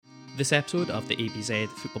This episode of the ABZ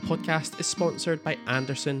Football Podcast is sponsored by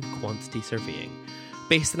Anderson Quantity Surveying.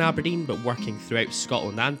 Based in Aberdeen but working throughout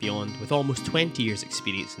Scotland and beyond, with almost 20 years'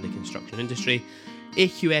 experience in the construction industry,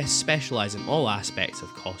 AQS specialise in all aspects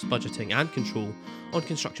of cost budgeting and control on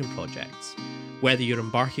construction projects. Whether you're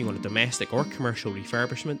embarking on a domestic or commercial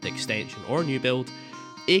refurbishment, extension or new build,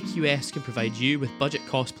 AQS can provide you with budget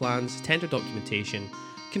cost plans, tender documentation,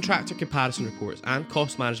 contractor comparison reports and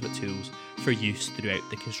cost management tools for use throughout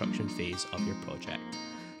the construction phase of your project.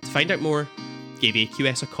 To find out more, give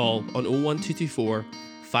AQS a call on 01224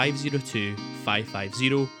 502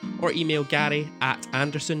 550 or email Gary at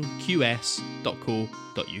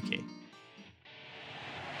andersonqs.co.uk.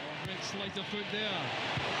 Slight of foot there.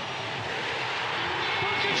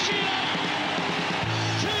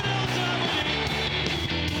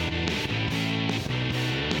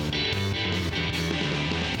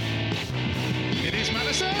 It is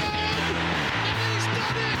Madison! And he's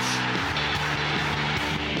done it!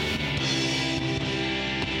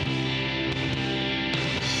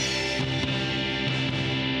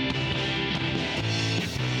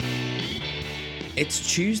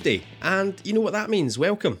 It's Tuesday, and you know what that means.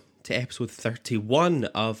 Welcome to episode 31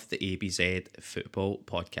 of the ABZ Football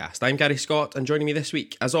Podcast. I'm Gary Scott, and joining me this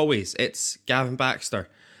week, as always, it's Gavin Baxter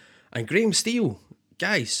and Graham Steele.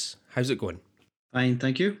 Guys, how's it going? Fine,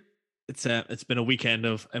 thank you. It's been a weekend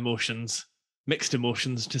of emotions, mixed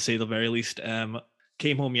emotions to say the very least.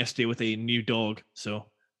 Came home yesterday with a new dog, so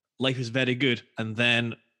life is very good. And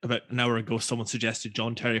then about an hour ago, someone suggested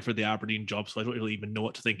John Terry for the Aberdeen job, so I don't really even know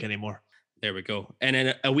what to think anymore. There we go. And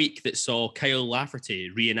in a week that saw Kyle Lafferty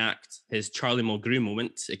reenact his Charlie Mulgrew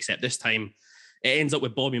moment, except this time it ends up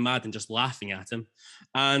with Bobby Madden just laughing at him.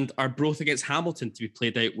 And Arbroath against Hamilton to be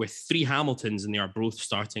played out with 3 Hamiltons in the Arbroath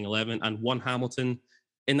starting 11 and 1 Hamilton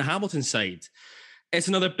in the Hamilton side. It's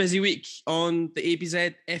another busy week on the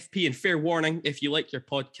ABZ FP, and fair warning, if you like your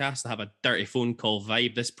podcast to have a dirty phone call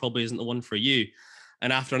vibe, this probably isn't the one for you.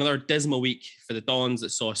 And after another dismal week for the Dons that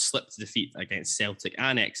saw a slip to defeat against Celtic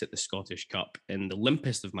and exit the Scottish Cup in the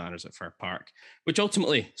limpest of manners at Fir Park, which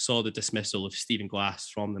ultimately saw the dismissal of Stephen Glass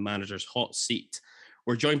from the manager's hot seat,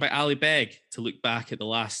 we're joined by Ali Begg to look back at the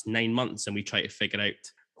last 9 months and we try to figure out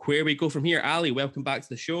where we go from here. Ali, welcome back to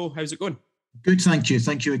the show. How's it going? Good, thank you.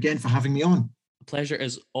 Thank you again for having me on. The pleasure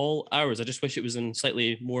is all ours. I just wish it was in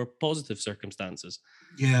slightly more positive circumstances.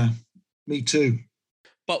 Yeah, me too.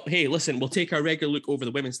 But hey, listen, we'll take our regular look over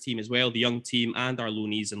the women's team as well, the young team and our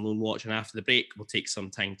loanees and loan watch. And after the break, we'll take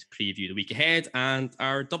some time to preview the week ahead and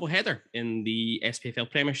our double header in the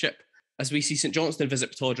SPFL Premiership as we see St Johnstone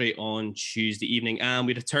visit Pittodrie on Tuesday evening. And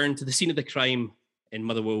we return to the scene of the crime in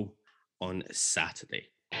Motherwell on Saturday.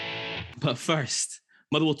 But first,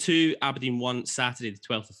 Motherwell 2, Aberdeen 1, Saturday the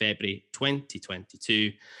 12th of February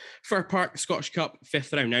 2022. Fir Park, Scottish Cup,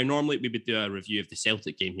 5th round. Now, normally we would do a review of the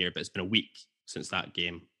Celtic game here, but it's been a week since that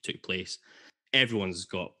game took place. Everyone's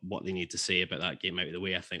got what they need to say about that game out of the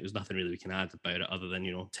way. I think there's nothing really we can add about it other than,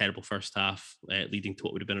 terrible first half, leading to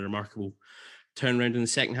what would have been a remarkable turnaround in the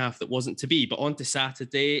second half that wasn't to be. But on to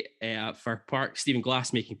Saturday at Fir Park, Stephen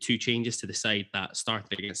Glass making 2 changes to the side that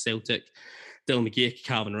started against Celtic. Dylan McGeoch,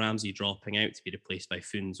 Calvin Ramsey dropping out to be replaced by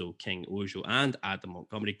Funzo, King, Ojo and Adam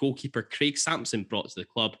Montgomery. Goalkeeper Craig Sampson brought to the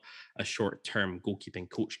club a short-term goalkeeping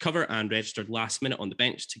coach cover and registered last minute on the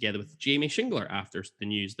bench together with Jamie Shingler after the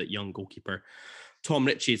news that young goalkeeper Tom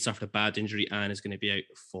Ritchie had suffered a bad injury and is going to be out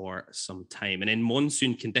for some time. And in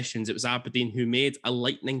monsoon conditions, it was Aberdeen who made a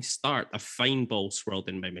lightning start. A fine ball swirled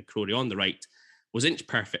in by McCrory on the right was inch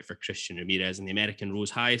perfect for Christian Ramirez, and the American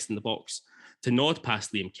rose highest in the box to nod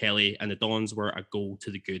past Liam Kelly, and the Dons were a goal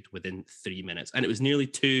to the good within 3 minutes. And it was nearly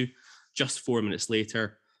 2, just 4 minutes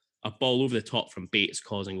later, a ball over the top from Bates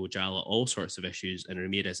causing Ojala all sorts of issues, and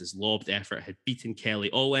Ramirez's lobbed effort had beaten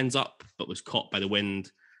Kelly all ends up, but was caught by the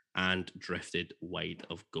wind and drifted wide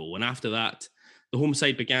of goal. And after that, the home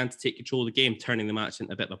side began to take control of the game, turning the match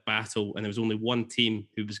into a bit of a battle, and there was only one team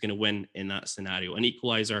who was going to win in that scenario. An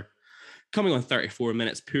equaliser coming on 34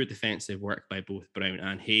 minutes, poor defensive work by both Brown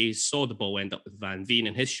and Hayes, saw the ball end up with Van Veen,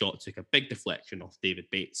 and his shot took a big deflection off David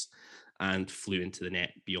Bates and flew into the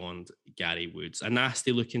net beyond Gary Woods. A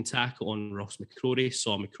nasty looking tackle on Ross McCrory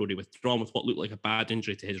saw McCrory withdrawn with what looked like a bad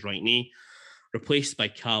injury to his right knee, replaced by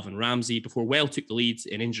Calvin Ramsey before Well took the lead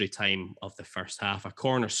in injury time of the first half. A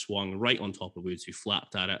corner swung right on top of Woods, who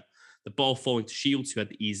flapped at it, the ball falling to Shields, who had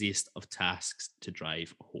the easiest of tasks to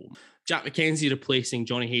drive home. Jack McKenzie replacing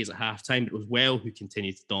Johnny Hayes at halftime, but it was Well who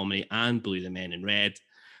continued to dominate and bully the men in red.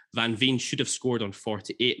 Van Veen should have scored on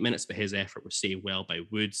 48 minutes, but his effort was saved well by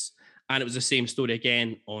Woods. And it was the same story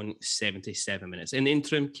again on 77 minutes. In the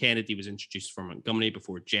interim, Kennedy was introduced for Montgomery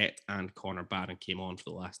before Jet and Connor Barron came on for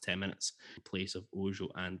the last 10 minutes in place of Ojo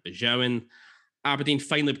and Bajowan. Aberdeen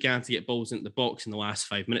finally began to get balls into the box in the last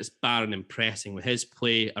 5 minutes. Barron impressing with his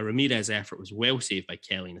play. A Ramirez effort was well saved by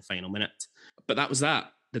Kelly in the final minute. But that was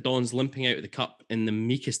that. The Dons limping out of the cup in the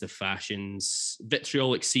meekest of fashions,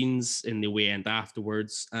 vitriolic scenes in the away end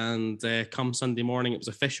afterwards, and come Sunday morning, it was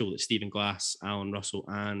official that Stephen Glass, Alan Russell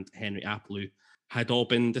and Henry Appleu had all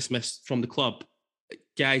been dismissed from the club.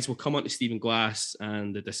 Guys, we'll come on to Stephen Glass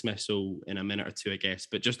and the dismissal in a minute or two, I guess,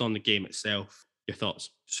 but just on the game itself, your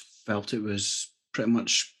thoughts? Felt it was pretty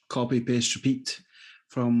much copy, paste, repeat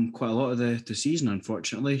from quite a lot of the season,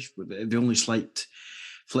 unfortunately. The only slight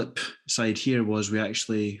flip side here was we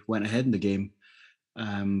actually went ahead in the game,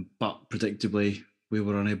 but predictably we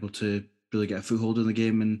were unable to really get a foothold in the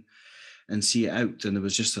game and see it out. And there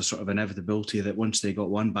was just a sort of inevitability that once they got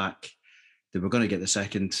one back, they were going to get the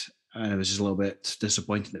second. And it was just a little bit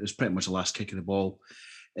disappointing. It was pretty much the last kick of the ball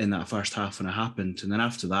in that first half when it happened. And then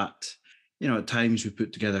after that, at times we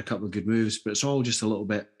put together a couple of good moves, but it's all just a little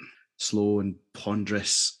bit slow and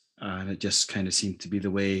ponderous. And it just kind of seemed to be the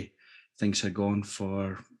way things had gone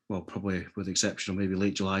for, well, probably with the exception of maybe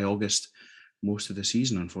late July, August, most of the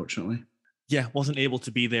season, unfortunately. Yeah, wasn't able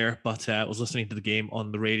to be there, but I was listening to the game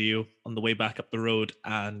on the radio on the way back up the road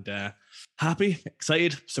and happy,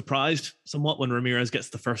 excited, surprised somewhat when Ramirez gets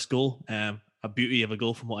the first goal. A beauty of a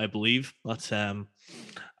goal from what I believe. But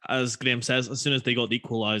as Graham says, as soon as they got the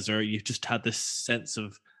equaliser, you just had this sense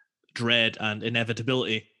of dread and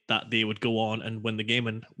inevitability that they would go on and win the game.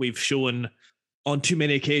 And we've shown on too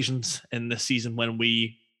many occasions in this season when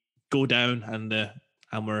we go down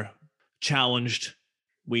and we're challenged,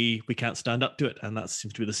 we can't stand up to it. And that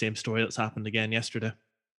seems to be the same story that's happened again yesterday.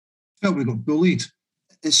 Felt we got bullied.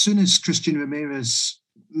 As soon as Christian Ramirez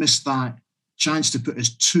missed that chance to put us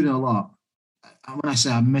 2-0 up, when I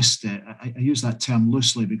say I missed it, I use that term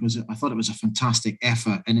loosely because I thought it was a fantastic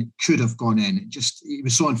effort and it could have gone in. It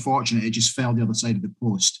was so unfortunate, it just fell the other side of the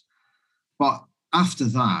post. But after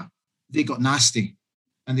that, they got nasty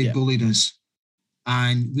and they bullied us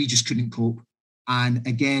and we just couldn't cope. And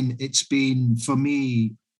again, it's been, for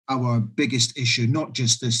me, our biggest issue, not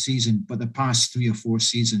just this season, but the past 3 or 4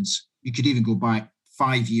 seasons. You could even go back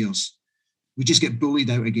 5 years. We just get bullied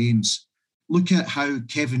out of games. Look at how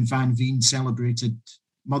Kevin Van Veen celebrated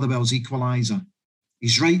Motherwell's equaliser.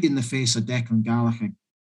 He's right in the face of Declan Gallagher,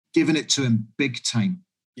 giving it to him big time.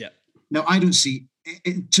 Yeah. Now, I don't see...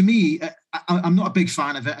 to me, I'm not a big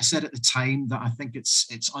fan of it. I said at the time that I think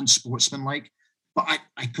it's unsportsmanlike, but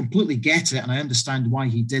I completely get it and I understand why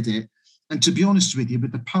he did it. And to be honest with you,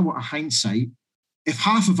 with the power of hindsight, if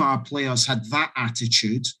half of our players had that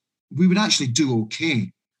attitude, we would actually do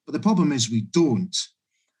okay. But the problem is we don't.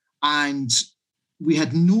 And we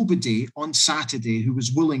had nobody on Saturday who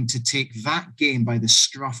was willing to take that game by the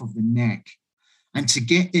scruff of the neck and to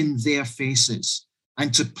get in their faces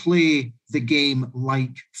and to play the game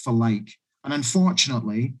like for like. And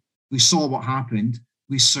unfortunately, we saw what happened.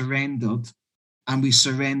 We surrendered, and we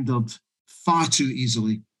surrendered far too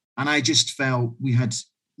easily. And I just felt we had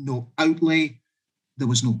no outlay. There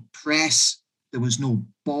was no press. There was no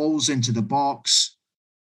balls into the box.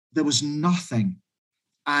 There was nothing.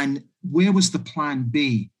 And where was the plan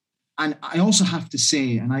B? And I also have to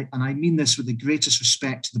say, and I mean this with the greatest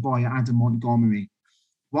respect to the boy Adam Montgomery,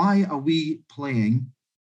 why are we playing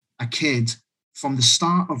a kid from the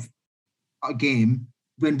start of a game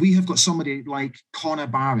when we have got somebody like Connor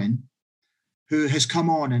Barron who has come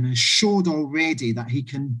on and has showed already that he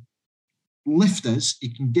can lift us, he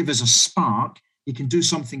can give us a spark, he can do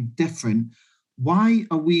something different. Why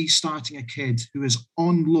are we starting a kid who is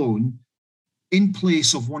on loan in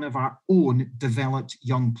place of one of our own developed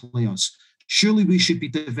young players? Surely we should be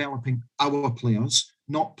developing our players,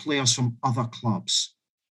 not players from other clubs.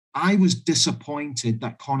 I was disappointed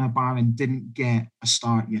that Connor Barron didn't get a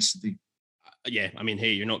start yesterday. Yeah, I mean,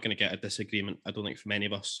 hey, you're not going to get a disagreement, I don't think, from any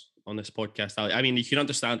of us on this podcast. I mean, you can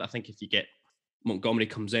understand, I think, if you get Montgomery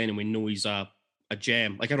comes in and we know he's a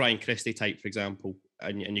gem, like a Ryan Christie type, for example,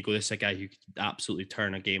 and you go, this is a guy who could absolutely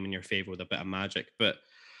turn a game in your favour with a bit of magic. But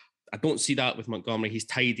I don't see that with Montgomery. He's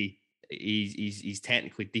tidy. He's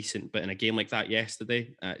technically decent. But in a game like that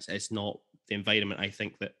yesterday, it's not the environment I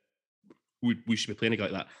think that we should be playing a guy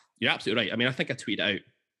like that. You're absolutely right. I mean, I think I tweeted out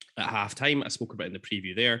at halftime. I spoke about it in the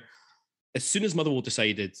preview there. As soon as Motherwell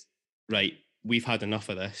decided, right, we've had enough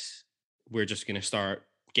of this, we're just going to start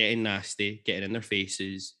getting nasty, getting in their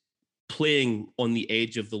faces, playing on the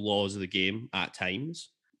edge of the laws of the game at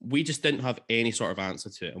times. We just didn't have any sort of answer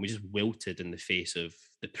to it. And we just wilted in the face of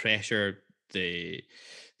the pressure, the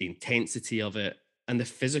intensity of it, and the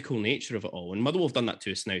physical nature of it all. And Motherwell have done that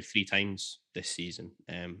to us now 3 times this season.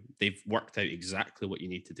 They've worked out exactly what you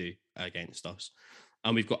need to do against us.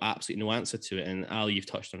 And we've got absolutely no answer to it. And Ali, you've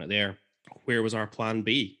touched on it there. Where was our plan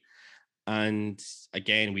B? And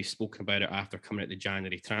again, we've spoken about it after coming out the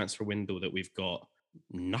January transfer window, that we've got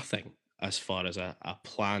nothing as far as a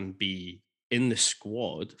plan B in the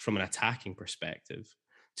squad from an attacking perspective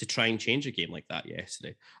to try and change a game like that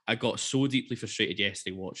yesterday. I got so deeply frustrated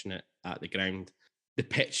yesterday watching it at the ground. The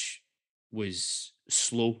pitch was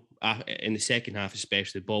slow in the second half,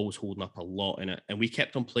 especially. The ball was holding up a lot in it, and we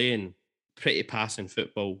kept on playing pretty passing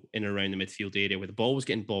football in and around the midfield area where the ball was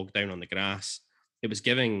getting bogged down on the grass. It was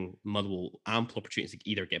giving Motherwell ample opportunities to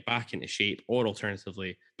either get back into shape, or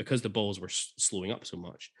alternatively, because the balls were slowing up so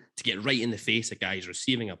much, to get right in the face of guys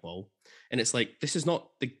receiving a ball. And it's like, this is not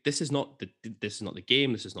the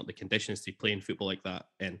game. This is not the conditions to be playing football like that.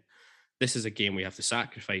 And this is a game where you have to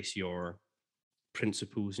sacrifice your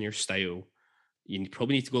principles and your style. You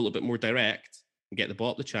probably need to go a little bit more direct and get the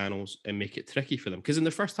ball up the channels and make it tricky for them. Because in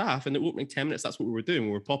the first half, in the opening 10 minutes, that's what we were doing.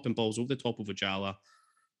 We were popping balls over the top of Ojala,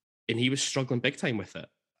 and he was struggling big time with it.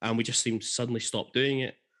 And we just seemed to suddenly stop doing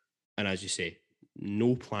it. And as you say,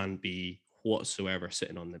 no plan B whatsoever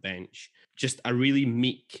sitting on the bench. Just a really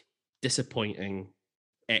meek, disappointing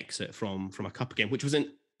exit from a cup game, which was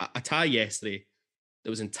a tie yesterday that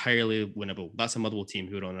was entirely winnable. That's a Motherwell team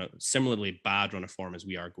who are on a similarly bad run of form as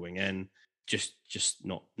we are going in. Just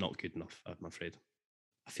not good enough, I'm afraid.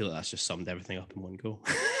 I feel like that's just summed everything up in one go.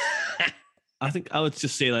 I think I would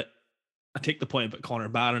just say that I take the point about Connor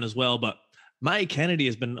Barron as well, but Matty Kennedy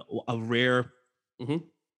has been a rare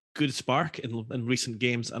good spark in recent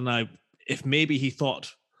games. And if maybe he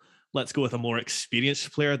thought, let's go with a more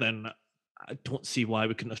experienced player, then I don't see why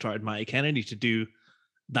we couldn't have started Matty Kennedy to do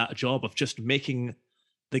that job of just making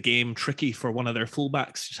the game tricky for one of their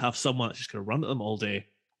fullbacks, just have someone that's just going to run at them all day.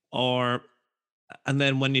 And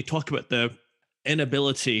then when you talk about the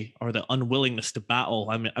inability or the unwillingness to battle,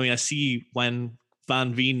 I mean, I see when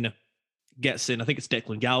Van Veen gets in, I think it's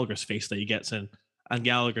Declan Gallagher's face that he gets in, and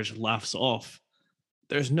Gallagher just laughs it off.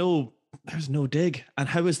 There's no dig. And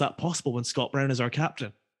how is that possible when Scott Brown is our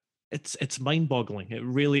captain? It's mind-boggling. It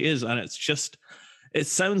really is. And it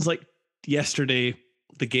sounds like yesterday,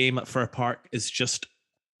 the game at Fir Park is just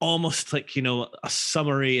almost like, a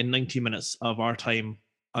summary in 90 minutes of our time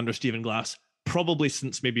under Stephen Glass, probably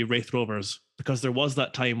since maybe Wraith Rovers, because there was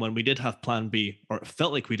that time when we did have plan B, or it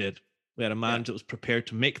felt like we did. We had a manager that was prepared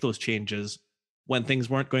to make those changes when things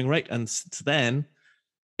weren't going right. And since then,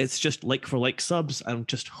 it's just like for like subs and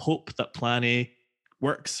just hope that plan A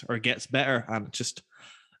works or gets better. And just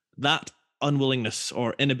that unwillingness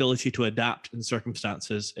or inability to adapt in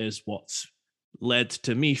circumstances is what's led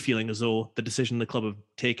to me feeling as though the decision the club have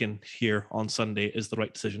taken here on Sunday is the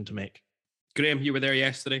right decision to make. Graham, you were there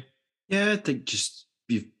yesterday. Yeah, I think just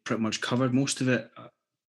you've pretty much covered most of it.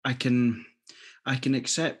 I can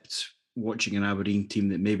accept watching an Aberdeen team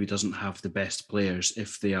that maybe doesn't have the best players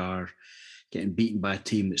if they are getting beaten by a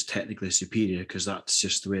team that's technically superior, because that's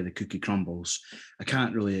just the way the cookie crumbles. I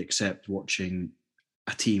can't really accept watching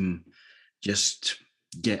a team just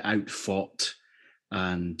get out-fought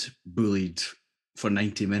and bullied for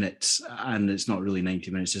 90 minutes, and it's not really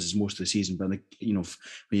 90 minutes, this is most of the season, but when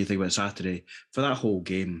you think about Saturday, for that whole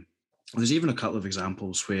game, there's even a couple of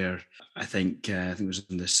examples where I think it was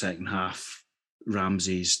in the second half,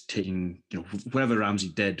 Ramsey's taking, whatever Ramsey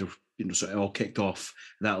did, sort of all kicked off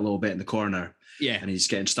that little bit in the corner. Yeah. And he's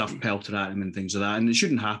getting stuff pelted at him and things like that. And it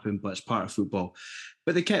shouldn't happen, but it's part of football.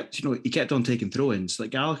 But they kept, he kept on taking throw-ins. Like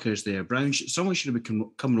Gallagher's there. Brown, someone should have been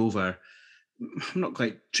coming over. I'm not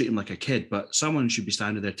quite treating him like a kid, but someone should be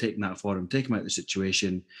standing there taking that for him, take him out of the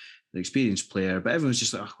situation, the experienced player. But everyone's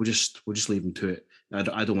just like, we'll just leave him to it. I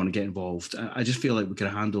don't want to get involved. I just feel like we could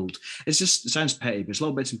have handled. It sounds petty, but it's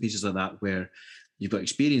little bits and pieces like that where you've got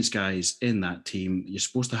experienced guys in that team. You're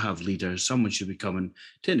supposed to have leaders. Someone should be coming,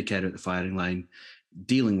 taking the care out the firing line,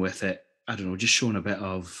 dealing with it. I don't know, just showing a bit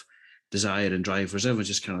of desire and drive. Whereas everyone's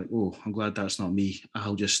just kind of like, oh, I'm glad that's not me.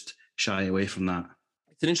 I'll just shy away from that.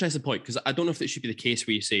 It's an interesting point, because I don't know if it should be the case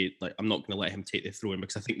where you say, like, I'm not going to let him take the throw in,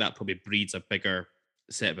 because I think that probably breeds a bigger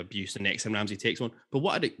set of abuse the next time Ramsey takes one. But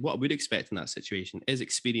what I would expect in that situation is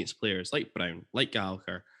experienced players like Brown, like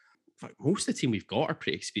Gallagher. In fact, most of the team we've got are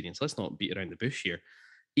pretty experienced. Let's not beat around the bush here.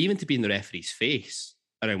 Even to be in the referee's face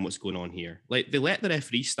around what's going on here. Like, they let the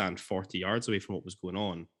referee stand 40 yards away from what was going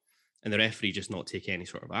on, and the referee just not take any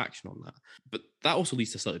sort of action on that. But that also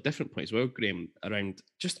leads to a slightly different point as well, Graham, around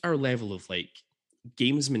just our level of like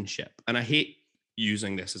gamesmanship. And I hate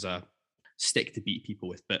using this as a stick to beat people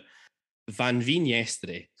with, but Van Veen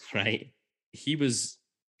yesterday, right? he was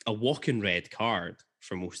a walking red card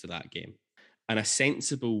for most of that game. And a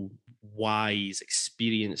sensible, wise,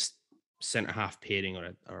 experienced centre-half pairing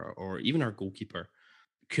or even our goalkeeper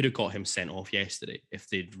could have got him sent off yesterday if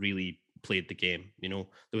they'd really played the game. You know,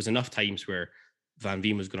 there was enough times where Van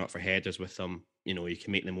Veen was going up for headers with them. You know, you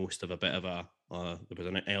can make the most of a bit of there was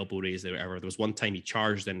an elbow raise there, whatever. There was one time he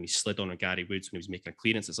charged in and he slid on a Gary Woods when he was making a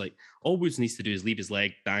clearance. It's like, all Woods needs to do is leave his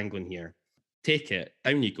leg dangling here. Take it,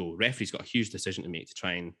 down you go. Referee's got a huge decision to make to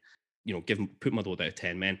try and, you know, put Motherwell out of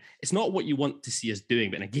 10 men. It's not what you want to see us doing,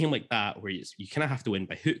 but in a game like that, where you kind of have to win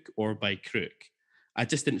by hook or by crook, I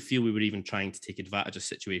just didn't feel we were even trying to take advantage of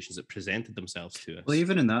situations that presented themselves to us. Well,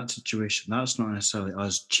 even in that situation, that's not necessarily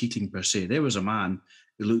us cheating per se. There was a man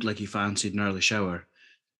who looked like he fancied an early shower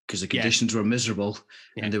because the conditions were miserable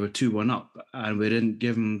and they were 2-1 up, and we didn't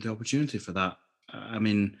give him the opportunity for that. I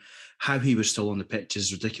mean, how he was still on the pitch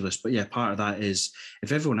is ridiculous. But yeah, part of that is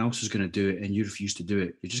if everyone else is going to do it and you refuse to do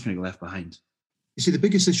it, you're just going to get left behind. You see, the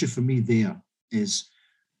biggest issue for me there is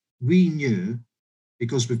we knew,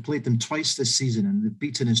 because we've played them twice this season and they've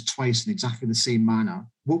beaten us twice in exactly the same manner,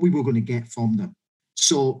 what we were going to get from them.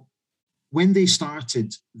 So when they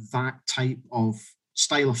started that type of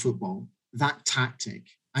style of football, that tactic,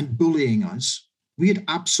 and bullying us, we had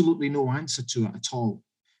absolutely no answer to it at all.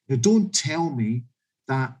 Now, don't tell me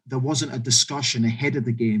that there wasn't a discussion ahead of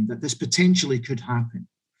the game that this potentially could happen.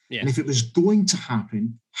 Yeah. And if it was going to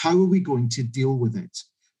happen, how are we going to deal with it?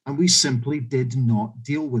 And we simply did not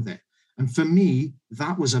deal with it. And for me,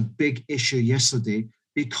 that was a big issue yesterday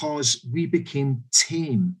because we became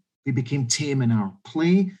tame. We became tame in our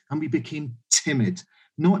play and we became timid,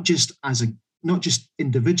 not just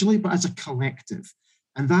individually, but as a collective.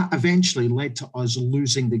 And that eventually led to us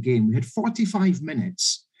losing the game. We had 45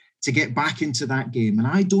 minutes to get back into that game. And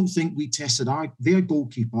I don't think we tested their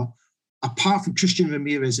goalkeeper, apart from Christian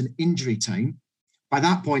Ramirez in injury time. By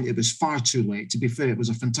that point, it was far too late. To be fair, it was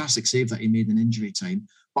a fantastic save that he made in injury time.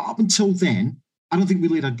 But up until then, I don't think we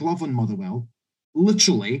laid a glove on Motherwell,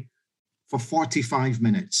 literally, for 45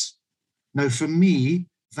 minutes. Now, for me,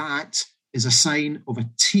 that is a sign of a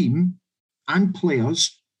team and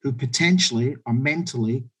players who potentially are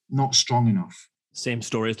mentally not strong enough. Same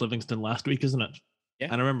story as Livingston last week, isn't it? Yeah.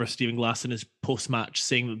 And I remember Stephen Glass in his post-match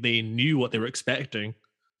saying that they knew what they were expecting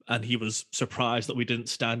and he was surprised that we didn't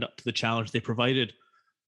stand up to the challenge they provided.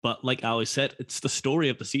 But like Ali said, it's the story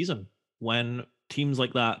of the season. When teams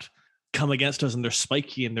like that come against us and they're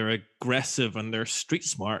spiky and they're aggressive and they're street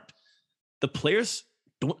smart, the players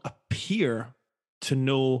don't appear to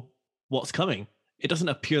know what's coming. It doesn't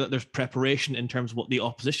appear that there's preparation in terms of what the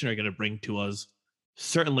opposition are going to bring to us,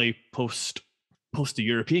 certainly post the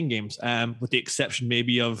European games, with the exception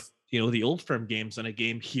maybe of, the Old Firm games and a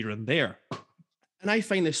game here and there. And I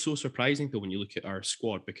find this so surprising, though, when you look at our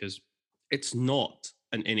squad, because it's not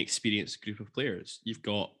an inexperienced group of players. You've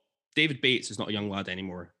got David Bates is not a young lad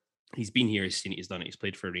anymore. He's been here, he's seen it, he's done it, he's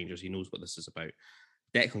played for Rangers, he knows what this is about.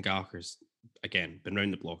 Declan Gallagher's, again, been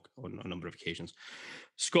round the block on a number of occasions.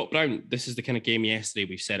 Scott Brown, this is the kind of game yesterday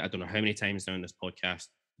we've said, I don't know how many times now in this podcast,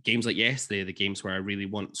 games like yesterday, the games where I really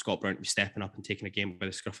want Scott Brown to be stepping up and taking a game by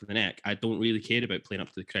the scruff of the neck. I don't really care about playing up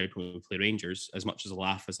to the crowd when we play Rangers, as much as a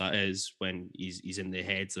laugh as that is when he's in the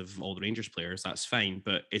heads of all the Rangers players, that's fine.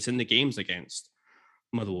 But it's in the games against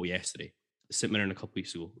Motherwell yesterday, St Mirren a couple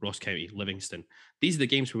weeks ago, Ross County, Livingston. These are the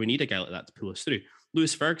games where we need a guy like that to pull us through.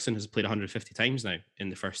 Lewis Ferguson has played 150 times now in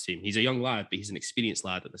the first team. He's a young lad, but he's an experienced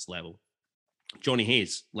lad at this level. Johnny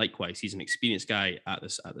Hayes, likewise, he's an experienced guy at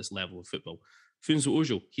this level of football. Funso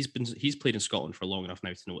Ojo, he's played in Scotland for long enough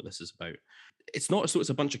now to know what this is about. It's not as though it's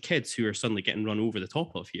a bunch of kids who are suddenly getting run over the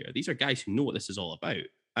top of here. These are guys who know what this is all about.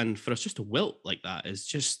 And for us just to wilt like that is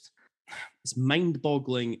just, it's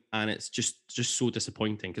mind-boggling, and it's just so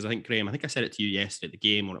disappointing. Because I think, Graham, I said it to you yesterday at the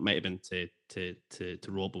game, or it might have been to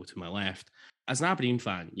Robbo to my left. As an Aberdeen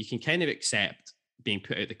fan, you can kind of accept being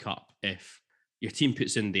put out the cup if your team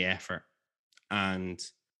puts in the effort and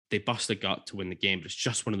they bust a gut to win the game, but it's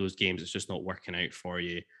just one of those games that's just not working out for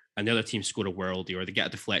you. And the other team score a worldie, or they get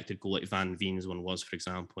a deflected goal like Van Veen's one was, for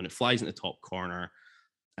example, and it flies in the top corner,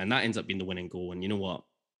 and that ends up being the winning goal. And you know what?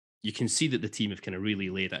 You can see that the team have kind of really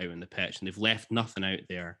laid it out on the pitch, and they've left nothing out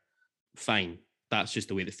there. Fine. That's just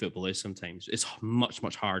the way that football is sometimes. It's much,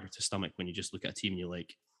 much harder to stomach when you just look at a team and you're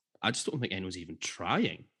like, I just don't think anyone's even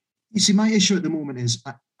trying. You see, my issue at the moment is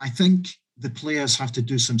I think the players have to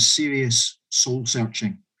do some serious soul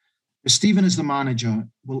searching. Stephen, as the manager,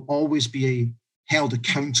 will always be held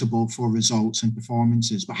accountable for results and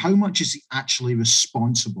performances, but how much is he actually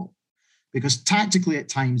responsible? Because tactically at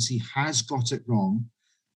times he has got it wrong,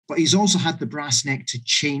 but he's also had the brass neck to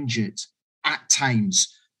change it at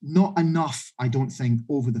times. not enough, I don't think,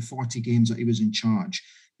 over the 40 games that he was in charge,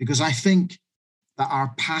 because I think that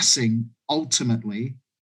our passing ultimately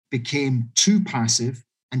became too passive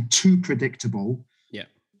and too predictable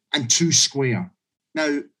and too square.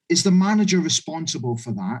 Now, is the manager responsible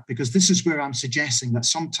for that? Because this is where I'm suggesting that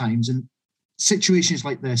sometimes in situations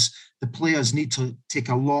like this, the players need to take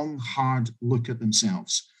a long, hard look at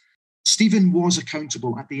themselves. Stephen was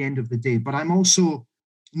accountable at the end of the day, but I'm also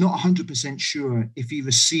not 100% sure if he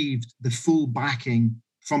received the full backing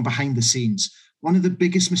from behind the scenes. One of the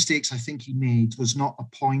biggest mistakes I think he made was not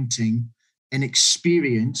appointing an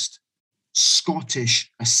experienced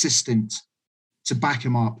Scottish assistant to back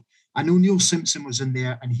him up. I know Neil Simpson was in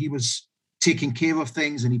there and he was taking care of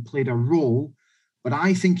things and he played a role, but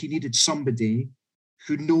I think he needed somebody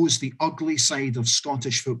who knows the ugly side of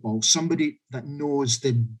Scottish football, somebody that knows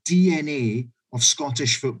the DNA of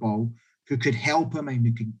Scottish football, who could help him and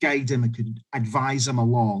who could guide him and could advise him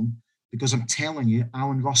along. Because I'm telling you,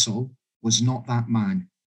 Alan Russell was not that man.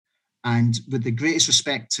 And with the greatest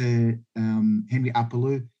respect to Henry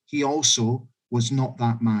Apollo, he also was not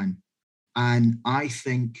that man. And I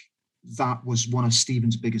think that was one of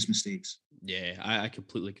Stephen's biggest mistakes. Yeah, I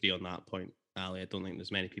completely agree on that point, Ali. I don't think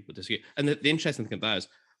there's many people disagree. And the interesting thing about that is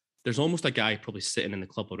there's almost a guy probably sitting in the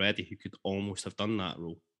club already who could almost have done that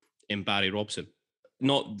role in Barry Robson.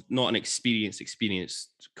 Not an experienced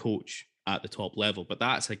coach at the top level, but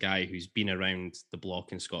that's a guy who's been around the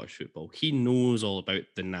block in Scottish football. He knows all about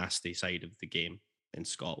the nasty side of the game in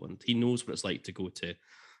Scotland. He knows what it's like to go to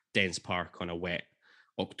Dens Park on a wet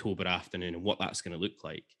October afternoon and what that's going to look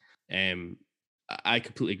like. I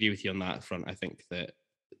completely agree with you on that front. I think that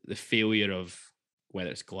the failure of whether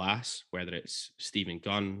it's Glass, whether it's Stephen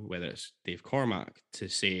Gunn, whether it's Dave Cormack to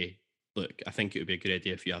say, look, I think it would be a good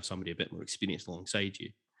idea if you have somebody a bit more experienced alongside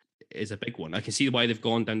you, is a big one. I can see why they've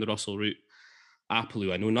gone down the Russell route.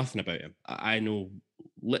 Apollo, I know nothing about him. I know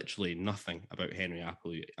literally nothing about Henry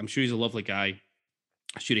Apollo. I'm sure he's a lovely guy.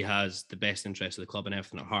 I'm sure he has the best interest of the club and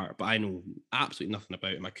everything at heart, but I know absolutely nothing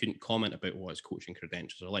about him. I couldn't comment about what his coaching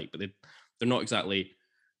credentials are like, but they're not exactly,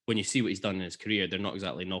 when you see what he's done in his career, they're not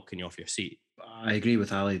exactly knocking you off your seat. I agree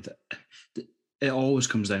with Ali that it always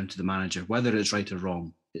comes down to the manager, whether it's right or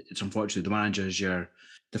wrong. It's unfortunately the manager is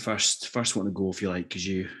the first one to go, if you like, because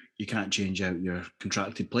you can't change out your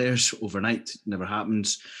contracted players overnight. It never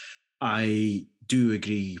happens. I do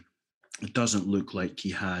agree. It doesn't look like he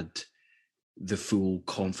had the full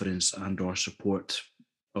confidence and or support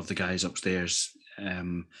of the guys upstairs.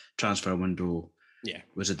 Transfer window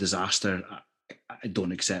was a disaster. I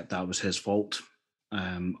don't accept that was his fault.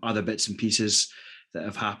 Other bits and pieces that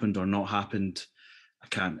have happened or not happened, I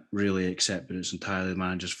can't really accept that it's entirely the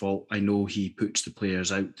manager's fault. I know he puts the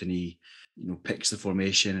players out and he, picks the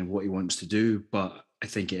formation and what he wants to do, but I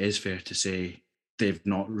think it is fair to say they've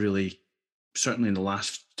not really, certainly in the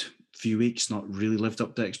last few weeks, not really lived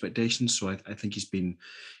up to expectations. So I think he's been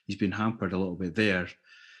hampered a little bit there.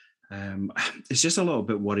 It's just a little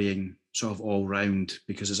bit worrying, sort of all round,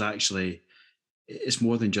 because it's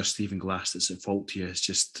more than just Stephen Glass that's at fault here. It's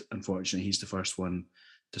just unfortunately he's the first one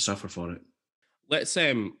to suffer for it. Let's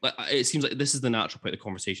it seems like this is the natural part of the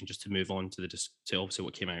conversation, just to move on to obviously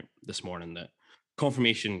what came out this morning, that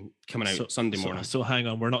confirmation coming out Sunday morning. So hang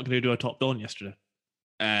on, we're not going to do a top down yesterday.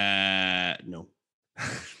 No.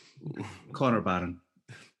 Connor Barron.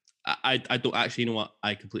 I don't actually, you know what?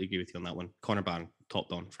 I completely agree with you on that one. Connor Barron, top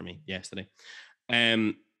down for me yesterday.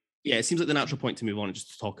 It seems like the natural point to move on and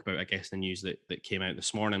just to talk about, I guess, the news that came out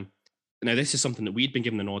this morning. Now, this is something that we'd been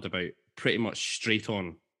given a nod about pretty much straight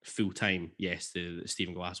on full time. Yes,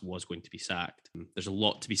 Stephen Glass was going to be sacked. There's a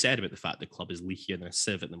lot to be said about the fact the club is leakier than a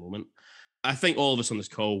sieve at the moment. I think all of us on this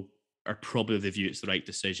call are probably of the view it's the right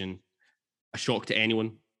decision. A shock to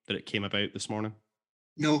anyone that it came about this morning?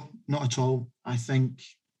 No, not at all. I think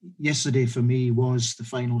yesterday for me was the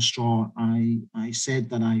final straw. I said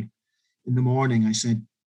that in the morning, I said,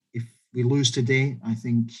 if we lose today, I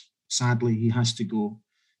think sadly he has to go.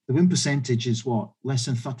 The win percentage is what? Less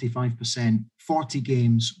than 35%, 40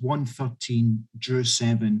 games, won 13, drew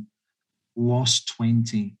 7, lost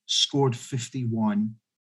 20, scored 51,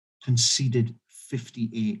 conceded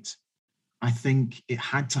 58. I think it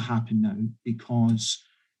had to happen now because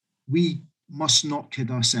we must not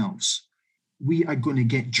kid ourselves. We are going to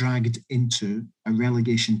get dragged into a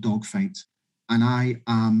relegation dogfight. And I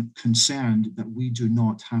am concerned that we do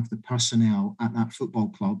not have the personnel at that football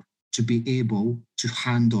club to be able to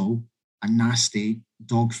handle a nasty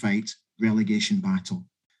dogfight relegation battle.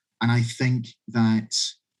 And I think that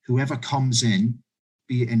whoever comes in,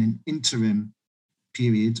 be it in an interim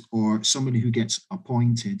period or somebody who gets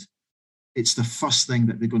appointed, it's the first thing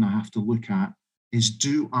that they're going to have to look at is,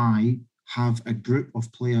 do I have a group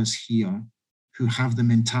of players here who have the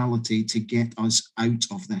mentality to get us out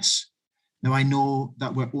of this? Now, I know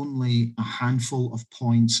that we're only a handful of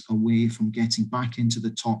points away from getting back into the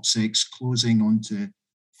top six, closing onto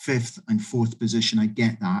fifth and fourth position. I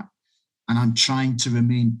get that. And I'm trying to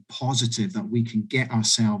remain positive that we can get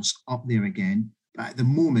ourselves up there again. But at the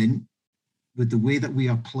moment, with the way that we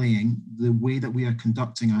are playing, the way that we are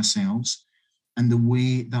conducting ourselves, and the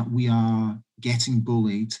way that we are getting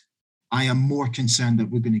bullied, I am more concerned that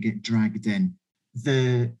we're going to get dragged in.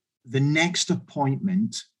 The next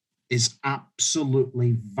appointment is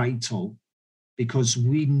absolutely vital, because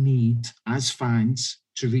we need, as fans,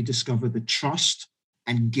 to rediscover the trust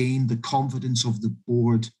and gain the confidence of the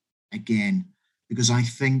board again. Because I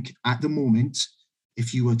think at the moment,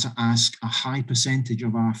 if you were to ask a high percentage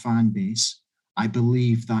of our fan base, I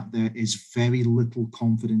believe that there is very little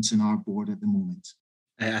confidence in our board at the moment.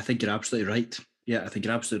 I think you're absolutely right. Yeah, I think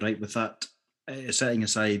you're absolutely right with that. Setting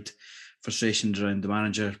aside frustrations around the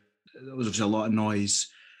manager, there was obviously a lot of noise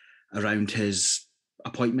around his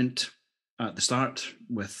appointment at the start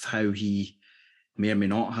with how he may or may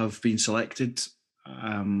not have been selected.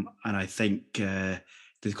 And I think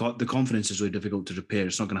the confidence is really difficult to repair.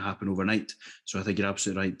 It's not going to happen overnight. So I think you're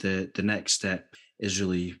absolutely right. The next step is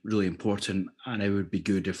really, really important. And it would be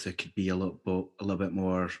good if there could be a little bit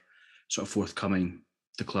more sort of forthcoming,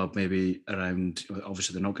 the club maybe around,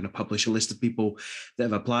 obviously they're not going to publish a list of people that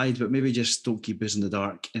have applied, but maybe just don't keep us in the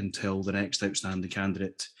dark until the next outstanding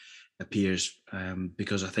candidate appears,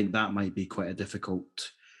 because I think that might be quite a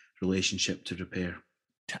difficult relationship to repair.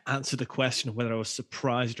 To answer the question of whether I was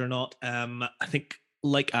surprised or not, I think,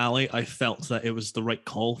 like Ali, I felt that it was the right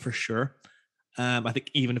call for sure. I think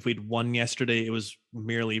even if we'd won yesterday, it was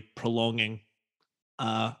merely prolonging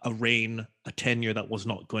a reign, a tenure that was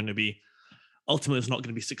not going to be, ultimately was not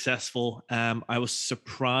going to be successful. I was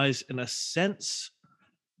surprised in a sense,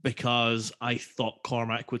 because I thought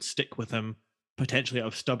Cormac would stick with him potentially out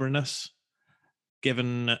of stubbornness,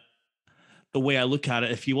 given the way I look at it.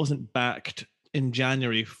 If he wasn't backed in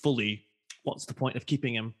January fully, what's the point of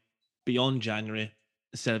keeping him beyond January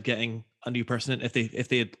instead of getting a new person in if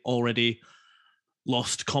they had already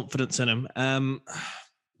lost confidence in him?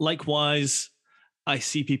 Likewise, I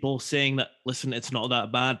see people saying that, listen, it's not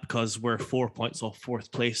that bad because we're 4 points off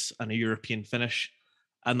fourth place and a European finish.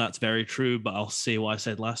 And that's very true, but I'll say what I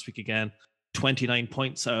said last week again. 29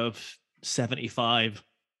 points out of 75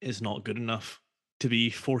 is not good enough. To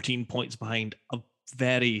be 14 points behind a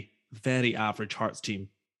very, very average Hearts team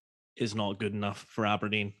is not good enough for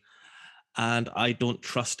Aberdeen. And I don't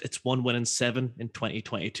trust, it's 1 win in 7 in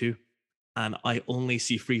 2022. And I only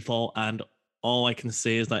see free fall. And all I can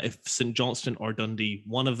say is that if St Johnstone or Dundee,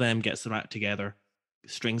 one of them gets their act together,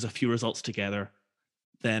 strings a few results together,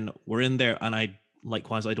 then we're in there. And I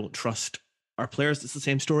don't trust our players. It's the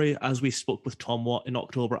same story as we spoke with Tom Watt in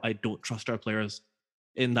October. I don't trust our players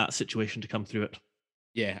in that situation to come through it.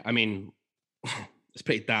 Yeah, I mean, it's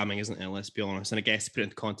pretty damning, isn't it? Let's be honest. And I guess to put it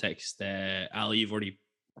into context, Ali, you've already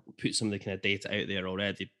put some of the kind of data out there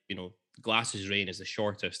already. You know, Glass's reign is the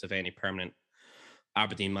shortest of any permanent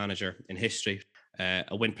Aberdeen manager in history. A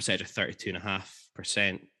win percentage of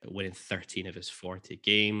 32.5%, winning 13 of his 40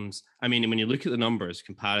 games. I mean, when you look at the numbers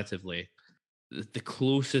comparatively, the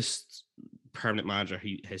closest permanent manager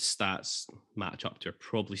his stats match up to are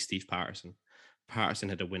probably Steve Patterson. Patterson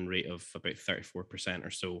had a win rate of about 34% or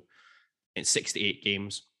so in 68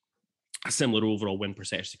 games. A similar overall win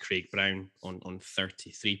percentage to Craig Brown on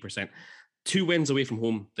 33%. 2 wins away from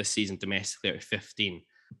home this season domestically out of 15,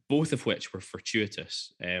 both of which were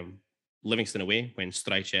fortuitous. Livingston away when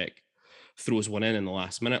Strychek throws one in the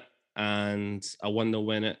last minute, and a 1-0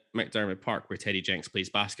 win at McDermott Park where Teddy Jenks plays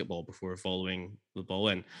basketball before volleying the ball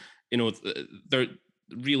in. You know,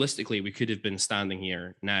 realistically, we could have been standing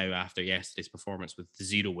here now after yesterday's performance with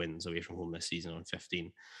 0 wins away from home this season on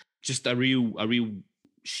 15. Just a real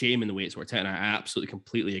shame in the way it's worked out. And I absolutely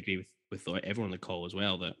completely agree with everyone on the call as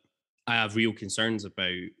well, that I have real concerns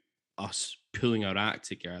about us pulling our act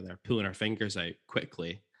together, pulling our fingers out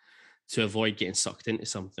quickly to avoid getting sucked into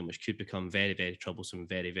something which could become very, very troublesome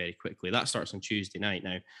very, very quickly. That starts on Tuesday night.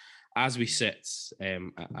 Now, as we sit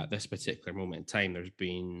at this particular moment in time, there's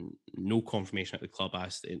been no confirmation at the club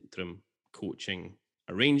as to interim coaching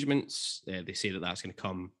arrangements. They say that that's going to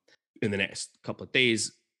come in the next couple of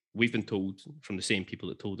days. We've been told from the same people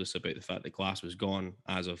that told us about the fact that Glass was gone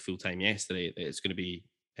as of full time yesterday, that it's going to be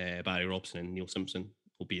Barry Robson and Neil Simpson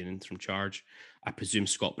will be in interim charge. I presume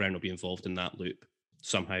Scott Brown will be involved in that loop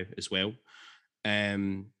somehow as well.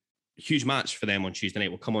 Huge match for them on Tuesday night.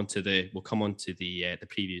 We'll come on to the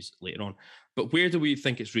previews later on. But where do we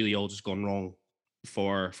think it's really all just gone wrong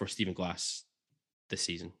for Stephen Glass this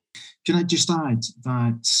season. Can I just add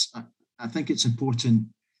that I think it's important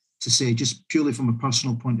to say, just purely from a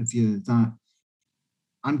personal point of view, that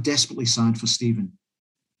I'm desperately sad for Stephen.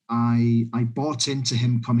 I bought into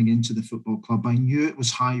him coming into the football club. I knew it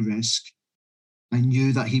was high risk. I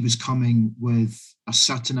knew that he was coming with a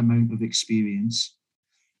certain amount of experience,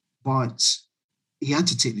 but he had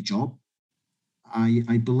to take the job.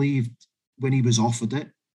 I believed when he was offered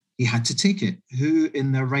it, he had to take it. Who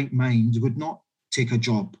in their right mind would not take a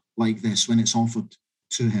job like this when it's offered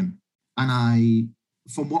to him? And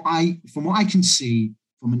from what I can see,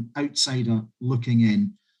 from an outsider looking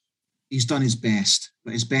in, he's done his best,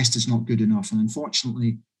 but his best is not good enough. And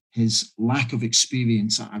unfortunately, his lack of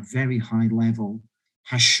experience at a very high level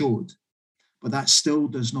has showed. But that still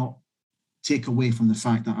does not take away from the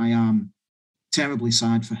fact that I am terribly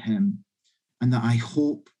sad for him, and that I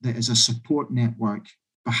hope there is a support network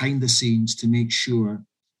behind the scenes to make sure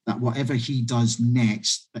that whatever he does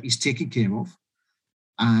next, that he's taken care of,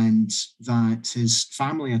 and that his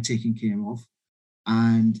family are taken care of,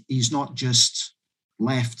 and he's not just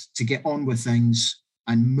left to get on with things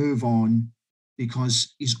and move on,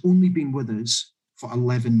 because he's only been with us for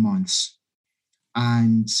 11 months.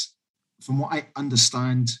 And from what I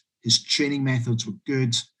understand, his training methods were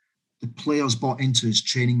good. The players bought into his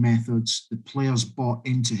training methods. The players bought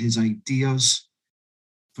into his ideas.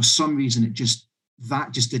 For some reason,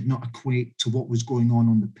 that just did not equate to what was going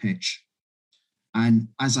on the pitch. And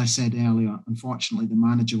as I said earlier, unfortunately, the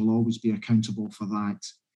manager will always be accountable for that.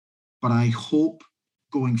 But I hope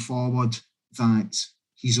going forward that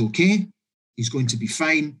he's okay. He's going to be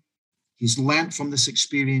fine. He's learnt from this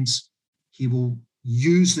experience. He will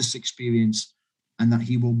use this experience, and that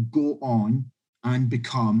he will go on and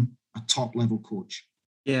become a top-level coach.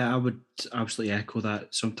 Yeah, I would absolutely echo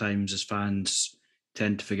that. Sometimes as fans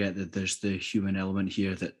tend to forget that there's the human element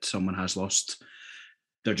here, that someone has lost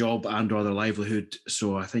their job and or their livelihood.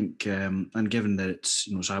 So I think, and given that it's,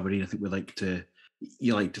 it's Aberdeen, I think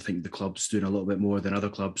you like to think the club's doing a little bit more than other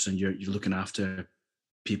clubs, and you're looking after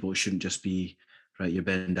people. It shouldn't just be, right, you're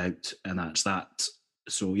burned out and that's that.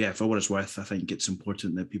 So yeah, for what it's worth, I think it's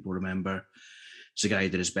important that people remember it's a guy who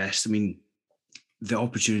did his best. I mean, the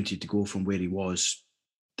opportunity to go from where he was,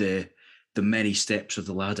 the many steps of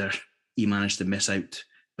the ladder he managed to miss out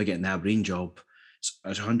by getting the Aberdeen job.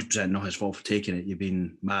 It's 100% not his fault for taking it. You've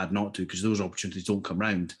been mad not to, because those opportunities don't come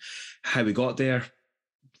round. How we got there,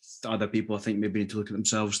 other people I think maybe need to look at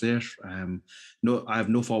themselves there. No, I have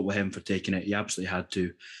no fault with him for taking it. He absolutely had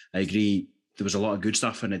to. I agree. There was a lot of good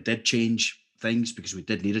stuff, and it did change things because we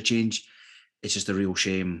did need a change. It's just a real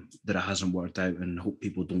shame that it hasn't worked out, and hope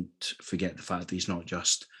people don't forget the fact that he's not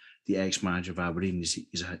just the ex-manager of Aberdeen.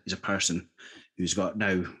 He's a person who's got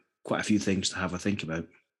now quite a few things to have a think about.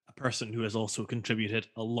 A person who has also contributed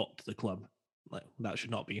a lot to the club. Like, that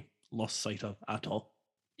should not be lost sight of at all.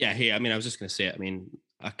 Yeah, hey, I mean, I was just going to say it. I mean,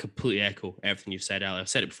 I completely echo everything you've said, Ali. I've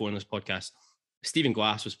said it before in this podcast. Stephen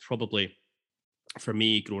Glass was probably, for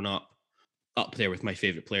me, growing up there with my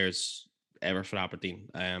favourite players ever for Aberdeen.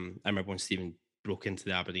 I remember when Stephen broke into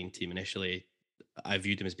the Aberdeen team initially, I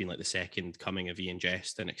viewed him as being like the second coming of Ian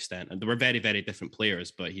Jest to an extent. And they were very, very different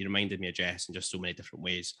players, but he reminded me of Jest in just so many different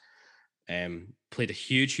ways. Played a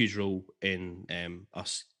huge, huge role in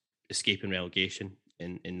us escaping relegation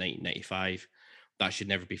in 1995. That should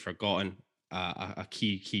never be forgotten. A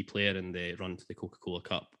key player in the run to the Coca-Cola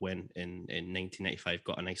Cup when in 1995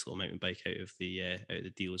 got a nice little mountain bike out of the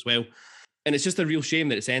deal as well. And it's just a real shame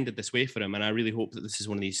that it's ended this way for him. And I really hope that this is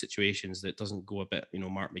one of these situations that doesn't go a bit,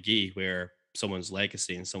 Mark McGee, where someone's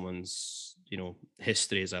legacy and someone's,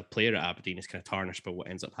 history as a player at Aberdeen is kind of tarnished by what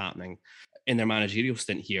ends up happening in their managerial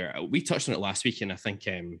stint here. We touched on it last week, and I think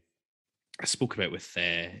I spoke about with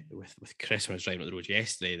Chris when I was driving up the road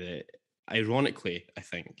yesterday that, ironically, I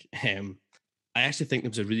think, I actually think there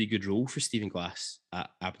was a really good role for Stephen Glass at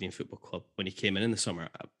Aberdeen Football Club when he came in the summer,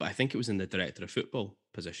 but I think it was in the director of football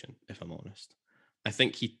position, if I'm honest. I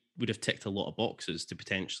think he would have ticked a lot of boxes to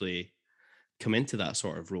potentially come into that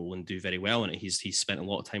sort of role and do very well in it. He's spent a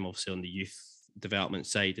lot of time, obviously, on the youth development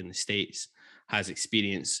side in the States, has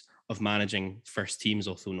experience of managing first teams,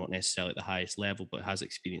 although not necessarily at the highest level, but has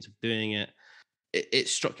experience of doing it. It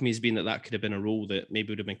struck me as being that could have been a role that maybe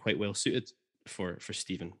would have been quite well suited for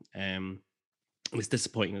Stephen. It's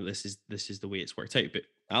disappointing that this is the way it's worked out. But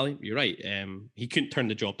Ali, you're right. He couldn't turn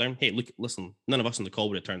the job down. Hey, listen, none of us on the call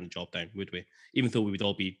would have turned the job down, would we? Even though we would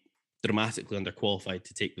all be dramatically underqualified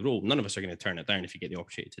to take the role, none of us are going to turn it down if you get the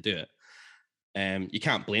opportunity to do it. You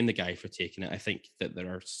can't blame the guy for taking it. I think that there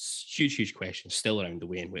are huge, huge questions still around the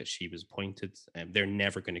way in which he was appointed. They're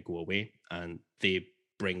never going to go away, and they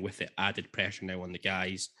bring with it added pressure now on the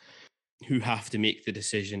guys who have to make the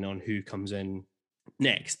decision on who comes in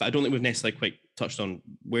next. But I don't think we've necessarily quite touched on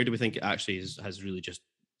where do we think it actually has really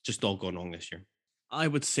just all gone wrong this year. I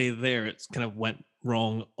would say there it's kind of went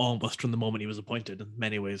wrong almost from the moment he was appointed in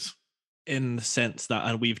many ways, in the sense that,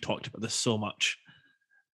 and we've talked about this so much,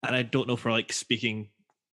 and I don't know if we're like speaking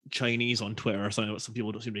Chinese on Twitter or something, but some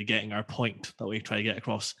people don't seem to be getting our point that we try to get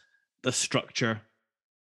across. The structure,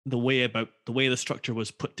 the way the structure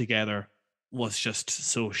was put together was just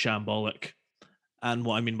so shambolic. And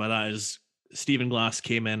what I mean by that is Stephen Glass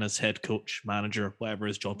came in as head coach, manager, whatever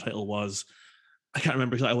his job title was. I can't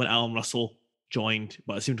remember exactly when Alan Russell joined,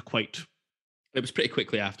 but it seemed quite... It was pretty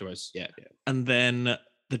quickly afterwards, yeah. And then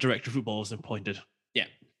the director of football was appointed. Yeah.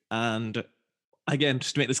 And again,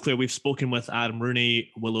 just to make this clear, we've spoken with Adam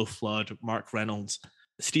Rooney, Willow Flood, Mark Reynolds,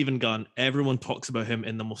 Stephen Gunn. Everyone talks about him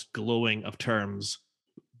in the most glowing of terms,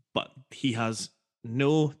 but he has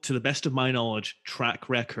no, to the best of my knowledge, track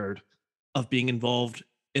record of being involved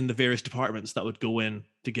in the various departments that would go in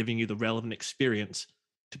to giving you the relevant experience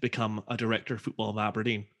to become a director of football of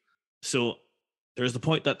Aberdeen. So there's the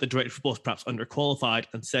point that the director of football is perhaps underqualified,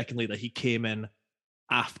 and secondly, that he came in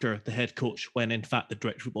after the head coach, when in fact the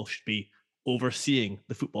director of football should be overseeing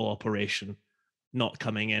the football operation, not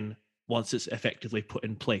coming in once it's effectively put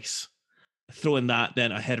in place. Throw in that,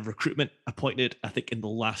 then a head of recruitment appointed, I think, in the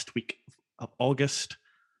last week of August,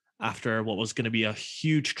 after what was going to be a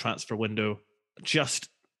huge transfer window. Just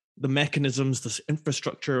the mechanisms, the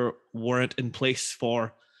infrastructure weren't in place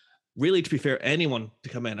for, really, to be fair, anyone to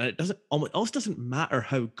come in. And it almost doesn't matter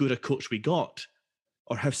how good a coach we got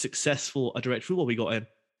or how successful a direct football we got in.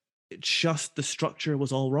 It's just the structure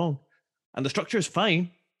was all wrong. And the structure is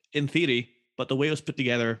fine in theory, but the way it was put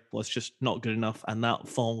together was just not good enough. And that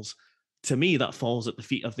falls, to me, at the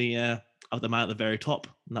feet of the man at the very top.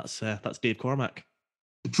 And that's Dave Cormack.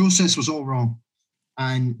 The process was all wrong.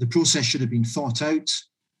 And the process should have been thought out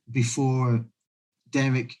before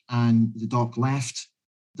Derek and the Doc left.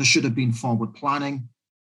 There should have been forward planning.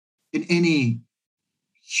 In any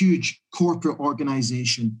huge corporate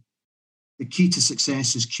organization, the key to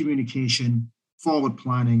success is communication, forward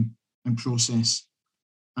planning, and process.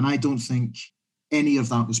 And I don't think any of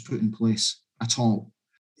that was put in place at all.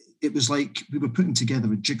 It was like we were putting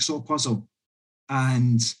together a jigsaw puzzle.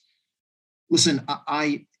 And listen,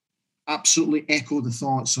 I absolutely echo the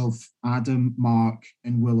thoughts of Adam, Mark,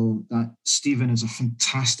 and Willow that Stephen is a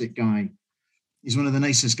fantastic guy. He's one of the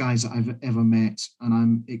nicest guys that I've ever met, and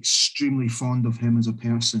I'm extremely fond of him as a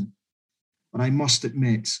person. But I must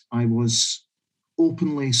admit, I was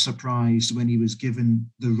openly surprised when he was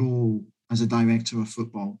given the role as a director of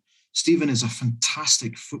football. Stephen is a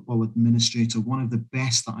fantastic football administrator, one of the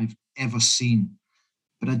best that I've ever seen.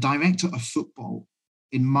 But a director of football,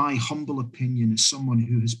 in my humble opinion, is someone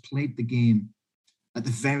who has played the game at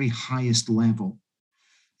the very highest level,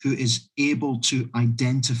 who is able to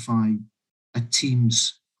identify a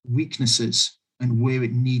team's weaknesses and where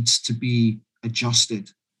it needs to be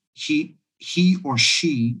adjusted. He or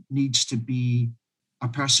she needs to be a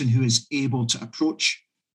person who is able to approach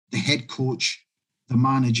the head coach, the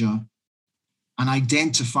manager, and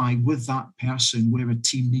identify with that person where a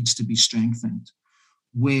team needs to be strengthened,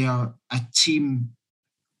 where a team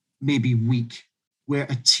may be weak, where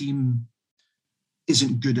a team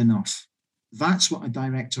isn't good enough. That's what a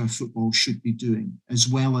director of football should be doing, as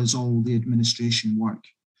well as all the administration work.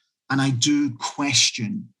 And I do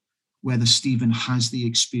question whether Stephen has the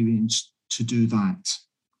experience to do that,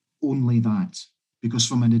 only that, because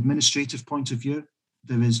from an administrative point of view,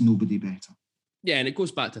 there is nobody better. Yeah, and it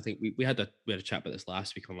goes back to, I think we had a chat about this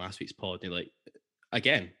last week on last week's pod. And like,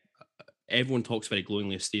 again, everyone talks very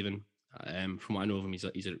glowingly of Stephen. From what I know of him,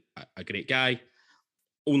 he's a great guy.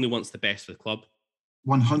 Only wants the best for the club.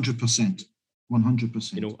 100%.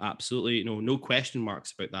 100%. Absolutely. No question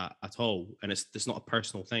marks about that at all. And it's not a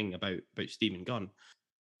personal thing about Stephen Gunn.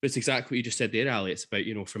 But it's exactly what you just said there, Ali. It's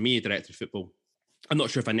about, for me, a director of football. I'm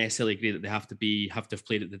not sure if I necessarily agree that they have to have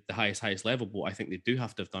played at the highest level, but what I think they do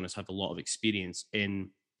have to have done is have a lot of experience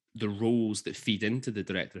in the roles that feed into the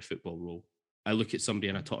director of football role. I look at somebody,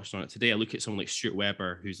 and I touched on it today, I look at someone like Stuart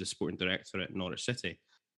Webber, who's the sporting director at Norwich City.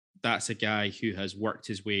 That's a guy who has worked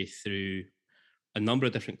his way through a number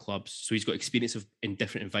of different clubs. So he's got experience in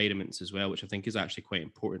different environments as well, which I think is actually quite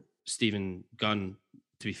important. Stephen Gunn,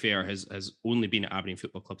 to be fair, has only been at Aberdeen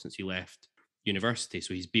Football Club since he left university.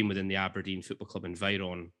 So he's been within the Aberdeen Football Club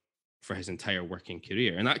environ for his entire working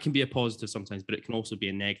career. And that can be a positive sometimes, but it can also be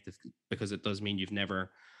a negative because it does mean you've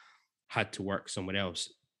never had to work somewhere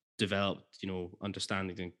else. developed,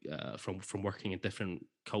 understanding from working in different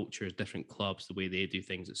cultures, different clubs, the way they do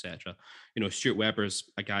things, etc. Stuart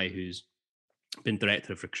Webber's a guy who's been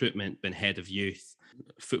director of recruitment, been head of youth,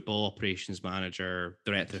 football operations manager,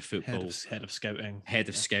 director of football, head of scouting,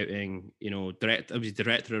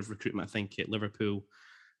 director of recruitment, I think, at Liverpool.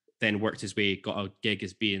 Then worked his way, got a gig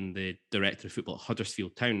as being the director of football at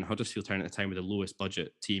Huddersfield Town. Huddersfield Town at the time were the lowest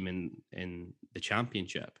budget team in the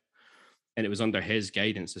Championship. And it was under his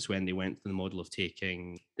guidance as when they went to the model of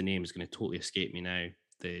taking, the name is going to totally escape me now,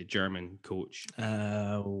 the German coach.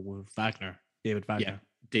 David Wagner. Yeah,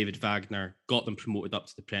 David Wagner, got them promoted up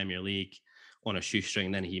to the Premier League on a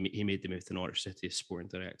shoestring. Then he made the move to Norwich City as sporting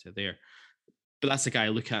director there. But that's the guy I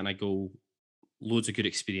look at and I go, loads of good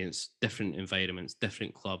experience, different environments,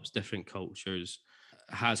 different clubs, different cultures,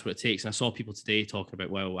 has what it takes. And I saw people today talking about,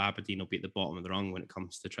 well, Aberdeen will be at the bottom of the rung when it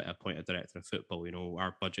comes to try to appoint a director of football.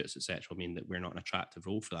 Our budgets, etc., mean that we're not an attractive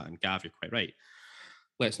role for that. And Gav, you're quite right.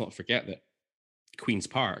 Let's not forget that Queen's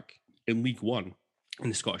Park in League One in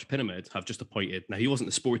the Scottish Pyramid have just appointed, now he wasn't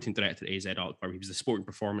the sporting director at AZ Alkmaar, he was the sporting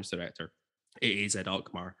performance director at AZ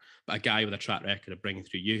Alkmaar, but a guy with a track record of bringing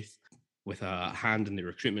through youth, with a hand in the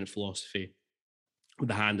recruitment philosophy, with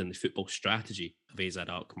a hand in the football strategy of AZ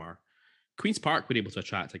Alkmaar. Queen's Park were able to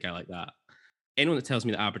attract a guy like that. Anyone that tells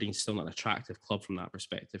me that Aberdeen's still not an attractive club from that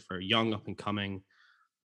perspective for young up and coming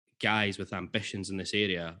guys with ambitions in this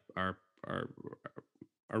area are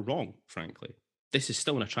wrong, frankly. This is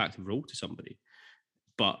still an attractive role to somebody.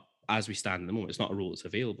 But as we stand in the moment, it's not a role that's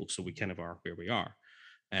available, so we kind of are where we are.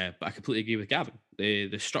 But I completely agree with Gavin.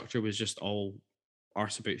 The structure was just all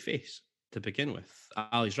arse about face to begin with.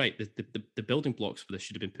 Ali's right. The building blocks for this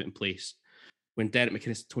should have been put in place when Derek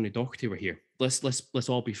McInnes and Tony Docherty were here. Let's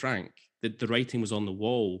all be frank. The writing was on the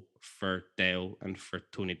wall for Dale and for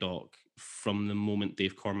Tony Dock from the moment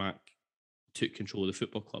Dave Cormack took control of the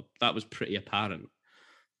football club. That was pretty apparent.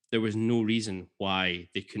 There was no reason why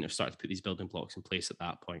they couldn't have started to put these building blocks in place at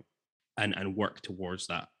that point and work towards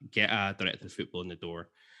that. Get a director of football in the door.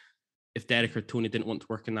 If Derek or Tony didn't want to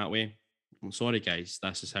work in that way, I'm sorry, guys.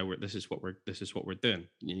 This is what we're doing.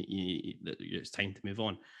 It's time to move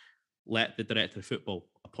on. Let the director of football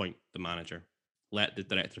appoint the manager. Let the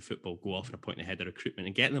director of football go off and appoint the head of recruitment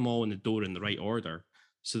and get them all in the door in the right order,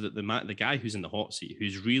 so that the guy who's in the hot seat,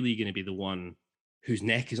 who's really going to be the one whose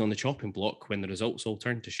neck is on the chopping block when the results all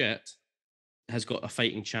turn to shit, has got a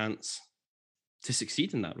fighting chance to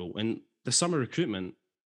succeed in that role. And the summer recruitment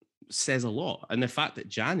says a lot. And the fact that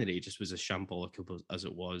January just was as shambolic as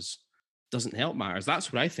it was doesn't help matters.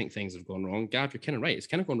 That's where I think things have gone wrong. Gav, you're kind of right. It's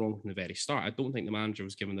kind of gone wrong from the very start. I don't think the manager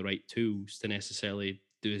was given the right tools to necessarily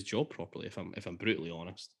do his job properly, if I'm brutally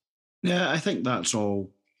honest. Yeah, I think that's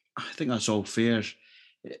all fair.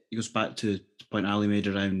 It goes back to the point Ali made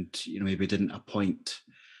around, maybe didn't appoint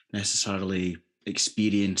necessarily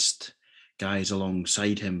experienced guys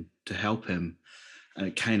alongside him to help him. And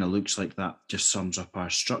it kind of looks like that just sums up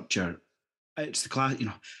our structure. It's the class,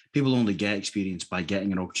 people only get experience by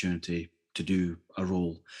getting an opportunity to do a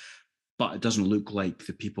role. But it doesn't look like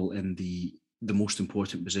the people in the most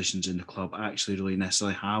important positions in the club actually really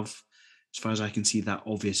necessarily have, as far as I can see, that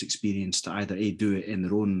obvious experience to either do it in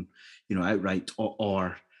their own, outright,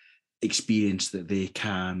 or experience that they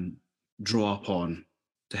can draw upon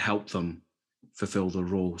to help them fulfill their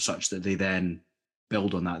role, such that they then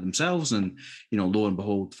build on that themselves. And, lo and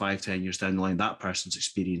behold, 5-10 years down the line, that person's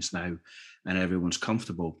experienced now and everyone's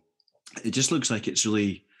comfortable. It just looks like it's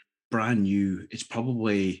really brand new. It's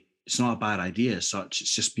not a bad idea as such.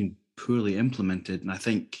 It's just been poorly implemented. And I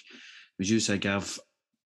think, as you said, Gav,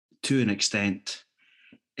 to an extent,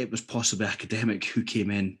 it was possibly academic who came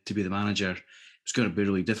in to be the manager. It's going to be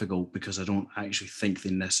really difficult because I don't actually think they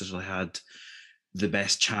necessarily had the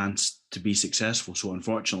best chance to be successful. So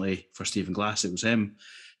unfortunately for Stephen Glass, it was him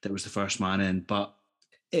that was the first man in. But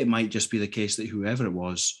it might just be the case that whoever it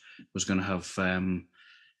was going to have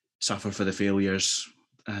suffer for the failures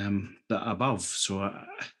that above. So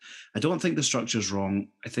I don't think the structure's wrong.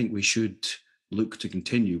 I think we should look to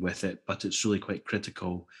continue with it, but it's really quite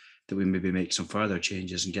critical that we maybe make some further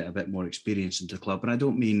changes and get a bit more experience into the club. And I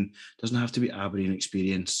don't mean, it doesn't have to be Aberdeen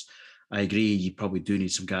experience. I agree, you probably do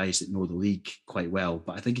need some guys that know the league quite well,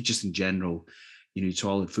 but I think it's just in general, you need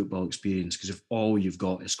solid football experience, because if all you've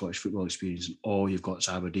got is Scottish football experience and all you've got is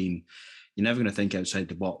Aberdeen, you're never going to think outside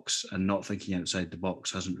the box, and not thinking outside the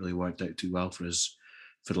box hasn't really worked out too well for us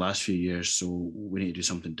for the last few years. So we need to do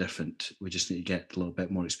something different. We just need to get a little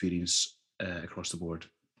bit more experience across the board.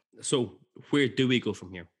 So where do we go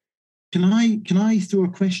from here? Can I throw a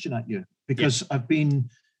question at you? Because I've been,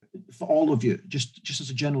 for all of you, just as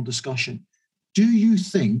a general discussion, do you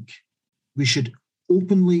think we should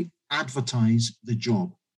openly advertise the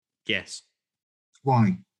job? Yes.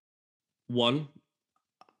 Why? One,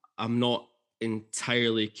 I'm not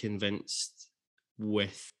entirely convinced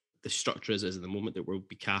with the structure as it is at the moment that we'll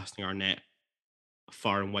be casting our net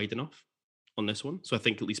far and wide enough on this one. So I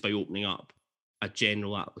think at least by opening up a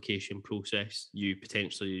general application process, you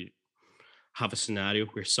potentially have a scenario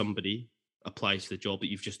where somebody applies for the job that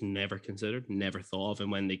you've just never considered, never thought of.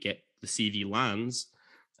 And when they get the CV lands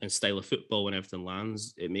and style of football and everything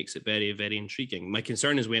lands, it makes it very, very intriguing. My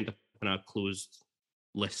concern is we end up in a closed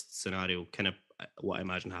list scenario, kind of what I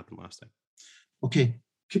imagined happened last time. Okay,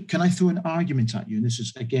 can I throw an argument at you? And this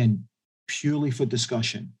is, again, purely for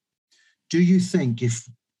discussion. Do you think if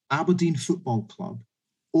Aberdeen Football Club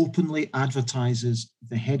openly advertises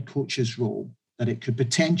the head coach's role, that it could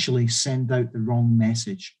potentially send out the wrong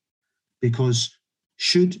message? Because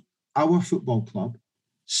should our football club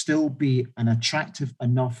still be an attractive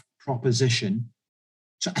enough proposition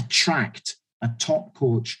to attract a top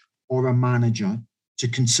coach or a manager to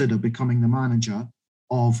consider becoming the manager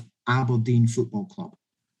of Aberdeen Football Club,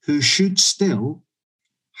 who should still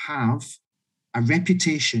have a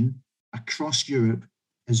reputation across Europe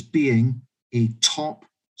as being a top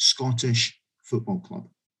Scottish football club?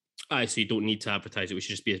 So you don't need to advertise it. We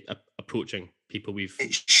should just be approaching people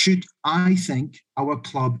I think our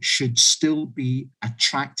club should still be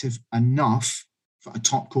attractive enough for a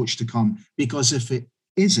top coach to come, because if it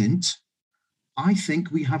isn't, I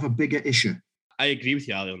think we have a bigger issue. I agree with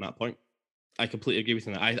you, Ali, on that point. I completely agree with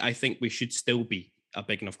you on that. I think we should still be a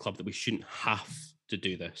big enough club that we shouldn't have to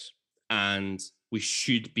do this. And we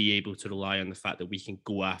should be able to rely on the fact that we can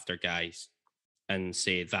go after guys and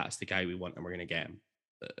say, that's the guy we want and we're going to get him.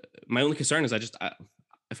 My only concern is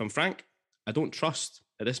if I'm frank, I don't trust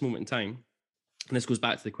at this moment in time. And this goes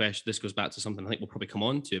back to the question. This goes back to something I think we'll probably come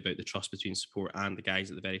on to about the trust between support and the guys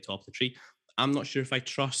at the very top of the tree. I'm not sure if I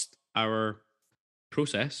trust our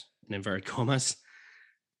process, in inverted commas,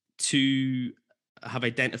 to have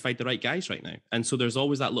identified the right guys right now. And so there's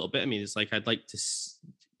always that little bit of me that's like, I'd like to,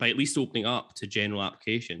 by at least opening up to general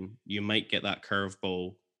application, you might get that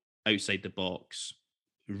curveball outside the box,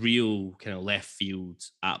 real kind of left field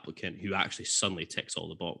applicant who actually suddenly ticks all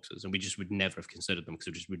the boxes, and we just would never have considered them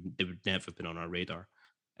because they would never have been on our radar.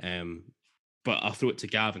 But I'll throw it to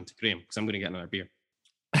Gavin, to Graham, because I'm going to get another beer.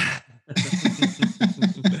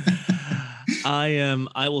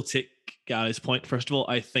 I will take Gary's point. First of all,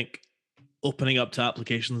 I think opening up to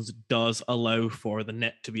applications does allow for the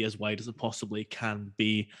net to be as wide as it possibly can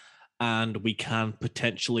be, and we can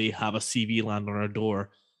potentially have a CV land on our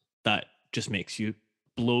door that just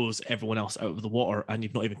blows everyone else out of the water, and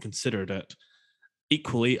you've not even considered it.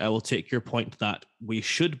 Equally, I will take your point that we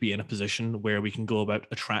should be in a position where we can go about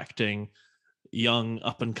attracting young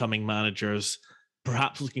up-and-coming managers,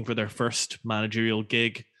 perhaps looking for their first managerial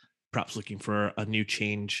gig, perhaps looking for a new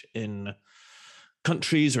change in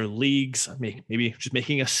countries or leagues, maybe just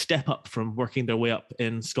making a step up from working their way up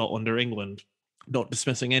in Scotland or England. Not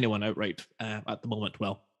dismissing anyone outright at the moment.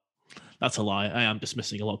 Well, that's a lie. I am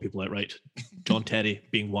dismissing a lot of people outright. John Terry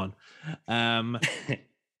being one.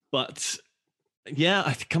 But yeah,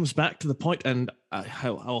 it comes back to the point, and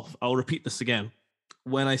I'll repeat this again.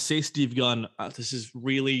 When I say Steve Gunn, this is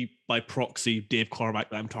really by proxy Dave Cormack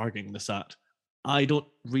that I'm targeting this at.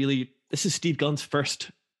 This is Steve Gunn's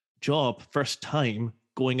first job, first time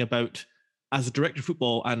going about as a director of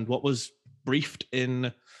football, and what was briefed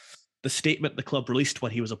in the statement the club released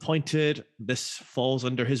when he was appointed, this falls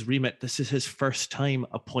under his remit. This is his first time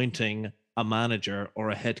appointing a manager or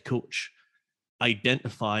a head coach,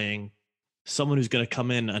 identifying someone who's going to come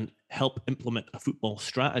in and help implement a football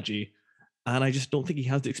strategy. And I just don't think he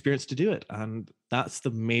has the experience to do it. And that's the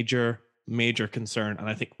major concern. And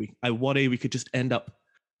I think I worry we could just end up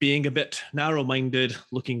being a bit narrow-minded,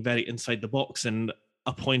 looking very inside the box and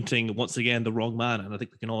appointing once again the wrong man. And I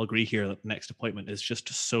think we can all agree here that the next appointment is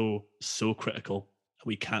just so critical.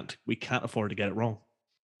 We can't afford to get it wrong.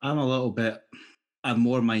 I'm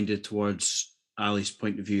more minded towards Ali's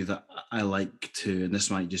point of view, that I like to, and this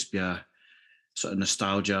might just be a sort of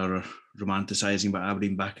nostalgia or romanticising about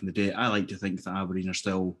Aberdeen back in the day. I like to think that Aberdeen are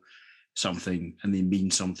still something and they mean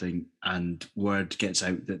something, and word gets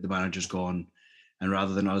out that the manager's gone. And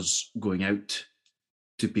rather than us going out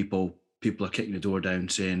to people are kicking the door down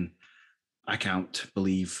saying, I can't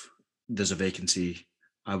believe there's a vacancy.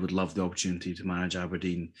 I would love the opportunity to manage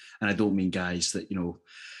Aberdeen. And I don't mean guys that,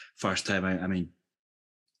 first time out. I mean,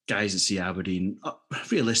 guys that see Aberdeen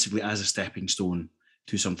realistically as a stepping stone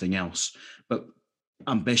to something else. But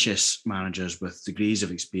ambitious managers with degrees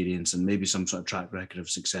of experience and maybe some sort of track record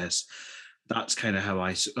of success. That's kind of how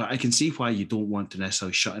I can see why you don't want to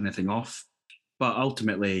necessarily shut anything off. But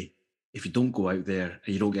ultimately, if you don't go out there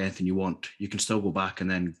and you don't get anything you want, you can still go back and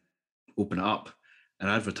then open it up and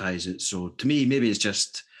advertise it. So to me, maybe it's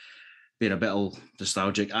just being a bit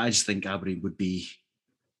nostalgic. I just think Aberdeen would be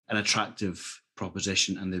an attractive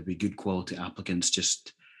proposition and there'd be good quality applicants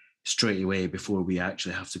just straight away before we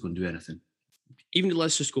actually have to go and do anything. Even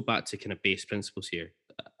let's just go back to kind of base principles here.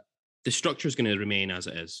 The structure is going to remain as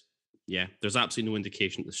it is. Yeah, there's absolutely no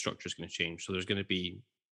indication that the structure is going to change. So there's going to be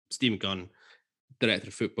Stephen Gunn, director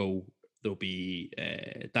of football. There'll be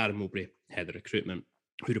Darren Mowbray, head of recruitment,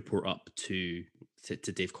 who report up to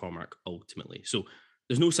Dave Cormack ultimately. So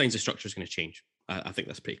there's no signs the structure is going to change. I think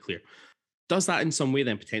that's pretty clear. Does that in some way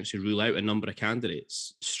then potentially rule out a number of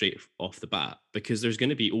candidates straight off the bat? Because there's going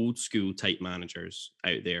to be old school type managers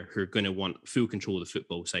out there who are going to want full control of the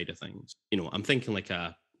football side of things. You know, I'm thinking like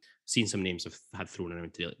seen some names I've had thrown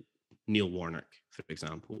around today, like Neil Warnock, for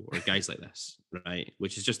example, or guys like this, right?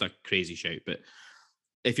 Which is just a crazy shout. But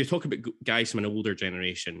if you're talking about guys from an older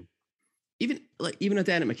generation, even a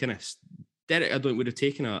Derek McInnes, Derek, I don't would have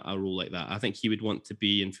taken a role like that. I think he would want to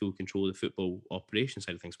be in full control of the football operation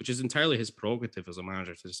side of things, which is entirely his prerogative as a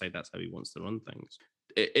manager to decide that's how he wants to run things.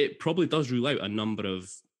 It probably does rule out a number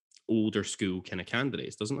of older school kind of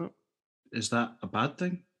candidates, doesn't it? Is that a bad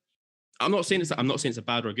thing? I'm not saying it's a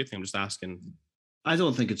bad or a good thing. I'm just asking. I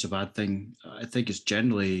don't think it's a bad thing. I think it's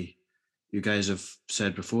generally, you guys have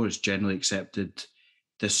said before, it's generally accepted.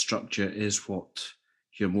 This structure is what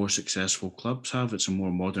your more successful clubs have. It's a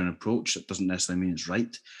more modern approach. It doesn't necessarily mean it's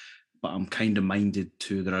right, but I'm kind of minded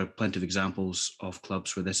to, there are plenty of examples of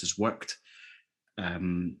clubs where this has worked.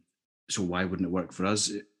 So why wouldn't it work for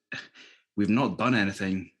us? We've not done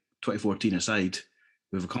anything, 2014 aside,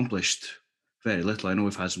 we've accomplished very little. I know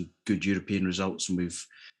we've had some good European results and we've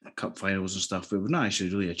cup finals and stuff, but we've not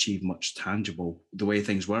actually really achieved much tangible the way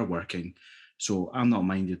things were working. So I'm not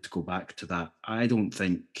minded to go back to that.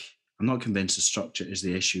 I'm not convinced the structure is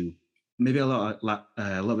the issue. Maybe a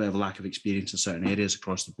little bit of a lack of experience in certain areas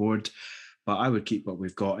across the board, but I would keep what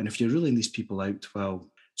we've got. And if you're ruling these people out, well,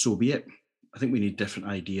 so be it. I think we need different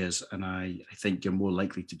ideas, and I think you're more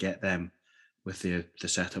likely to get them with the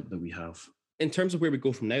setup that we have. In terms of where we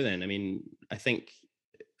go from now, then, I mean, I think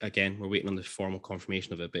again we're waiting on the formal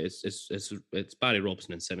confirmation of it, but it's Barry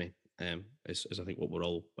Robson and Simi. Is I think what we're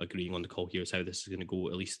all agreeing on the call here is how this is going to go,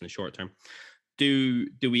 at least in the short term. Do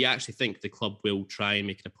we actually think the club will try and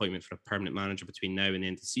make an appointment for a permanent manager between now and the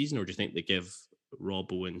end of the season, or do you think they give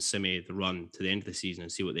Robbo and Simi the run to the end of the season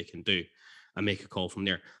and see what they can do and make a call from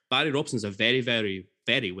there? Barry Robson's a very, very,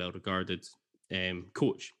 very well regarded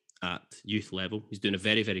coach at youth level. He's doing a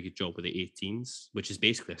very, very good job with the 18s, which is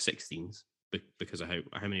basically a 16s because of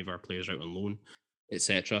how many of our players are out on loan,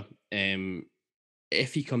 etc.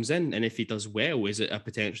 If he comes in and if he does well, is it a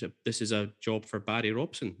potential? This is a job for Barry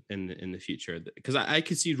Robson in the future, because I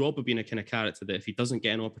could see Robbo being a kind of character that if he doesn't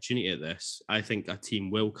get an opportunity at this, I think a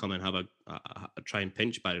team will come and have a try and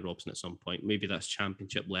pinch Barry Robson at some point. Maybe that's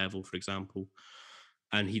championship level, for example,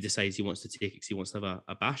 and he decides he wants to take it because he wants to have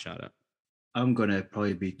a bash at it. I'm going to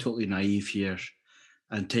probably be totally naive here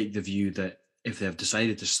and take the view that if they've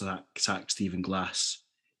decided to sack Stephen Glass,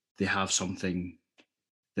 they have something.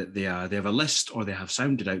 That they have a list, or they have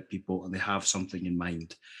sounded out people and they have something in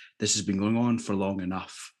mind. This has been going on for long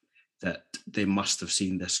enough that they must have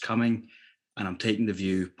seen this coming. And I'm taking the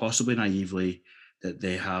view, possibly naively, that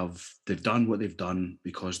they've done what they've done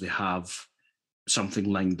because they have something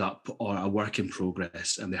lined up or a work in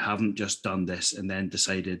progress, and they haven't just done this and then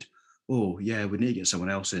decided, oh yeah, we need to get someone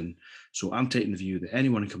else in. So I'm taking the view that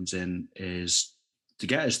anyone who comes in is to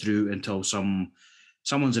get us through until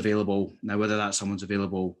someone's available. Now, whether that someone's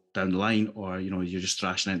available down the line or, you're just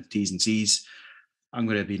thrashing out the T's and C's, I'm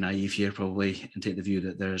going to be naive here probably and take the view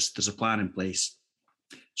that there's a plan in place.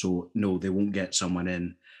 So no, they won't get someone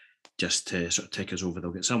in just to sort of tick us over.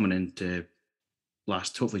 They'll get someone in to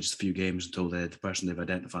last hopefully just a few games until the person they've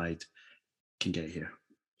identified can get here.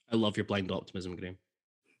 I love your blind optimism, Graham.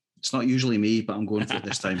 It's not usually me, but I'm going for it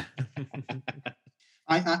this time.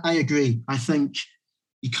 I agree. I think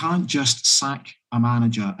you can't just sack a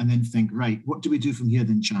manager and then think, right, what do we do from here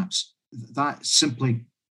then, chaps? That simply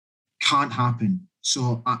can't happen.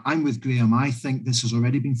 So I'm with Graham. I think this has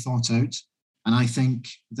already been thought out. And I think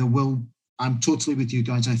I'm totally with you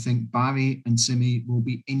guys. I think Barry and Simi will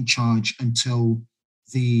be in charge until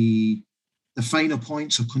the final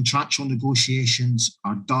points of contractual negotiations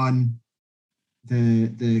are done.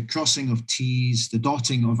 The crossing of T's, the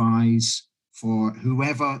dotting of I's, for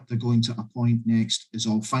whoever they're going to appoint next is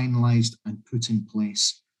all finalised and put in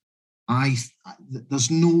place.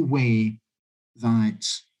 There's no way that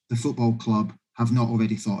the football club have not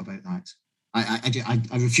already thought about that. I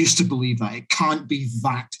refuse to believe that. It can't be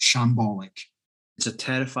that shambolic. It's a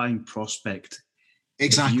terrifying prospect.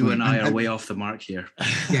 Exactly. If you and I are way off the mark here.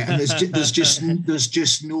 Yeah, and there's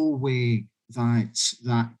just no way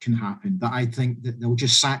that can happen. That I think that they'll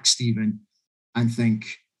just sack Stephen and think,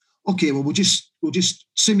 okay, well we'll just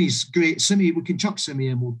Simi's great. Simi, we can chuck Simi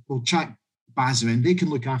and we'll chuck Bazza in. They can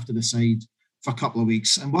look after the side for a couple of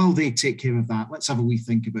weeks, and while they take care of that, let's have a wee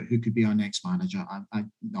think about who could be our next manager.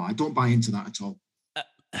 I don't buy into that at all.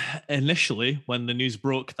 Initially, when the news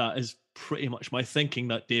broke, that is pretty much my thinking,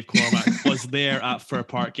 that Dave Cormack was there at Fir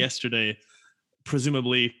Park yesterday,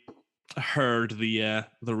 presumably heard the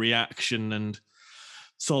reaction and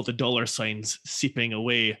saw the dollar signs seeping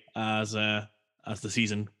away as the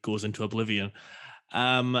season goes into oblivion.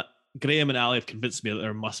 Graham and Ali have convinced me that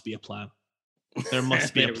there must be a plan. There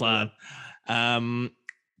must be a plan.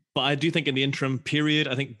 But I do think in the interim period,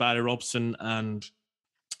 I think Barry Robson and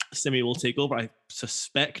Simi will take over. I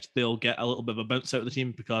suspect they'll get a little bit of a bounce out of the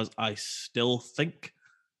team because I still think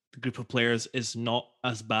the group of players is not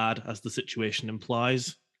as bad as the situation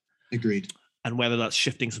implies. Agreed. And whether that's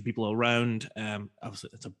shifting some people around, obviously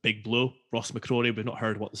it's a big blow. Ross McCrory, we've not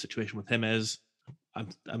heard what the situation with him is. I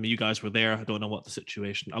mean, you guys were there. I don't know what the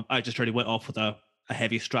situation. I just heard he went off with a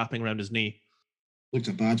heavy strapping around his knee. Looked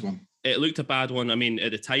a bad one. It looked a bad one. I mean,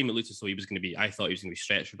 at the time, it looked as though he was going to be. I thought he was going to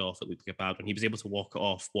be stretchered off. It looked like a bad one. He was able to walk it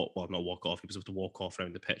off. Well, not walk off. He was able to walk off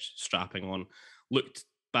around the pitch, strapping on. Looked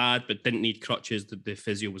bad, but didn't need crutches. The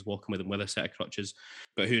physio was walking with him with a set of crutches.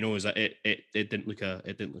 But who knows? It didn't look like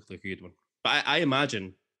a good one. But I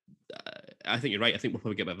imagine. I think you're right. I think we'll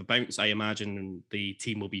probably get a bit of a bounce. I imagine the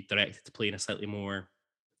team will be directed to play in a slightly more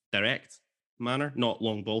direct manner, not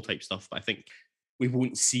long ball type stuff. But I think we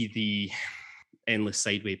won't see the endless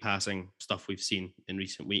sideway passing stuff we've seen in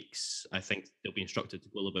recent weeks. I think they'll be instructed to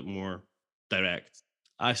go a little bit more direct.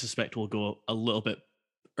 I suspect we'll go a little bit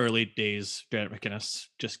early days, Derek McInnes,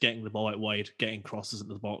 just getting the ball out wide, getting crosses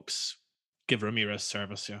into the box, give Ramirez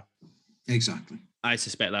service, yeah. Exactly. I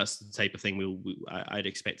suspect that's the type of thing I'd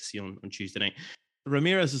expect to see on Tuesday night.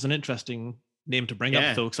 Ramirez is an interesting name to bring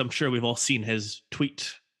up, though, because I'm sure we've all seen his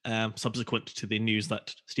tweet subsequent to the news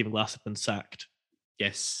that Stephen Glass had been sacked.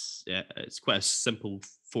 Yes, yeah, it's quite a simple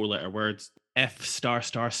 4-letter word. F***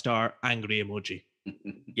 angry emoji.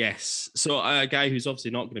 Yes. So a guy who's obviously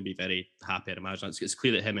not going to be very happy, I'd imagine. It's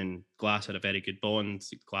clear that him and Glass had a very good bond.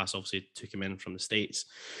 Glass obviously took him in from the States.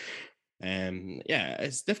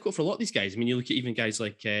 It's difficult for a lot of these guys. I mean, you look at even guys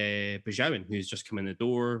like Bajauin, who's just come in the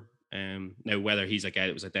door. Now, whether he's a guy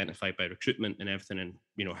that was identified by recruitment and everything, and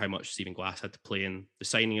how much Stephen Glass had to play in the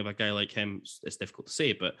signing of a guy like him, it's difficult to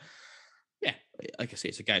say. But yeah, like I say,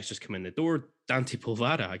 it's a guy that's just come in the door. Dante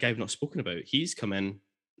Polvara, a guy we've not spoken about, he's come in.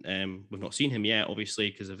 We've not seen him yet, obviously,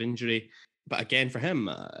 because of injury. But again, for him,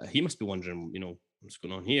 he must be wondering, what's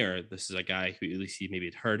going on here? This is a guy who at least he maybe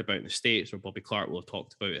had heard about in the States, or Bobby Clark will have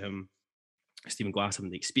talked about him. Stephen Glass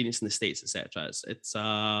having the experience in the States, etc. It's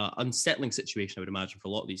an unsettling situation, I would imagine, for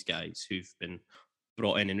a lot of these guys who've been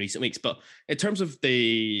brought in recent weeks. But in terms of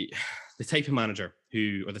the type of manager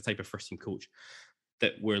or the type of first team coach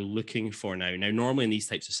that we're looking for now normally in these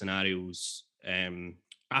types of scenarios,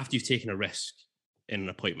 after you've taken a risk in an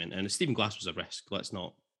appointment, and Stephen Glass was a risk, let's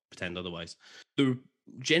not pretend otherwise, there would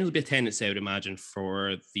generally be a tendency, I would imagine,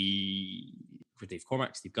 for Dave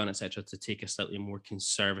Cormack, Steve Gunn, etc., to take a slightly more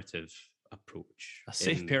conservative approach. A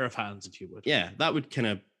safe pair of hands, if you would. Yeah, that would kind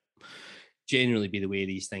of generally be the way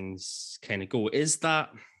these things kind of go. Is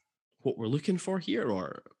that what we're looking for here,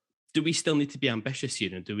 or do we still need to be ambitious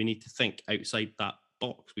here, and do we need to think outside that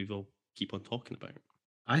box we will keep on talking about?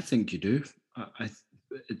 I think you do.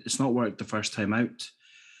 It's not worked the first time out,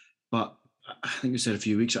 but I think we said a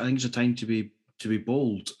few weeks. I think it's a time to be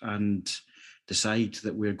bold and decide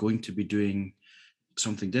that we're going to be doing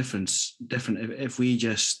something different. If we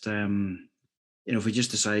just if we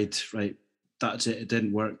just decide, right, that's it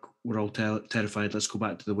didn't work, we're all terrified, let's go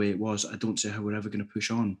back to the way it was, I don't see how we're ever going to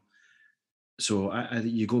push on. So I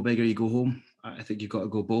think you go big or you go home. I think you've got to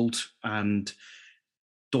go bold and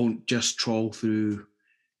don't just trawl through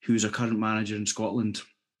who's a current manager in Scotland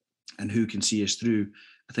and who can see us through.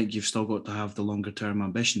 I think you've still got to have the longer term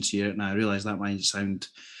ambitions here, and I realise that might sound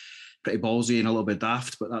pretty ballsy and a little bit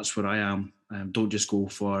daft, but that's where I am. Don't just go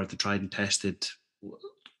for the tried and tested.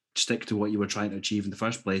 Stick to what you were trying to achieve in the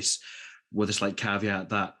first place, with a slight caveat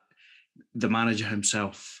that the manager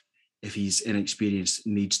himself, if he's inexperienced,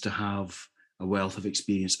 needs to have a wealth of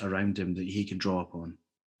experience around him that he can draw upon.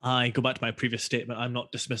 I go back to my previous statement. I'm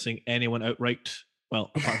not dismissing anyone outright. Well,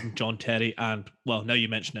 apart from John Terry and, well, now you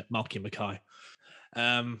mention it, Malky Mackay.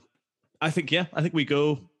 I think we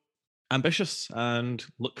go ambitious and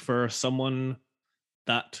look for someone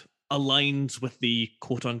that aligns with the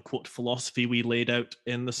quote-unquote philosophy we laid out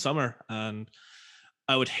in the summer. And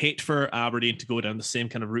I would hate for Aberdeen to go down the same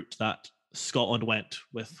kind of route that Scotland went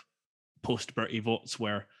with post-Bertie votes,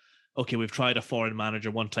 where, okay, we've tried a foreign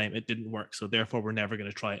manager one time, it didn't work, so therefore we're never going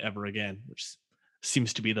to try it ever again, which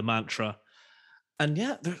seems to be the mantra. And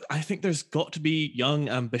yeah, I think there's got to be young,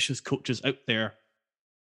 ambitious coaches out there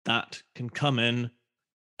that can come in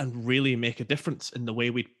and really make a difference in the way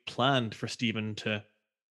we planned for Stephen to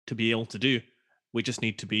be able to do. We just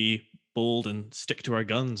need to be bold and stick to our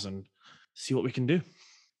guns and see what we can do.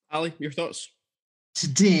 Ali, your thoughts?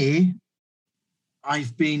 Today,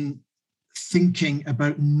 I've been thinking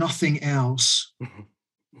about nothing else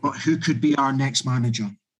but who could be our next manager.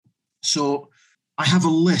 So I have a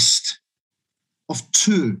list of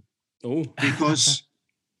 2 because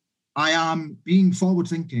I am being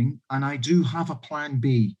forward-thinking and I do have a plan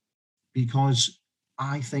B because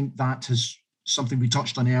I think that is something we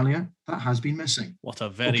touched on earlier that has been missing. What a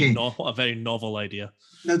very novel idea.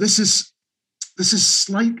 Now, this is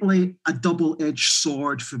slightly a double-edged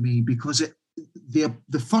sword for me because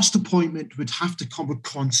the first appointment would have to come with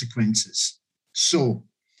consequences. So,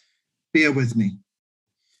 bear with me.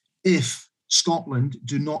 If Scotland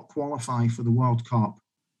do not qualify for the World Cup,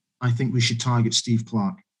 I think we should target Steve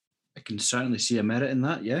Clarke. I can certainly see a merit in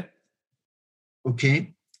that, yeah.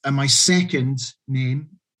 Okay. And my second name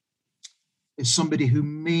is somebody who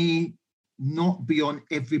may not be on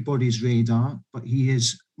everybody's radar, but he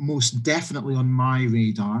is most definitely on my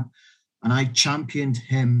radar. And I championed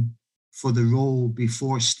him for the role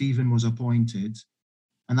before Stephen was appointed.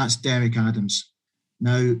 And that's Derek Adams.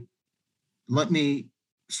 Now, let me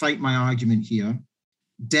fight my argument here.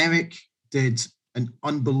 Derek did an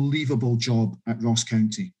unbelievable job at Ross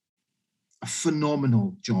County, a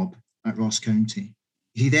phenomenal job at Ross County.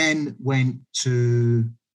 He then went to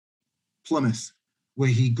Plymouth, where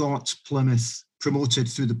he got Plymouth promoted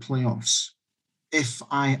through the playoffs. If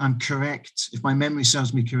I am correct, if my memory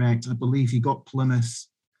serves me correct, I believe he got Plymouth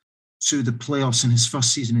to the playoffs in his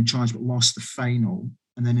first season in charge, but lost the final.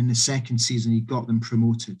 And then in the second season, he got them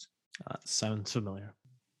promoted. That sounds familiar.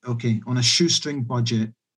 Okay, on a shoestring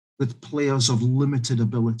budget with players of limited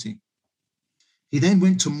ability. He then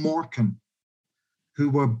went to Morecambe, who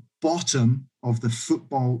were bottom of the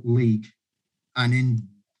Football League and in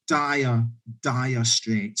dire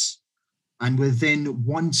straits. And within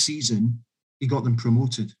one season, he got them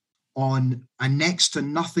promoted on a next to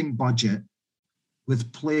nothing budget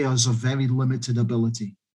with players of very limited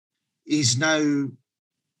ability. He's now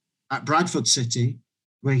at Bradford City,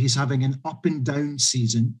 where he's having an up and down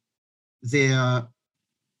season. I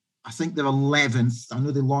think they're 11th. I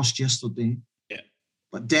know they lost yesterday. Yeah.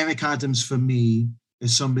 But Derek Adams, for me,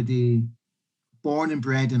 is somebody born and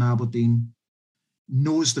bred in Aberdeen,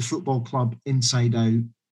 knows the football club inside out,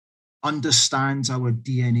 understands our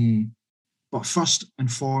DNA, but first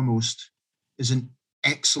and foremost is an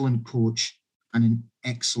excellent coach and an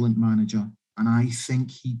excellent manager. And I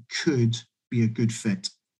think he could be a good fit.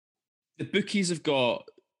 The bookies have got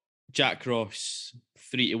Jack Ross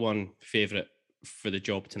 3-1 favourite for the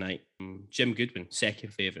job tonight. Jim Goodwin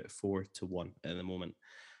second favourite 4-1 at the moment.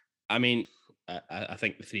 I mean, I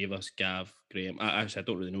think the three of us, Gav, Graham. I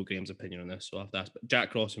don't really know Graham's opinion on this, so I'll have to ask. But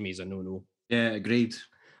Jack Ross for me is a no-no. Yeah, agreed.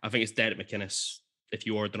 I think it's Derek McInnes. If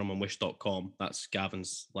you order them on wish.com, that's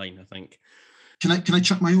Gavin's line, I think. Can I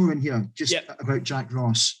chuck my oar in here just about Jack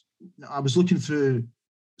Ross? I was looking through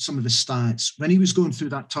some of his stats when he was going through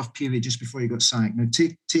that tough period just before he got sacked. Now,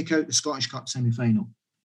 take out the Scottish Cup semi-final,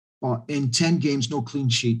 but in 10 games, no clean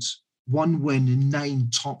sheets, 1 win in 9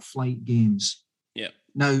 top-flight games. Yeah.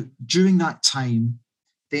 Now, during that time,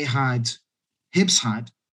 Hibs had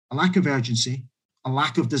a lack of urgency, a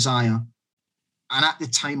lack of desire, and at the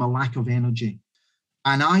time, a lack of energy.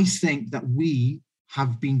 And I think that we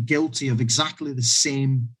have been guilty of exactly the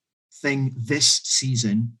same thing this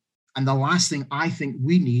season. And the last thing I think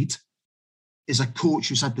we need is a coach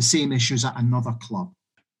who's had the same issues at another club.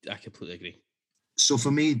 I completely agree. So for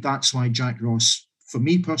me, that's why Jack Ross, for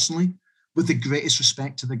me personally, with the greatest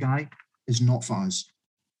respect to the guy, is not for us.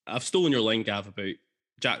 I've stolen your line, Gav, about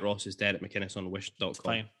Jack Ross is Derek McInnes on wish.com. It's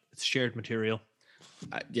fine. It's shared material.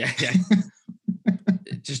 Yeah.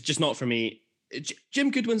 just not for me.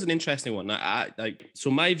 Jim Goodwin's an interesting one. So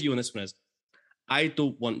my view on this one is, I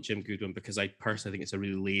don't want Jim Goodwin because I personally think it's a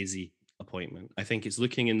really lazy appointment. I think it's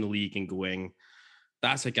looking in the league and going,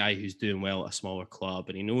 that's a guy who's doing well at a smaller club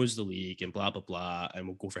and he knows the league and blah, blah, blah, and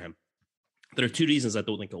we'll go for him. There are 2 reasons I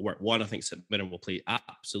don't think it'll work. One, I think St Mirren will play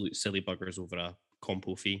absolute silly buggers over a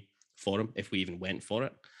compo fee for him if we even went for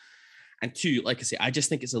it. And two, like I say, I just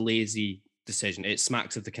think it's a lazy decision. It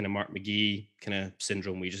smacks of the kind of Mark McGee kind of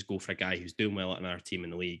syndrome where you just go for a guy who's doing well at another team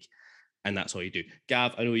in the league, and that's all you do.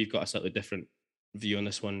 Gav, I know you've got a slightly different view on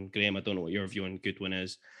this one. Graham, I don't know what your view on Goodwin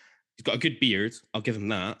is. He's got a good beard. I'll give him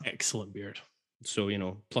that. Excellent beard. So,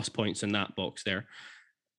 plus points in that box there.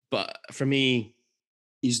 But for me,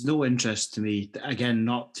 he's no interest to me. Again,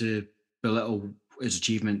 not to belittle his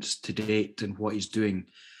achievements to date and what he's doing.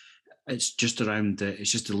 It's just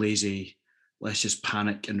it's just a lazy, let's just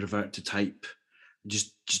panic and revert to type.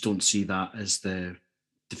 Just don't see that as the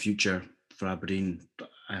future for Aberdeen.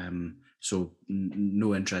 So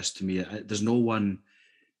no interest to me. There's no one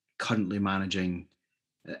currently managing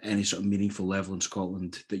at any sort of meaningful level in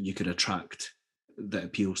Scotland that you could attract that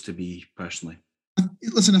appeals to me personally.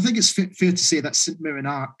 Listen, I think it's fair to say that St Mirren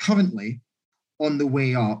are currently on the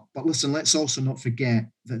way up. But listen, let's also not forget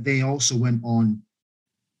that they also went on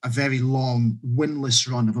a very long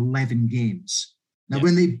winless run of 11 games. Now,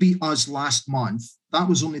 when they beat us last month, that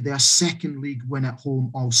was only their second league win at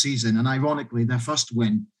home all season. And ironically, their first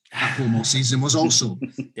win at home all season was also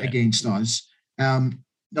against us.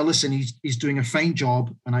 Now, listen, he's doing a fine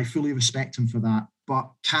job, and I fully respect him for that. But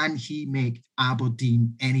can he make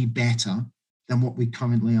Aberdeen any better than what we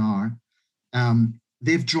currently are?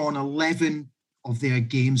 They've drawn 11 of their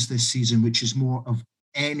games this season, which is more of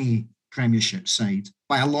any Premiership side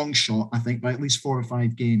by a long shot, I think, by at least 4 or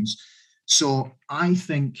 5 games. So I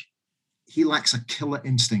think he lacks a killer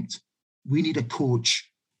instinct. We need a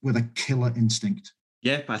coach with a killer instinct.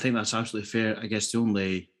 Yeah, I think that's absolutely fair. I guess the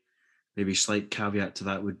only maybe slight caveat to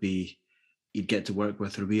that would be you'd get to work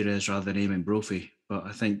with Ramirez rather than Eamon Brophy. But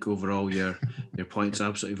I think overall your point's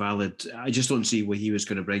absolutely valid. I just don't see what he was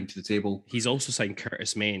going to bring to the table. He's also signed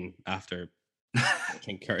Curtis Main after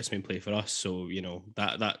King Curtis Main play for us. So,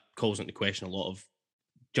 that calls into question a lot of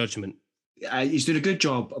judgment. He's doing a good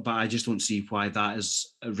job, but I just don't see why that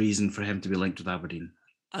is a reason for him to be linked with Aberdeen.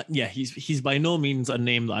 He's by no means a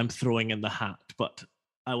name that I'm throwing in the hat, but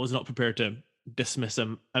I was not prepared to dismiss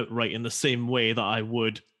him outright in the same way that I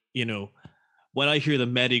would, when I hear the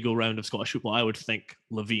merry-go-round of Scottish football, I would think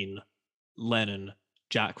Levine, Lennon,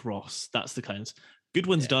 Jack Ross. That's the kinds.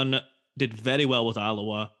 Goodwin's did very well with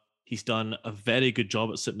Alloa. He's done a very good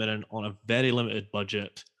job at St Mirren on a very limited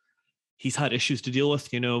budget. He's had issues to deal with.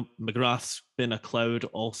 McGrath's been a cloud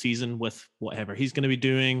all season with whatever he's going to be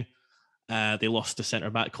doing. They lost to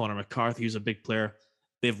centre-back Conor McCarthy, who's a big player.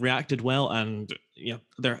 They've reacted well, and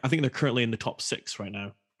I think they're currently in the top 6 right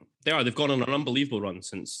now. They are. They've gone on an unbelievable run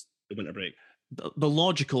since the winter break. The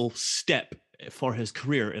logical step for his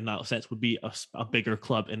career in that sense would be a bigger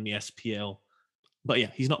club in the SPL. But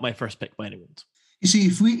he's not my first pick by any means. You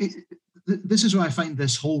see, this is where I find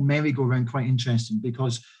this whole merry-go-round quite interesting,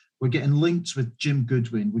 because we're getting linked with Jim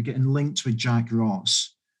Goodwin, we're getting linked with Jack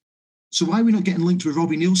Ross. So why are we not getting linked with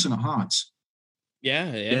Robbie Nielsen at Hearts?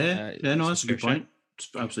 Yeah, no, that's a good point. It's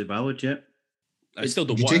absolutely valid, yeah. I still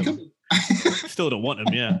don't want him. Still don't want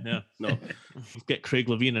him, yeah. No. Get Craig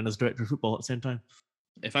Levine in as director of football at the same time.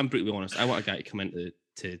 If I'm brutally honest, I want a guy to come into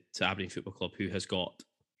to Aberdeen Football Club who has got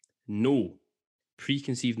no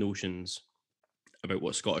preconceived notions about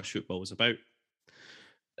what Scottish football is about.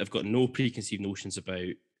 I've got no preconceived notions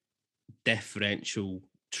about deferential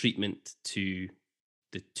treatment to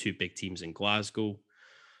the 2 big teams in Glasgow.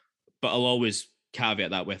 But I'll always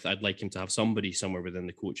caveat that with I'd like him to have somebody somewhere within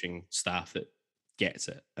the coaching staff that gets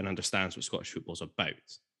it and understands what Scottish football's about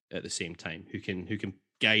at the same time, who can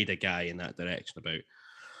guide a guy in that direction about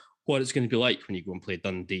what it's going to be like when you go and play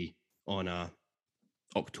Dundee on a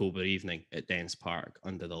October evening at Dens Park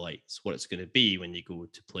under the lights, what it's going to be when you go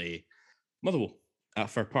to play Motherwell at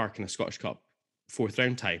Fir Park in a Scottish Cup 4th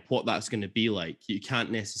round tie, what that's going to be like. You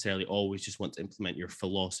can't necessarily always just want to implement your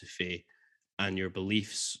philosophy and your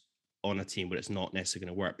beliefs on a team where it's not necessarily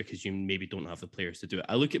going to work because you maybe don't have the players to do it.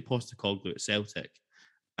 I look at Postecoglou at Celtic,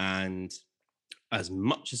 and as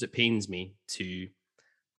much as it pains me to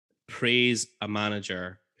praise a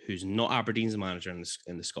manager who's not Aberdeen's manager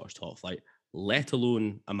in the Scottish top flight, let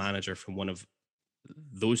alone a manager from one of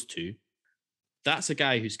those 2, that's a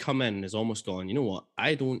guy who's come in and has almost gone, you know what,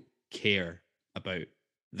 I don't care about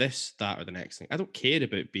this, that, or the next thing. I don't care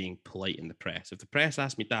about being polite in the press. If the press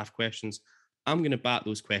asks me daft questions, I'm going to bat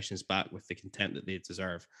those questions back with the contempt that they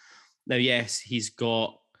deserve. Now, yes, he's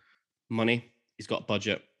got money, he's got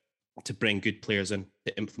budget to bring good players in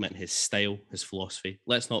to implement his style, his philosophy.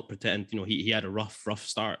 Let's not pretend, he had a rough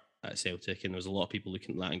start at Celtic, and there was a lot of people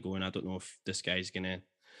looking at that and going, I don't know if this guy's going to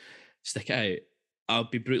stick it out. I'll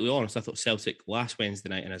be brutally honest, I thought Celtic last Wednesday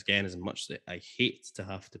night, and again, as much as I hate to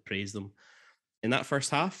have to praise them, in that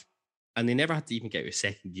first half, and they never had to even get to a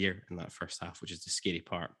second gear in that first half, which is the scary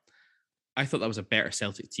part. I thought that was a better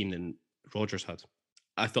Celtic team than Rodgers had.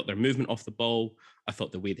 I thought their movement off the ball, I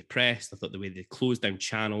thought the way they pressed, I thought the way they closed down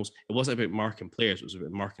channels. It wasn't about marking players, it was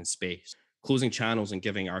about marking space. Closing channels and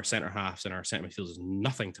giving our centre halves and our centre midfielders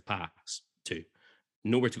nothing to pass to,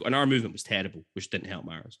 nowhere to go. And our movement was terrible, which didn't help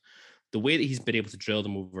ours. The way that he's been able to drill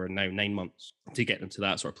them over now 9 months to get them to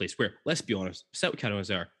that sort of place where, let's be honest, Celtic carry on as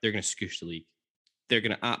they're going to scoosh the league. They're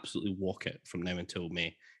going to absolutely walk it from now until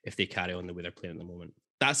May if they carry on the way they're playing at the moment.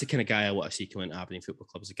 That's the kind of guy I want to see come into Aberdeen Football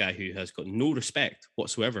Club, is a guy who has got no respect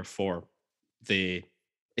whatsoever for the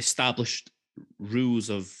established rules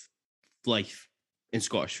of life in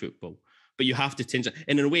Scottish football. But you have to tinge it.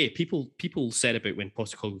 And in a way, people said about when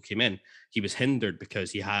Postecoglou came in, he was hindered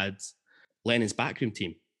because he had Lennon's backroom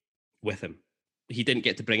team with him. He didn't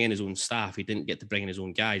get to bring in his own staff. He didn't get to bring in his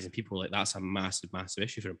own guys. And people were like, that's a massive, massive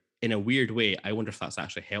issue for him. In a weird way, I wonder if that's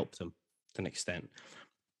actually helped him to an extent,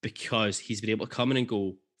 because he's been able to come in and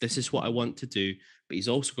go, this is what I want to do. But he's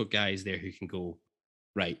also got guys there who can go,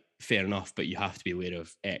 right, fair enough, but you have to be aware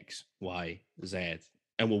of X, Y, Z.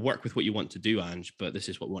 And we'll work with what you want to do, Ange, but this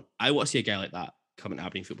is what we want. I want to see a guy like that come into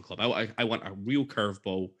Aberdeen Football Club. I want a real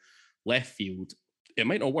curveball, left field. It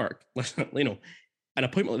might not work. You know, an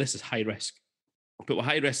appointment like this is high risk. But with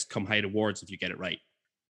high risk come high rewards if you get it right.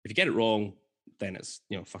 If you get it wrong, then it's,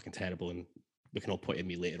 you know, fucking terrible. And we can all point at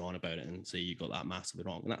me later on about it and say you got that massively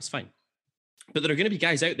wrong. And that's fine. But there are going to be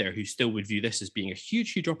guys out there who still would view this as being a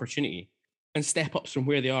huge, huge opportunity and step ups from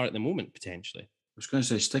where they are at the moment, potentially. I was going to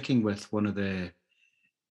say, sticking with one of the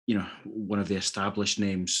established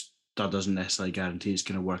names, that doesn't necessarily guarantee it's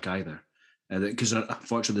going to work either. Because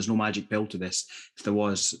unfortunately, there's no magic pill to this. If there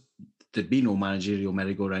was, there'd be no managerial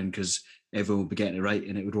merry-go-round because everyone would be getting it right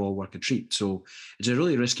and it would all work a treat. So it's a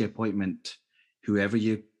really risky appointment, whoever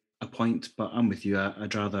you appoint. But I'm with you.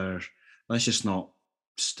 I'd rather, let's just not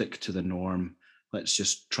stick to the norm. Let's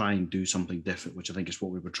just try and do something different, which I think is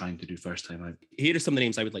what we were trying to do first time out. Here are some of the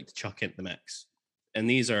names I would like to chuck into the mix. And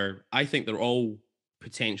these are, I think they're all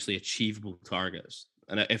potentially achievable targets.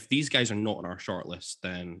 And if these guys are not on our shortlist,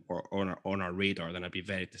 then or on our radar, then I'd be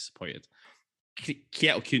very disappointed.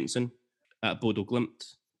 Kjetil Knutsen at Bodo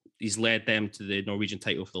Glimt. He's led them to the Norwegian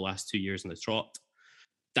title for the last 2 years in the trot.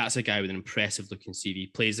 That's a guy with an impressive looking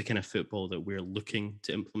CV, plays the kind of football that we're looking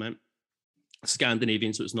to implement.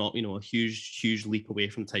 Scandinavian, so it's not, you know, a huge, huge leap away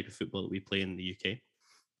from the type of football that we play in the UK.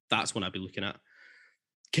 That's one I'd be looking at.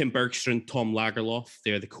 Kim Bergström, Tom Lagerlof,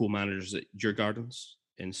 they're the co-managers at Djurgårdens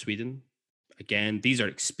in Sweden. Again, these are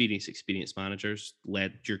experienced managers,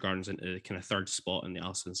 led Djurgårdens into the kind of third spot in the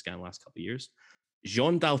Allsvenskan the last couple of years.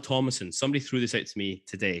 Jean Dahl Thomason, somebody threw this out to me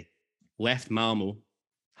today, left Malmo,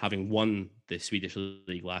 having won the Swedish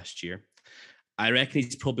league last year. I reckon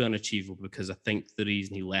he's probably unachievable because I think the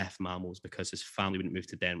reason he left Malmo was because his family wouldn't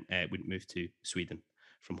move to Sweden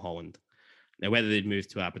from Holland. Now, whether they'd move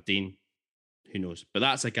to Aberdeen, who knows? But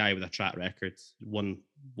that's a guy with a track record, won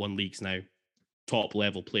leagues now, top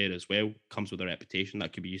level player as well, comes with a reputation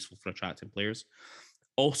that could be useful for attracting players.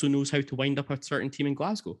 Also knows how to wind up a certain team in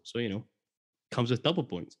Glasgow. So, you know, comes with double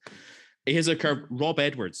points. Here's a curve. Rob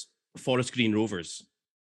Edwards, Forest Green Rovers.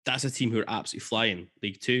 That's a team who are absolutely flying.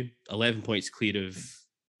 League Two, 11 points clear of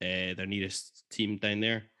their nearest team down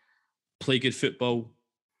there. Play good football.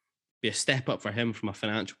 Be a step up for him from a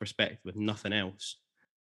financial perspective with nothing else.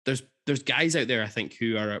 There's guys out there, I think,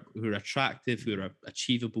 who are attractive, who are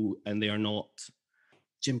achievable, and they are not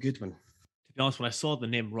Jim Goodwin. To be honest, when I saw the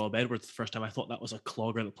name Rob Edwards the first time, I thought that was a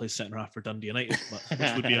clogger that plays centre half for Dundee United,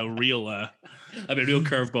 which would be a real that'd be a real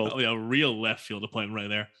curveball. That would be a real left field appointment right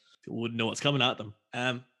there. People wouldn't know what's coming at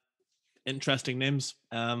them. Interesting names.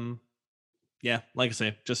 Yeah, like I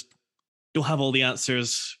say, just don't have all the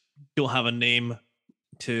answers. Don't have a name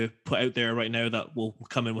to put out there right now that will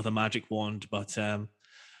come in with a magic wand, but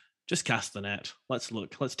just cast the net.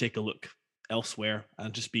 Let's take a look elsewhere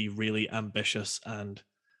and just be really ambitious and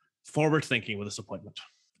forward thinking with this appointment.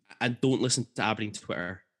 And don't listen to Aberdeen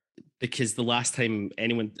Twitter, because the last time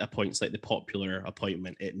anyone appoints like the popular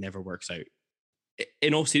appointment, it never works out.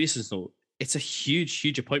 In all seriousness though, it's a huge,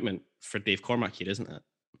 huge appointment for Dave Cormack here, isn't it?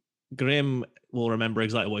 Graham will remember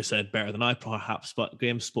exactly what he said better than I perhaps, but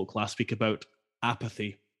Graham spoke last week about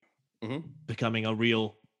apathy becoming a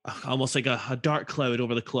real, almost like a dark cloud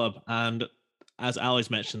over the club. And as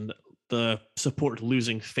Ali's mentioned, the support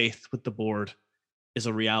losing faith with the board is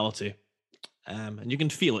a reality. And you can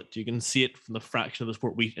feel it. You can see it from the fraction of the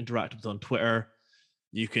support we interact with on Twitter.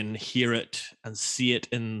 You can hear it and see it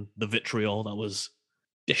in the vitriol that was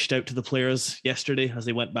dished out to the players yesterday as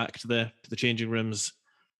they went back to the changing rooms.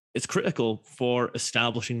 It's critical for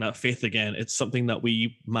establishing that faith again. It's something that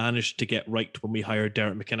we managed to get right when we hired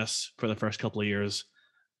Derek McInnes for the first couple of years.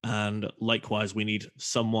 And likewise, we need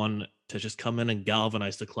someone to just come in and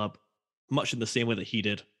galvanise the club, much in the same way that he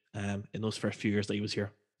did in those first few years that he was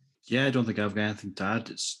here. Yeah, I don't think I've got anything to add.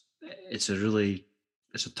 It's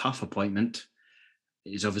a tough appointment.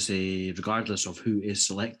 It's obviously, regardless of who is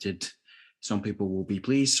selected, some people will be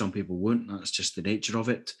pleased, some people won't. That's just the nature of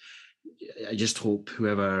it. I just hope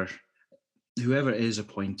whoever is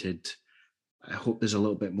appointed, I hope there's a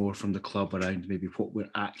little bit more from the club around maybe what we're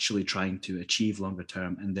actually trying to achieve longer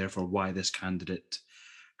term, and therefore why this candidate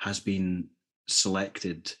has been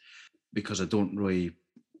selected, because I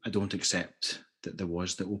don't accept that there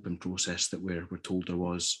was the open process that we're told there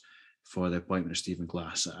was for the appointment of Stephen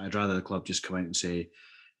Glass. I'd rather the club just come out and say,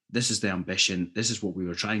 this is the ambition, this is what we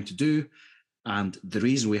were trying to do, and the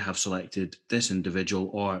reason we have selected this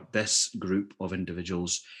individual or this group of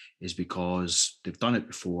individuals is because they've done it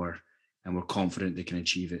before and we're confident they can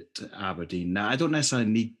achieve it at Aberdeen. Now, I don't necessarily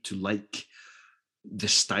need to like the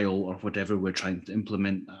style or whatever we're trying to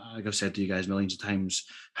implement. Like I've said to you guys millions of times,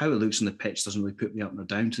 how it looks on the pitch doesn't really put me up or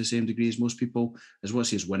down to the same degree as most people. As what I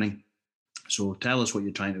see is winning. So tell us what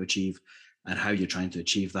you're trying to achieve and how you're trying to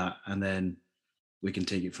achieve that, and then we can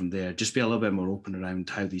take it from there. Just be a little bit more open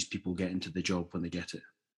around how these people get into the job when they get it.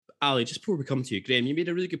 Ali, just before we come to you, Graham, you made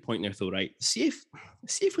a really good point there, though, right? See if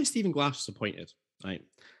when Stephen Glass was appointed, right?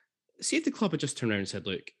 See if the club had just turned around and said,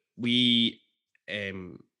 look, we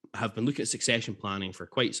have been looking at succession planning for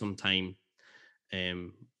quite some time.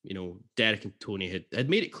 Derek and Tony had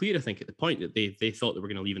made it clear, I think, at the point that they thought they were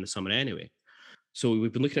going to leave in the summer anyway. So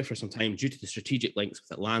we've been looking at it for some time. Due to the strategic links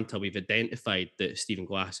with Atlanta, we've identified that Stephen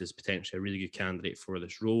Glass is potentially a really good candidate for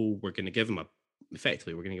this role. We're going to give him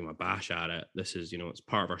a bash at it. This is, it's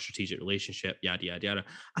part of our strategic relationship, yada, yada, yada.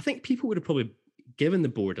 I think people would have probably given the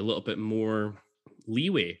board a little bit more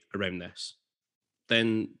leeway around this.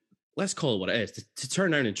 Then let's call it what it is. To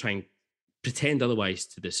turn around and try and pretend otherwise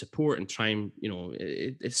to the support and try and,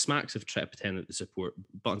 it smacks of trying to pretend that the support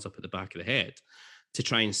buttons up at the back of the head to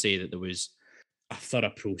try and say that there was a thorough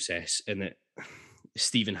process and that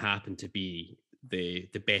Stephen happened to be the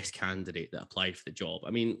best candidate that applied for the job.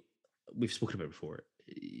 I mean, we've spoken about it before.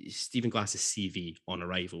 Stephen Glass's CV on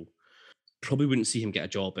arrival probably wouldn't see him get a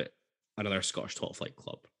job at another Scottish top flight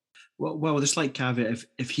club. Well, the slight caveat,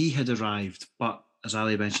 if he had arrived, but as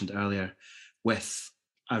Ali mentioned earlier, with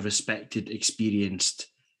a respected, experienced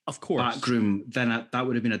of course backroom, then that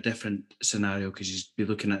would have been a different scenario, because you'd be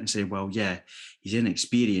looking at it and saying, well, yeah, he's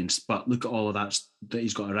inexperienced, but look at all of that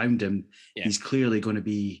he's got around him. Yeah. He's clearly going to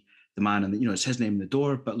be the man, and it's his name in the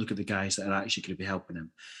door, but look at the guys that are actually going to be helping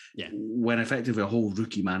him. Yeah. When effectively a whole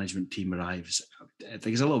rookie management team arrives, I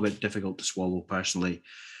think it's a little bit difficult to swallow personally,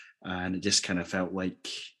 and it just kind of felt like,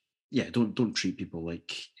 yeah, don't treat people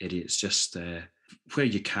like idiots. Just where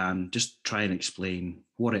you can, just try and explain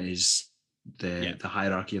what it is the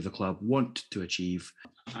hierarchy of the club want to achieve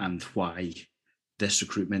and why this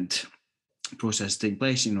recruitment process is taking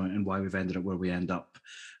place, and why we've ended up where we end up.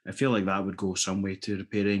 I feel like that would go some way to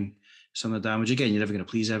repairing some of the damage. Again, you're never going to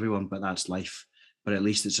please everyone, but that's life. But at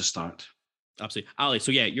least it's a start. Absolutely. Ali,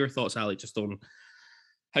 so yeah, your thoughts, Ali, just on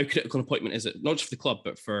how critical an appointment is it, not just for the club,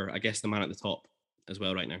 but for, I guess, the man at the top as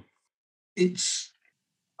well right now?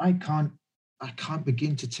 I can't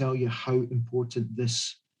begin to tell you how important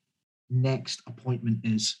this next appointment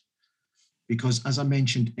is, because as I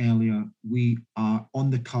mentioned earlier, we are on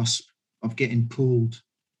the cusp of getting pulled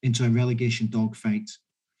into a relegation dogfight,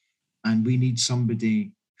 and we need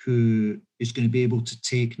somebody who is going to be able to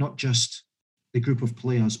take not just the group of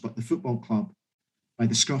players, but the football club by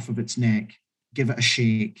the scruff of its neck, give it a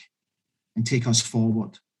shake, and take us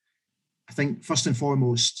forward. I think first and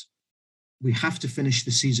foremost, we have to finish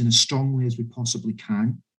the season as strongly as we possibly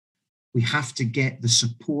can. We have to get the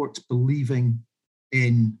support believing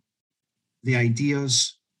in the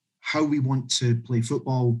ideas, how we want to play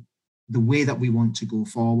football, the way that we want to go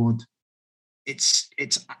forward. It's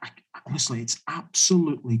honestly, it's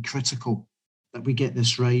absolutely critical that we get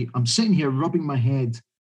this right. I'm sitting here rubbing my head,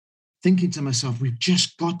 thinking to myself, we've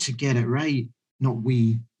just got to get it right. Not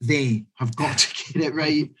we, they have got to get it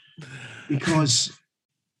right, because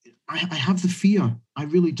I have the fear. I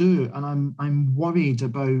really do. And I'm worried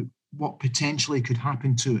about what potentially could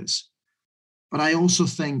happen to us. But I also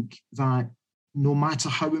think that no matter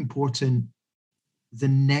how important the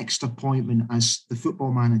next appointment as the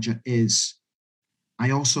football manager is,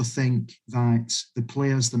 I also think that the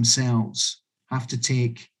players themselves have to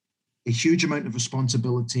take a huge amount of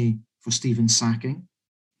responsibility for Stephen's sacking.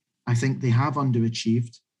 I think they have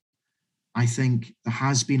underachieved. I think there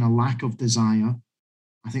has been a lack of desire.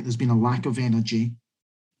 I think there's been a lack of energy.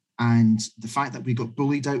 And the fact that we got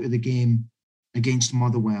bullied out of the game against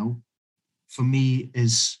Motherwell for me,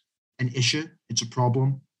 is an issue. It's a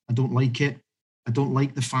problem. I don't like it. I don't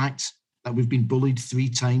like the fact that we've been bullied 3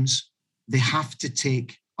 times. They have to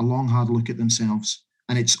take a long, hard look at themselves.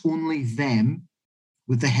 And it's only them,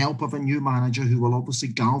 with the help of a new manager who will obviously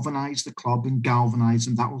galvanise the club and galvanise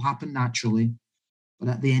them. That will happen naturally. But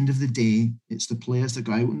at the end of the day, it's the players that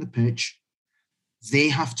go out on the pitch. They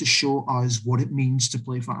have to show us what it means to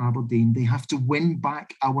play for Aberdeen. They have to win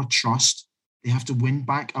back our trust. They have to win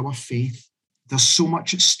back our faith. There's so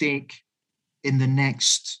much at stake in the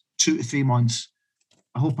next 2 to 3 months.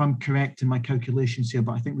 I hope I'm correct in my calculations here,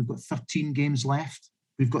 but I think we've got 13 games left.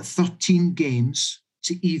 We've got 13 games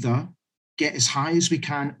to either get as high as we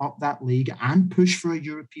can up that league and push for a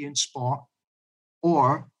European spot,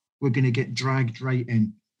 or we're going to get dragged right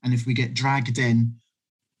in. And if we get dragged in,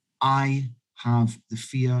 I have the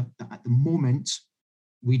fear that at the moment,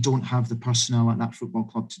 we don't have the personnel at that football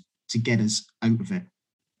club to get us out of it.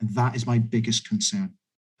 And that is my biggest concern.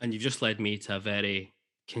 And you've just led me to a very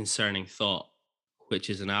concerning thought, which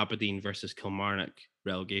is an Aberdeen versus Kilmarnock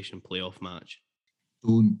relegation playoff match.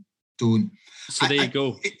 Don't. So there you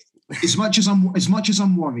go. As much as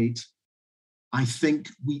I'm worried, I think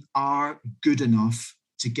we are good enough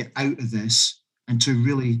to get out of this and to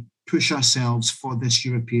really push ourselves for this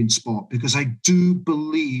European spot, because I do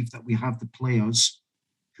believe that we have the players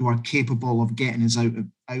who are capable of getting us out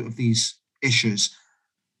of these issues.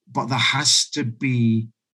 But there has to be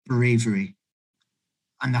bravery.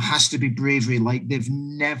 And there has to be bravery like they've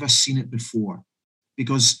never seen it before.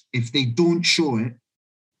 Because if they don't show it,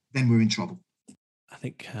 then we're in trouble. I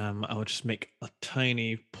think I would just make a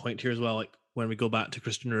tiny point here as well. Like when we go back to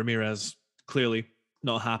Christian Ramirez, clearly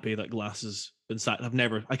not happy that Glass has been sacked.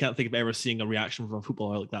 I can't think of ever seeing a reaction from a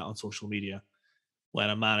footballer like that on social media when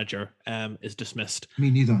a manager is dismissed. Me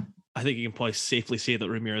neither. I think you can probably safely say that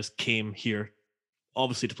Ramirez came here,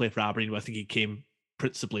 obviously to play for Aberdeen, but I think he came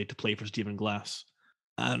principally to play for Stephen Glass.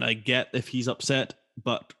 And I get if he's upset,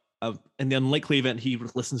 but in the unlikely event he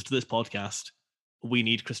listens to this podcast, we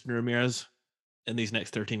need Christian Ramirez in these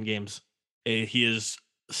next 13 games. He is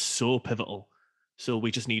so pivotal. So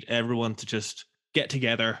we just need everyone to just get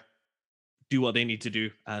together, do what they need to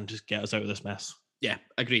do, and just get us out of this mess. Yeah,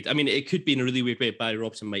 agreed. I mean, it could be in a really weird way. Barry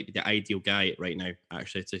Robson might be the ideal guy right now,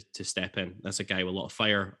 actually, to step in. That's a guy with a lot of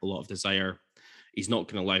fire, a lot of desire. He's not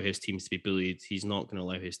going to allow his teams to be bullied. He's not going to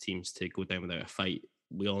allow his teams to go down without a fight.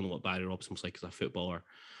 We all know what Barry Robson was like as a footballer.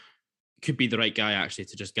 Could be the right guy, actually,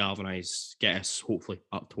 to just galvanise, get us, hopefully,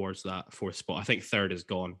 up towards that 4th spot. I think 3rd is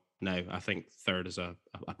gone now. I think 3rd is a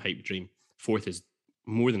pipe dream. 4th is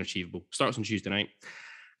more than achievable. Starts on Tuesday night.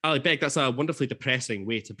 Ali Beck, that's a wonderfully depressing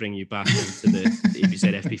way to bring you back into the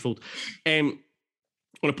ABZ FP fold.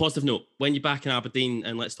 On a positive note, when you're back in Aberdeen,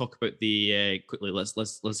 and let's talk about the quickly.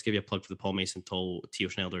 Let's give you a plug for the Paul Mason Theo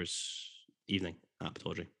Schneider's evening at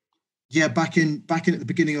Pittodrie. Yeah, back in at the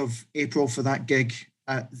beginning of April for that gig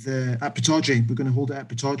at Pittodrie. We're going to hold it at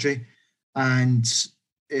Pittodrie, and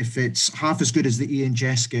if it's half as good as the Ian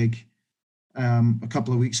Jess gig a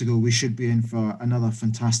couple of weeks ago, we should be in for another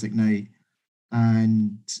fantastic night.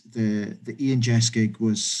 And the Ian Jess gig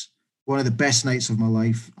was one of the best nights of my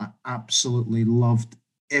life. I absolutely loved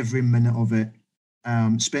every minute of it.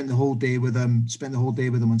 Spent the whole day with him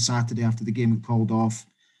on Saturday after the game got called off,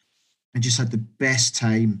 and just had the best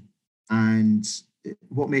time. And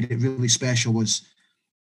what made it really special was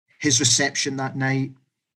his reception that night.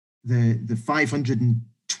 The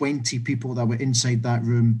 520 people that were inside that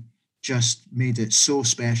room just made it so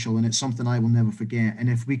special, and it's something I will never forget. And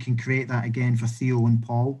if we can create that again for Theo and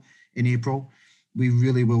Paul in April, we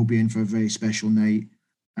really will be in for a very special night.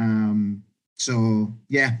 So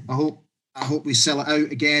yeah, I hope we sell it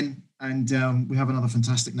out again, and we have another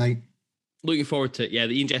fantastic night. Looking forward to it. Yeah,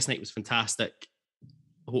 the Ian Jess night was fantastic.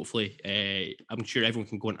 Hopefully, I'm sure everyone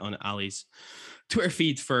can go on Ali's Twitter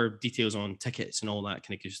feed for details on tickets and all that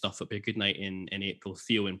kind of good stuff. It'll be a good night in April.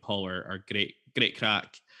 Theo and Paul are great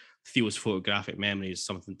crack. Theo's photographic memory is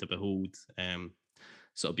something to behold.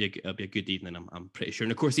 So it'll be a good evening, I'm pretty sure.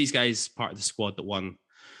 And of course, these guys part of the squad that won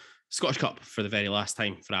Scottish Cup for the very last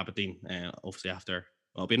time for Aberdeen. Obviously,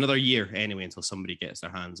 it'll be another year anyway until somebody gets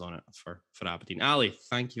their hands on it for Aberdeen. Ali,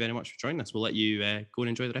 thank you very much for joining us. We'll let you go and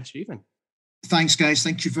enjoy the rest of your evening. Thanks, guys.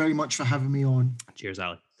 Thank you very much for having me on. Cheers,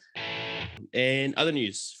 Ali. In other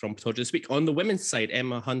news from Pittodrie this week, on the women's side,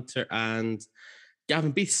 Emma Hunter and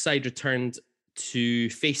Gavin Beath's side returned to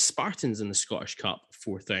face Spartans in the Scottish Cup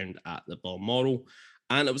 4th round at the Balmoral.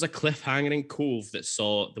 And it was a cliffhanger in Cove that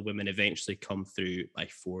saw the women eventually come through by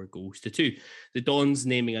 4-2. The Dons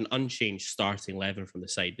naming an unchanged starting 11 from the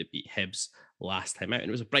side that beat Hibs last time out. And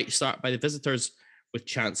it was a bright start by the visitors with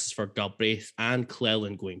chances for Galbraith and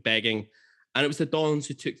Cleland going begging. And it was the Dons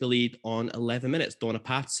who took the lead on 11 minutes. Donna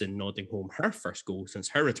Patterson nodding home her first goal since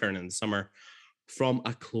her return in the summer from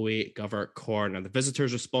a Chloe Gover corner. The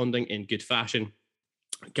visitors responding in good fashion.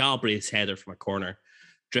 Galbraith's header from a corner,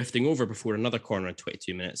 drifting over before another corner in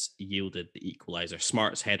 22 minutes, yielded the equaliser.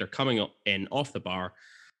 Smart's header coming up in off the bar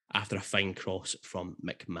after a fine cross from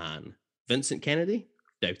McMahon. Vincent Kennedy?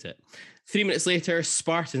 Doubt it. 3 minutes later,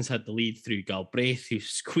 Spartans had the lead through Galbraith, who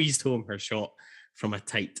squeezed home her shot from a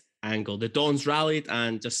tight angle. The Dons rallied,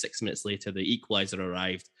 and just 6 minutes later, the equaliser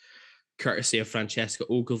arrived, courtesy of Francesca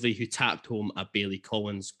Ogilvie, who tapped home a Bailey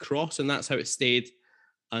Collins cross, and that's how it stayed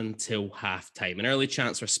until half-time. An early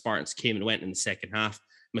chance for Spartans came and went in the second half.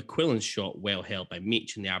 McQuillan's shot well held by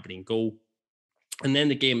Meach in the Aberdeen goal. And then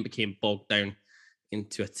the game became bogged down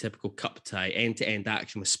into a typical cup tie, end-to-end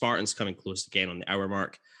action with Spartans coming close again on the hour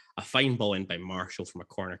mark. A fine ball in by Marshall from a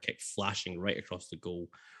corner kick flashing right across the goal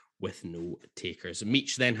with no takers.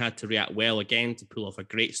 Meach then had to react well again to pull off a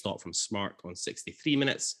great stop from Smart on 63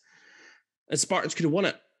 minutes. And Spartans could have won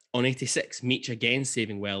it on 86. Meach again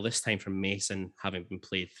saving well, this time from Mason, having been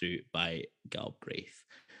played through by Galbraith.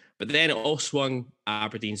 But then it all swung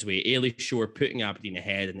Aberdeen's way. Ailey Shore putting Aberdeen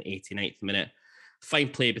ahead in the 89th minute. Fine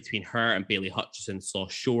play between her and Bailey Hutchison saw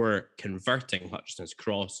Shore converting Hutchison's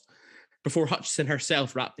cross before Hutchison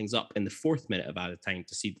herself wrapped things up in the 4th minute of added time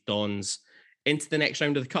to see the Dons into the next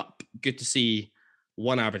round of the Cup. Good to see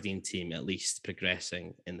one Aberdeen team at least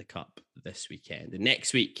progressing in the Cup this weekend. And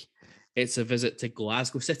next week, it's a visit to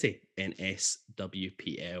Glasgow City in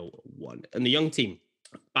SWPL 1. And the young team,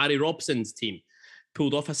 Barry Robson's team,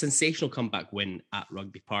 pulled off a sensational comeback win at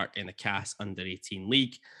Rugby Park in the CAS Under-18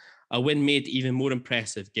 League. A win made even more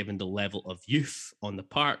impressive given the level of youth on the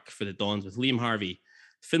park for the Dons, with Liam Harvey,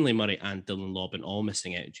 Finlay Murray and Dylan Lobban all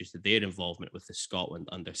missing out due to their involvement with the Scotland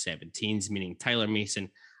Under-17s, meaning Tyler Mason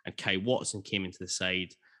and Kai Watson came into the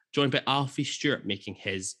side, joined by Alfie Stewart making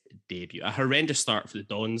his debut. A horrendous start for the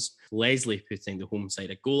Dons, Leslie putting the home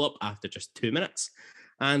side a goal up after just 2 minutes,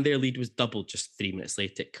 and their lead was doubled just 3 minutes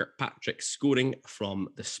later, Kirkpatrick scoring from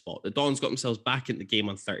the spot. The Dons got themselves back into the game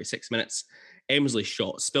on 36 minutes. Emsley's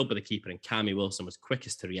shot spilled by the keeper and Cammy Wilson was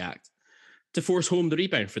quickest to react to force home the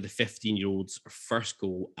rebound for the 15-year-old's first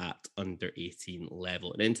goal at under-18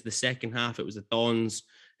 level. And into the second half, it was the Dons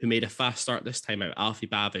who made a fast start this time out. Alfie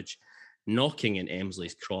Babbage knocking in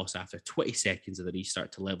Emsley's cross after 20 seconds of the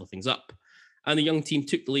restart to level things up. And the young team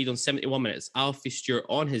took the lead on 71 minutes. Alfie Stewart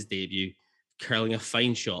on his debut, curling a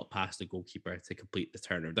fine shot past the goalkeeper to complete the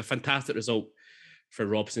turnover. The fantastic result for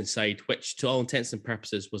Robson's side, which to all intents and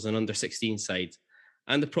purposes was an under-16 side.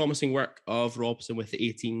 And the promising work of Robson with the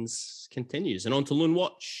 18s continues. And on to Loan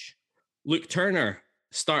Watch. Luke Turner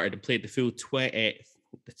started and played the full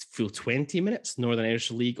 20 minutes. Northern Irish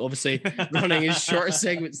League, obviously running his shorter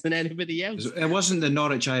segments than anybody else. It wasn't the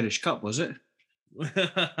Norwich Irish Cup, was it?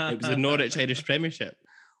 It was the Norwich Irish Premiership.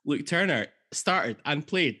 Luke Turner started and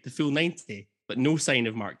played the full 90, but no sign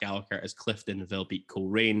of Mark Gallagher as Cliftonville beat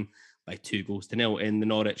Coleraine by 2-0 in the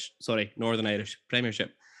Northern Irish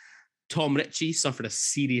Premiership. Tom Ritchie suffered a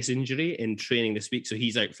serious injury in training this week, so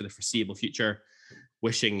he's out for the foreseeable future.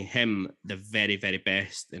 Wishing him the very, very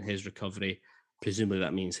best in his recovery. Presumably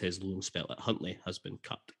that means his loan spell at Huntly has been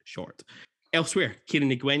cut short. Elsewhere, Kieran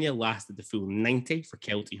Nguyen lasted the full 90 for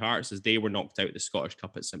Kelty Hearts as they were knocked out of the Scottish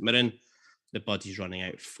Cup at St Mirren. The Buddies running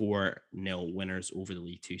out 4-0 winners over the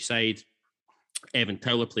League Two side. Evan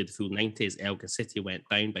Towler played the full 90 as Elgin City went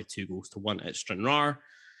down by 2-1 at Stranraer.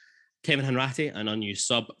 Kevin Hanratty, an unused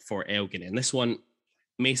sub for Elgin. In this one,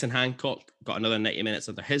 Mason Hancock got another 90 minutes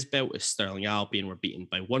under his belt as Stirling Albion were beaten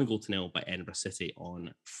by 1-0 by Edinburgh City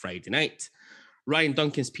on Friday night. Ryan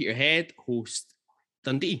Duncan's Peterhead host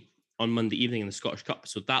Dundee on Monday evening in the Scottish Cup,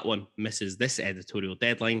 so that one misses this editorial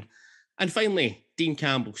deadline. And finally, Dean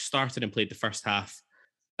Campbell started and played the first half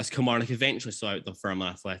as Kilmarnock eventually saw out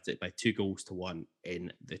Dunfermline Athletic by 2-1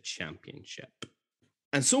 in the Championship.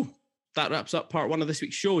 And so, that wraps up part 1 of this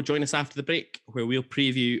week's show. Join us after the break, where we'll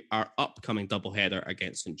preview our upcoming doubleheader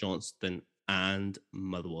against St Johnstone and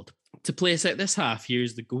Motherwell. To play us out this half,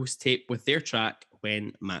 here's the Ghost Tape with their track,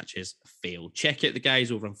 When Matches Fail. Check out the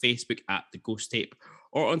guys over on Facebook at The Ghost Tape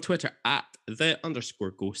or on Twitter at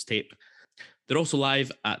 @_Ghost Tape. They're also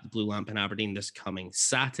live at the Blue Lamp in Aberdeen this coming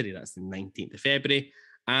Saturday. That's the 19th of February.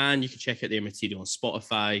 And you can check out their material on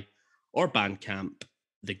Spotify or Bandcamp,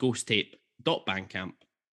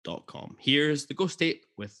 theghosttape.bandcamp.com. Here's the Ghost Tape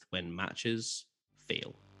with When Matches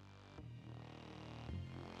Fail.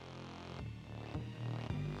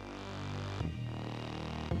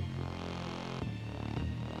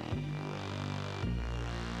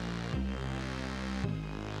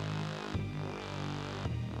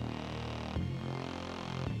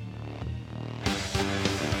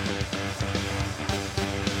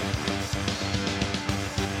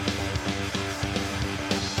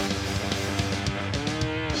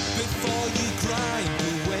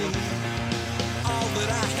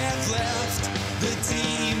 The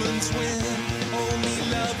demons win. Only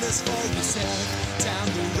love is for yourself. Down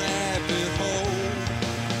the rabbit hole.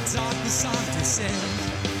 Darkness on descent.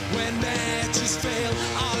 When matches fail,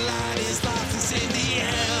 our light is lost is in the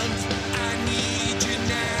end. I need you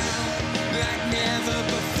now, like never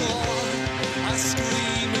before. I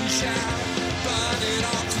scream and shout, but it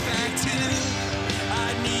all comes back to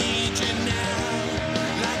I need you now,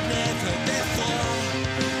 like never before.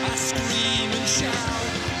 I scream and shout,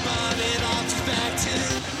 but it all comes back to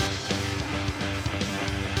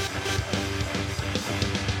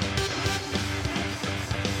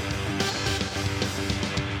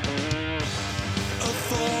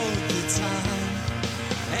afford the time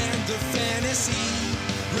and the fantasy,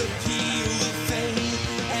 repeal the fate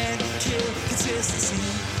and kill consistency.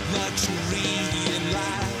 Luxury in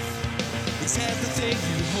life, it's everything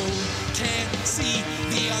you hold. Can't see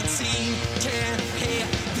the unseen, can't hear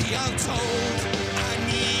the untold. I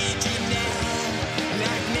need you now,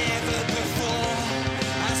 like never before.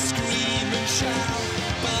 I scream and shout,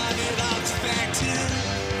 but it all comes back to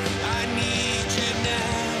I need you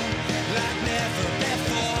now, like never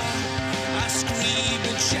before. I scream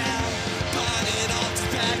and shout, but it all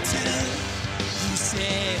comes back to you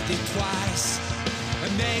said it twice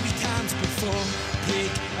and many times before.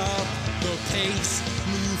 Pick up the pace,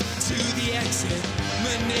 move to the exit,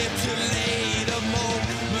 manipulate a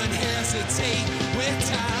moment, hesitate with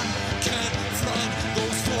time, confront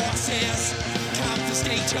those forces,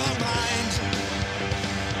 confiscate your mind,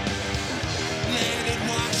 let it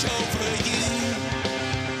wash over you,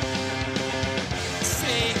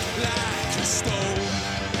 fake like a stone,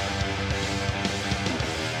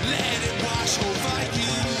 let it wash over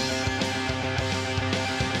you.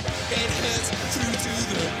 It hurts through to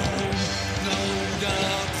the bone. Load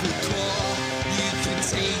up the core. You can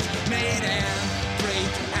take me down.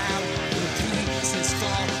 Break out the pieces.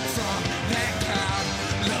 Fall from that cloud.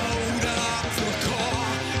 Load up the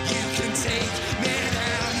core. You can take me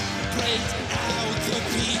down. Break out the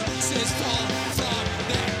pieces. Fall from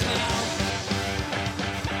that cloud.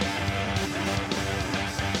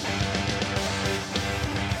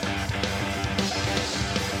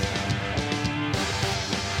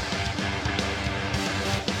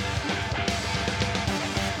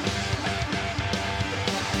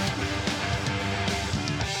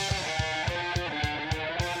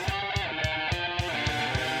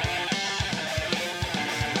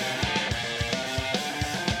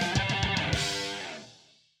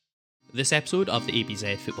 This episode of the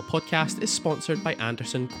ABZ Football Podcast is sponsored by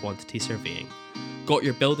Anderson Quantity Surveying. Got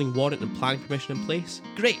your building warrant and planning permission in place?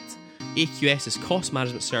 Great! AQS's cost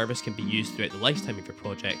management service can be used throughout the lifetime of your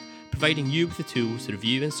project, providing you with the tools to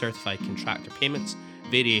review and certify contractor payments,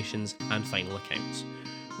 variations, and final accounts.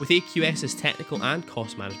 With AQS's technical and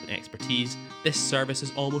cost management expertise, this service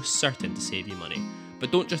is almost certain to save you money.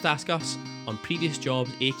 But don't just ask us. On previous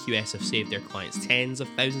jobs, AQS have saved their clients tens of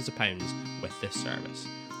thousands of pounds with this service.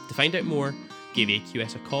 To find out more, give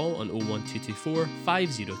AQS a call on 01224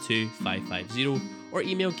 502 550 or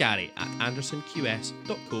email Gary at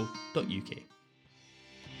andersonqs.co.uk.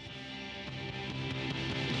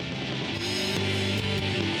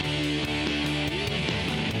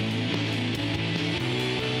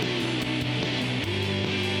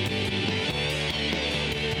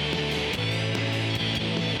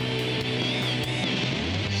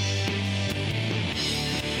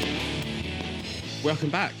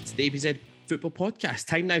 Welcome back to the ABZ Football Podcast.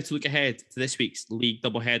 Time now to look ahead to this week's league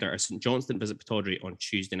doubleheader as St Johnstone visit Pittodrie on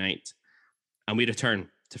Tuesday night. And we return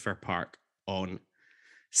to Fir Park on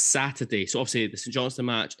Saturday. So obviously the St Johnstone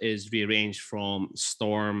match is rearranged from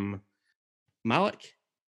Storm Malik,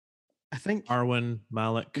 I think. Arwen,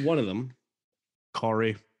 Malik. One of them.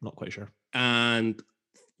 Corey, not quite sure. And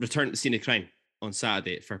return to the scene of crime on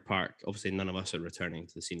Saturday at Fir Park. Obviously none of us are returning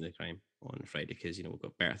to the scene of the crime on Friday because, you know, we've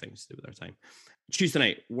got better things to do with our time. Tuesday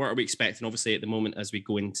night, what are we expecting? Obviously, at the moment, as we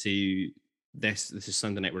go into this is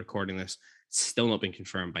Sunday night, we're recording this. It's still not been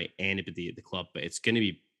confirmed by anybody at the club, but it's going to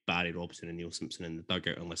be Barry Robson and Neil Simpson in the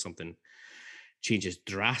dugout unless something changes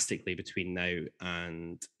drastically between now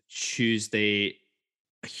and Tuesday.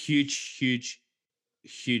 A huge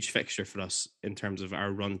fixture for us in terms of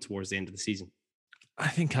our run towards the end of the season. I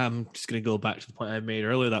think I'm just going to go back to the point I made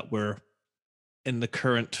earlier that we're in the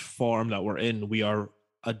current form that we're in. We are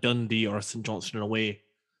a Dundee or a St Johnstone away.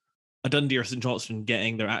 A Dundee or St Johnstone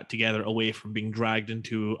getting their act together away from being dragged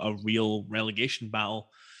into a real relegation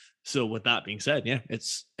battle. So with that being said, yeah,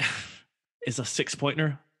 it's a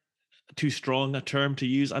 6-pointer too strong a term to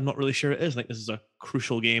use? I'm not really sure it is. I think this is a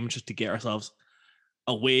crucial game just to get ourselves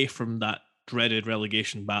away from that dreaded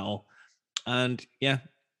relegation battle. And yeah,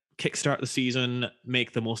 kickstart the season,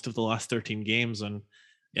 make the most of the last 13 games, and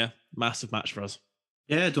yeah, massive match for us.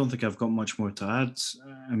 Yeah, I don't think I've got much more to add.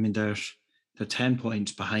 I mean, they're 10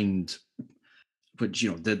 points behind, which,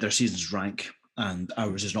 their season's rank, and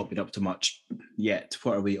ours has not been up to much yet.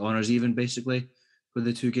 What are we, honours even, basically, with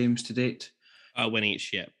the 2 games to date? Win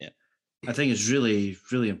each, yeah. I think it's really,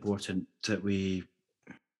 really important that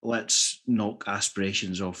let's knock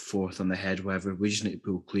aspirations of 4th on the head, whatever. We just need to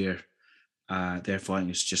pull clear. Therefore, I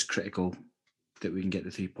think it's just critical that we can get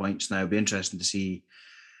the 3 points. Now, it'll be interesting to see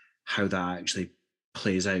how that actually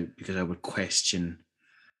plays out, because I would question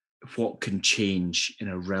what can change in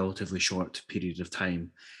a relatively short period of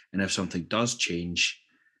time. And if something does change,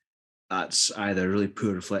 that's either really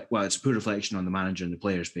it's poor reflection on the manager and the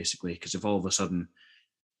players, basically, because if all of a sudden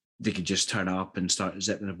they could just turn up and start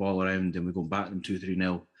zipping the ball around and we go back them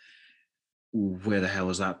 2-3-0, where the hell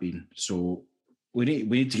has that been? So we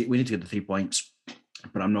need to get the 3 points,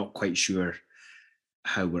 but I'm not quite sure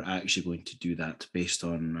how we're actually going to do that based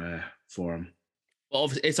on form. Well,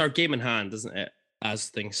 obviously, it's our game in hand, isn't it? As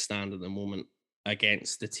things stand at the moment,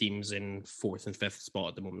 against the teams in 4th and 5th spot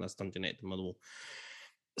at the moment. That's Dundee United and Motherwell.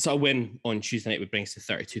 So a win on Tuesday night would bring us to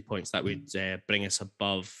 32 points. That would bring us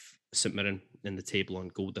above St Mirren in the table on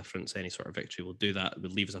goal difference. Any sort of victory will do that. It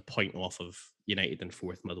would leave us a point off of United in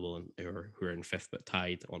 4th, Motherwell, who are in 5th but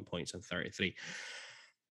tied on points on 33.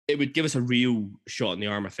 It would give us a real shot in the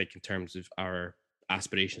arm, I think, in terms of our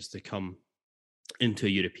aspirations to come into a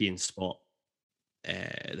European spot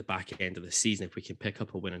at the back end of the season if we can pick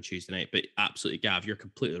up a win on Tuesday night. But absolutely, Gav, you're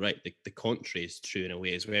completely right. The contrary is true in a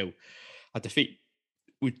way as well. A defeat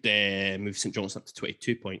would move St Johnstone up to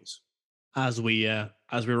 22 points. As we're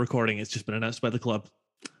recording, it's just been announced by the club.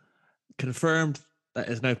 Confirmed that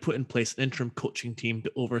is now put in place an interim coaching team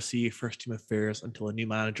to oversee first team affairs until a new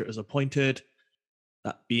manager is appointed.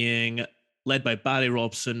 That being led by Barry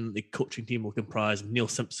Robson. The coaching team will comprise Neil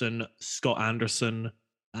Simpson, Scott Anderson,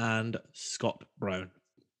 and Scott Brown.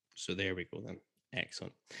 So there we go then.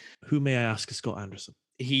 Excellent. Who, may I ask, is Scott Anderson?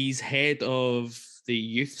 He's head of the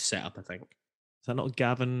youth setup, I think. Is that not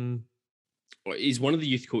Gavin? Or he's one of the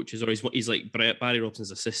youth coaches, or he's like Barry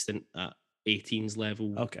Robson's assistant at 18s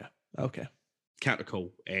level. Okay. Can't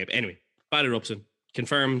recall. Anyway, Barry Robson,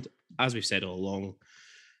 confirmed, as we've said all along,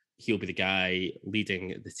 he'll be the guy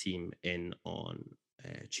leading the team in on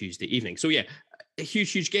Tuesday evening. So yeah, a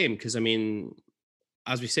huge game, because I mean,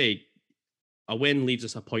 as we say, a win leaves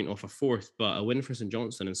us a point off a 4th, but a win for St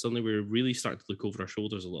Johnstone, and suddenly we're really starting to look over our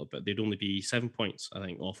shoulders a little bit. They'd only be 7 points, I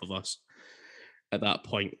think, off of us at that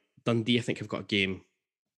point. Dundee, I think, have got a game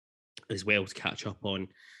as well to catch up on.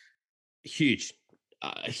 A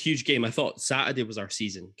huge game. I thought Saturday was our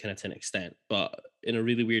season, kind of to an extent, but in a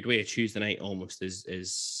really weird way, Tuesday night almost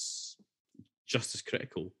is just as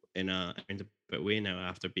critical in a roundabout way now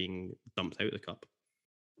after being dumped out of the cup.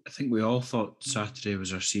 I think we all thought Saturday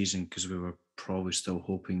was our season because we were probably still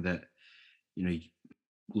hoping that,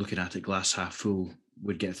 looking at it glass half full,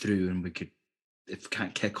 we'd get through and we could, if we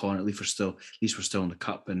can't kick on, at least we're still in the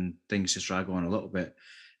cup and things just drag on a little bit.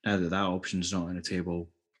 Now that option's not on the table,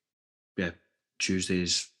 yeah,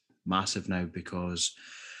 Tuesday's massive now, because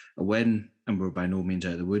a win, and we're by no means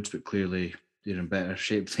out of the woods, but clearly you're in better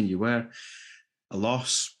shape than you were. A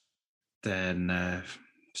loss, then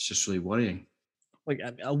it's just really worrying. Like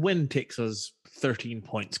a win takes us 13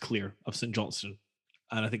 points clear of St Johnstone,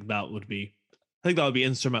 and I think that would be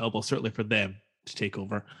insurmountable, certainly for them to take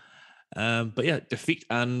over. But yeah, defeat,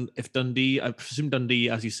 and if Dundee, I presume Dundee,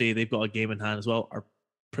 as you say, they've got a game in hand as well, are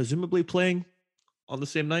presumably playing on the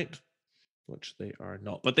same night, which they are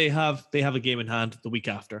not, but they have a game in hand the week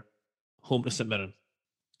after, home to St Mirren.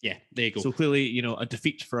 Yeah, there you go. So clearly, a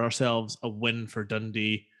defeat for ourselves, a win for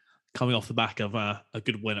Dundee, coming off the back of a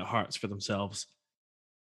good win at Hearts for themselves.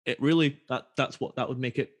 It really, that would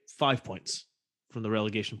make it 5 points from the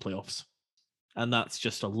relegation playoffs. And that's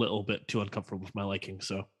just a little bit too uncomfortable for my liking.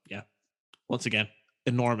 So yeah, once again,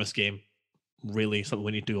 enormous game. Really something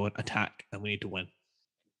we need to go and attack, and we need to win.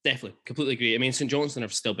 Definitely, completely agree. I mean, St Johnstone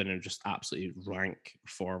have still been in just absolutely rank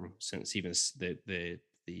form since even the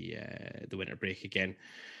winter break again.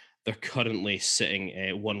 They're currently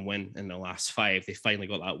sitting 1 win in the last 5. They finally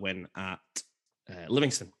got that win at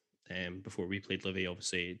Livingston before we played Livy,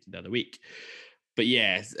 obviously, the other week. But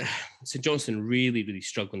yeah, St Johnstone really, really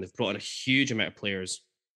struggling. They've brought in a huge amount of players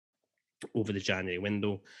over the January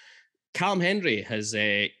window. Callum Hendry has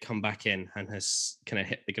come back in and has kind of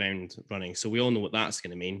hit the ground running. So we all know what that's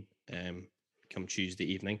going to mean come Tuesday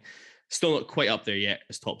evening. Still not quite up there yet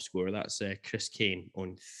as top scorer. That's Chris Kane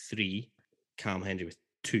on 3, Callum Hendry with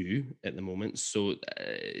 2 at the moment. So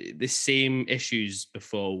the same issues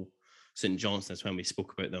befall St Johnstone when we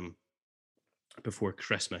spoke about them before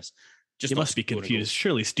Christmas. You must be confused.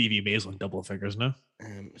 Surely Stevie May's on double figures now.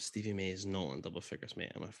 Stevie May is not on double figures,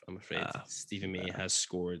 mate. I'm afraid. Stevie May has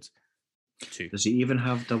scored 2. Does he even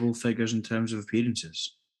have double figures in terms of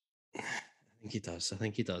appearances? I think he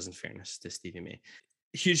does. In fairness to Stevie May.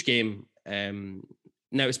 Huge game.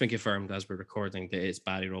 Now it's been confirmed as we're recording that it's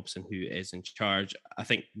Barry Robson who is in charge. I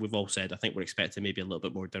think we've all said, I think we're expecting maybe a little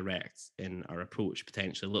bit more direct in our approach,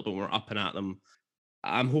 potentially a little bit more up and at them.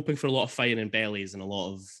 I'm hoping for a lot of fire in bellies and a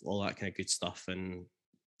lot of all that kind of good stuff and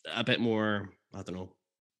a bit more, I don't know,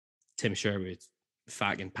 Tim Sherwood,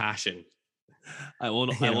 fag and passion. I will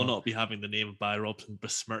not be having the name of Barry Robson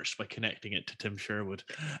besmirched by connecting it to Tim Sherwood.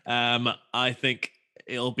 I think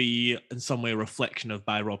it'll be in some way a reflection of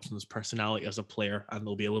Barry Robson's personality as a player, and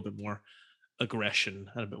there'll be a little bit more aggression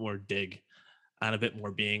and a bit more dig and a bit more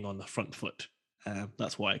being on the front foot.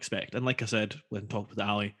 That's what I expect. And like I said, when talked with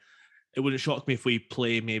Ali, it wouldn't shock me if we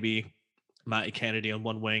play maybe Matty Kennedy on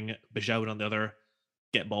one wing, Bajoud on the other,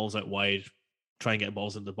 get balls out wide, try and get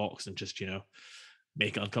balls in the box and just,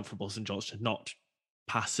 make it uncomfortable St Johnstone, not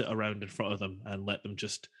pass it around in front of them and let them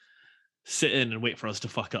just sit in and wait for us to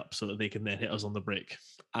fuck up so that they can then hit us on the break,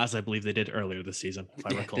 as I believe they did earlier this season, if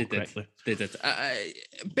I recall correctly. They did.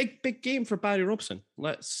 Big game for Barry Robson.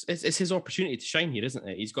 It's his opportunity to shine here, isn't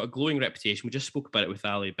it? He's got a glowing reputation. We just spoke about it with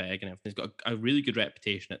Ali Begg and everything. He's got a really good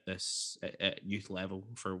reputation at youth level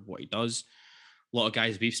for what he does. A lot of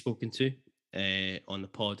guys we've spoken to on the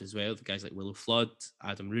pod as well, the guys like Willow Flood,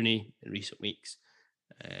 Adam Rooney in recent weeks,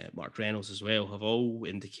 Mark Reynolds as well, have all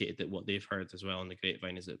indicated that what they've heard as well on the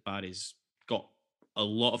grapevine is that Barry's got a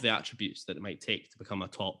lot of the attributes that it might take to become a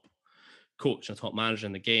top coach and a top manager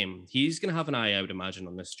in the game. He's going to have an eye, I would imagine,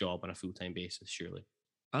 on this job on a full-time basis, surely.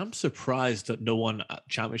 I'm surprised that no one at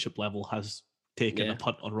championship level has taken a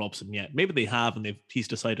punt on Robson yet. Maybe they have, and he's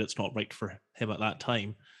decided it's not right for him at that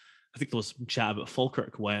time. I think there was some chat about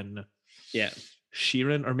Falkirk when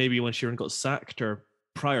Sheeran, or maybe when Sheeran got sacked or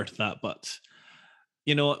prior to that, but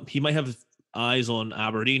he might have eyes on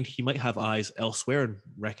Aberdeen. He might have eyes elsewhere and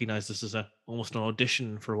recognize this as almost an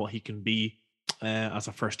audition for what he can be as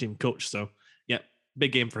a first team coach. So yeah,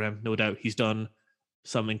 big game for him, no doubt. He's done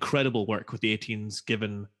some incredible work with the 18s,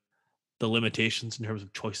 given the limitations in terms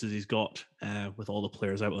of choices he's got with all the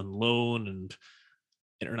players out on loan and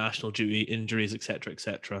international duty, injuries, etc.,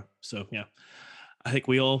 etc. So yeah, I think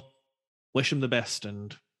we all wish him the best,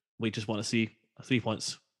 and we just want to see a 3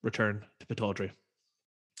 points return to Pittodrie.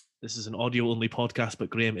 This is an audio-only podcast,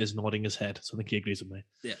 but Graham is nodding his head, so I think he agrees with me.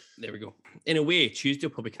 Yeah, there we go. In a way, Tuesday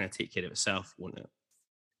will probably kind of take care of itself, won't it?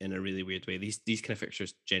 In a really weird way. These kind of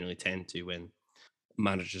fixtures generally tend to when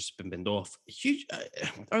managers have been binned off. Huge.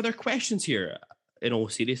 Are there questions here, in all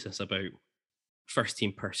seriousness, about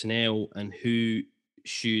first-team personnel and who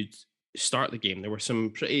should start the game? There were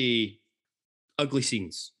some pretty ugly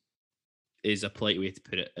scenes, is a polite way to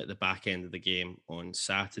put it, at the back end of the game on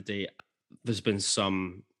Saturday. There's been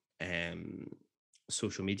some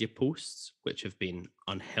social media posts which have been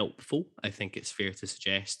unhelpful, I think it's fair to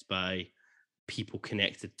suggest, by people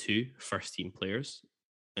connected to first team players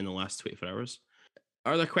in the last 24 hours.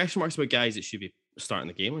 Are there question marks about guys that should be starting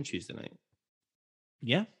the game on Tuesday night?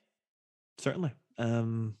 Yeah, certainly.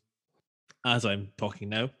 As I'm talking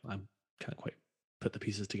now, I can't quite put the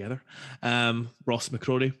pieces together. Ross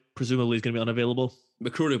McCrory presumably is going to be unavailable.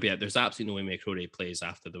 McCrory will be out. There's absolutely no way McCrory plays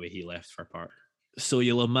after the way he left for Park. So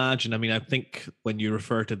you'll imagine, I think when you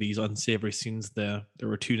refer to these unsavory scenes, there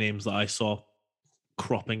were 2 names that I saw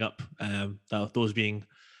cropping up, those being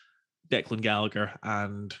Declan Gallagher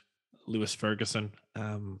and Lewis Ferguson.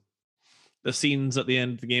 The scenes at the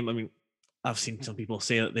end of the game, I've seen some people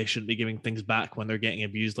say that they shouldn't be giving things back when they're getting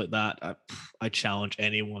abused like that. I challenge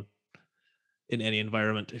anyone in any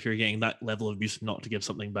environment, if you're getting that level of abuse, not to give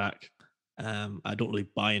something back. I don't really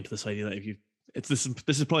buy into this idea that if you... This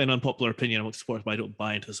is probably an unpopular opinion amongst sports, but I don't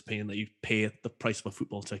buy into this opinion that you pay the price of a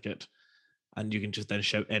football ticket and you can just then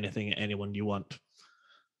shout anything at anyone you want.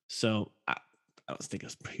 So I don't think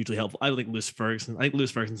it's hugely helpful. I think Lewis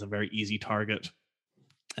Ferguson's a very easy target.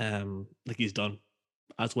 Like he's done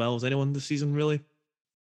as well as anyone this season, really.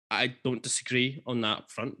 I don't disagree on that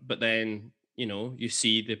front, but then, you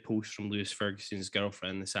see the post from Lewis Ferguson's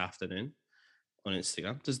girlfriend this afternoon on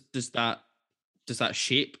Instagram. Does that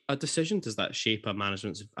shape a decision? Does that shape a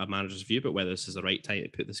manager's view about whether this is the right time to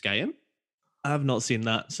put this guy in? I've not seen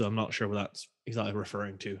that, so I'm not sure what that's exactly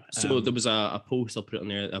referring to. So there was a post, I'll put it on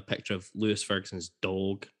there, a picture of Lewis Ferguson's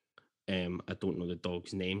dog. I don't know the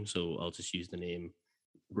dog's name, so I'll just use the name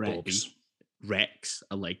Rex. Bobby. Rex,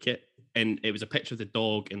 I like it. And it was a picture of the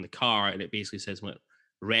dog in the car, and it basically says,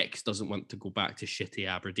 Rex doesn't want to go back to shitty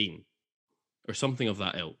Aberdeen. or something of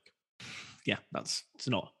that ilk. Yeah, it's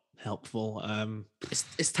not helpful.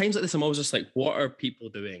 It's times like this I'm always just like, what are people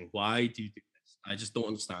doing? Why do you do this? I just don't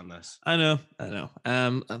understand this. I know.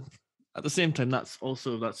 At the same time, that's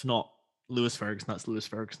not Lewis Ferguson. That's Lewis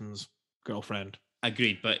Ferguson's girlfriend.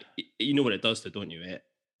 Agreed, but you know what it does to, don't you?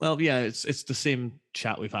 Well, yeah, it's the same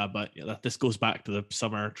chat we've had, but this goes back to the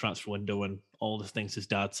summer transfer window and all the things his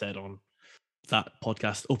dad said on that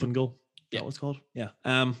podcast, Open Goal. Yeah, that was called. Yeah.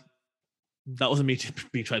 That wasn't me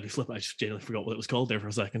trying to be flippant. I just genuinely forgot what it was called there for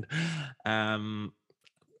a second. I've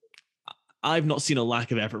not seen a lack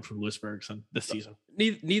of effort from Lewis Ferguson this season.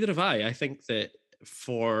 Neither have I. I think that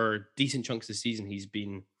for decent chunks of the season, he's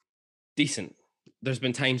been decent. There's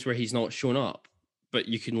been times where he's not shown up, but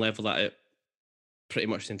you can level that at pretty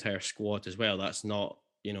much the entire squad as well. That's not,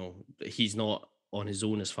 he's not on his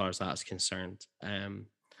own as far as that's concerned.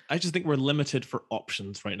 I just think we're limited for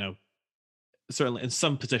options right now. Certainly in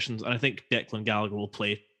some positions, and I think Declan Gallagher will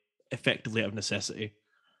play effectively out of necessity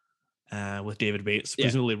with David Bates. Yeah.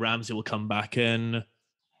 Presumably Ramsey will come back in.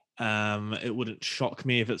 It wouldn't shock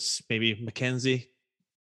me if it's maybe McKenzie.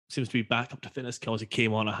 Seems to be back up to fitness. Kelsey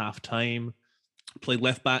came on at half time, played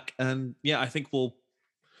left back, and yeah, I think we'll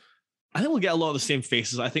get a lot of the same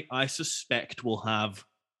faces. I suspect we'll have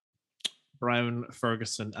Brown,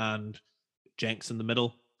 Ferguson, and Jenks in the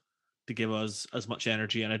middle to give us as much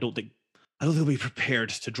energy, and I don't think they'll be prepared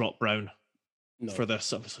to drop Brown for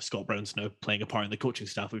this. Obviously, Scott Brown's now playing a part in the coaching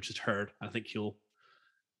staff, we've just heard. I think he'll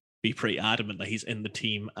be pretty adamant that he's in the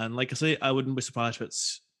team. And like I say, I wouldn't be surprised if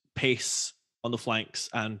it's pace on the flanks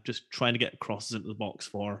and just trying to get crosses into the box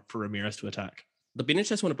for Ramirez to attack. There'll be an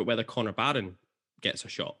interesting one about whether Connor Barron gets a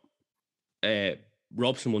shot.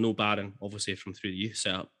 Robson will know Barron, obviously, from through the youth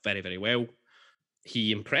setup very, very well.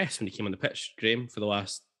 He impressed when he came on the pitch, Graham, for the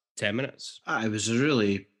last 10 minutes. It was a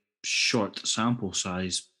really short sample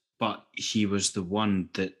size, but he was the one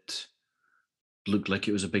that looked like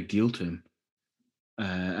it was a big deal to him.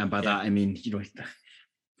 And by that, I mean,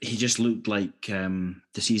 he just looked like the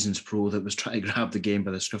season's pro that was trying to grab the game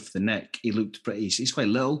by the scruff of the neck. He looked he's quite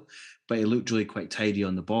little, but he looked really quite tidy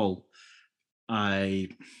on the ball. I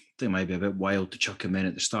think it might be a bit wild to chuck him in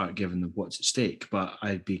at the start, given what's at stake, but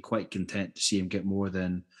I'd be quite content to see him get more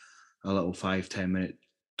than a little 5-10 minute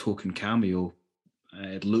token cameo.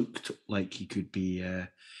 It looked like he could be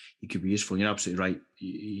useful. You're absolutely right.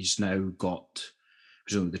 He's now got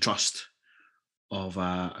presumably the trust of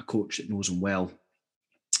a coach that knows him well,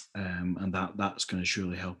 and that's going to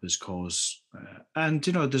surely his his cause. And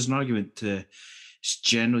there's an argument to,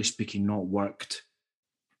 generally speaking, not worked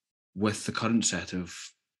with the current set of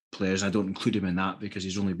players. I don't include him in that because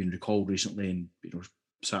he's only been recalled recently, and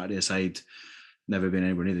Saturday aside, never been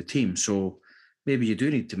anywhere near the team. So maybe you do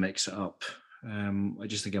need to mix it up. I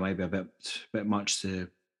just think it might be a bit much to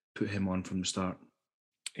put him on from the start.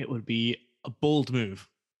 It would be a bold move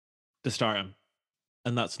to start him,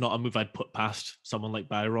 and that's not a move I'd put past someone like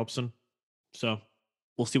Barry Robson. So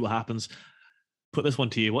we'll see what happens. Put this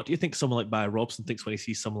one to you. What do you think someone like Barry Robson thinks when he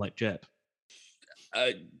sees someone like Jet?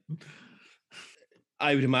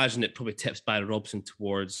 I would imagine it probably tips Barry Robson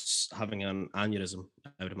towards having an aneurysm,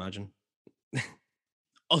 I would imagine.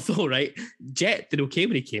 Although, right, Jet did okay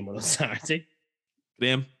when he came on Saturday.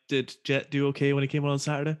 Graham, did Jet do okay when he came on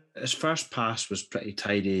Saturday? His first pass was pretty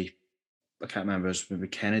tidy. I can't remember, maybe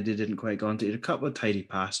Kennedy didn't quite go onto it. A couple of tidy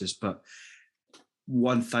passes, but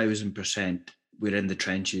 1000%, we're in the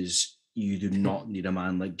trenches. You do not need a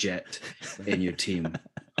man like Jet in your team.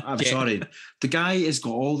 I'm sorry. The guy has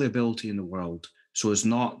got all the ability in the world. So it's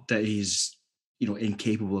not that he's,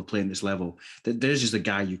 incapable of playing this level. That there's just a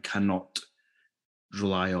guy you cannot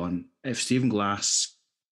rely on. If Stephen Glass,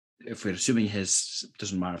 if we're assuming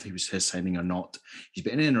doesn't matter if he was his signing or not, he's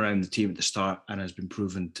been in and around the team at the start and has been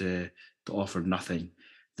proven to offer nothing.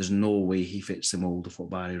 There's no way he fits the mould of what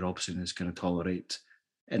Barry Robson is going to tolerate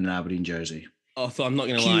in an Aberdeen jersey. Although I'm not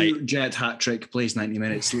going to lie, Jet hat trick, plays 90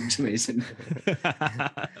 minutes, looks amazing.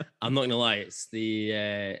 I'm not going to lie, it's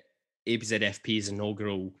the ABZFP's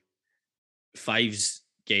inaugural Fives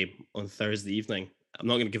game on Thursday evening. I'm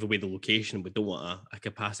not going to give away the location. We don't want a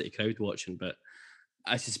capacity crowd watching, but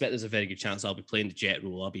I suspect there's a very good chance I'll be playing the Jet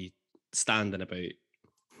role. I'll be standing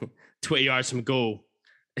about 20 yards from goal,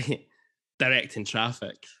 directing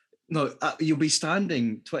traffic. No, you'll be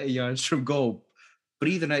standing 20 yards from goal,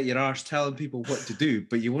 breathing out your arse, telling people what to do,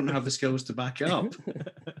 but you won't have the skills to back it up.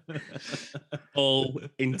 All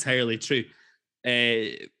entirely true.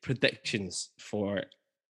 Predictions for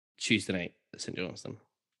Tuesday night at St Johnstone.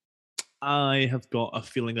 I have got a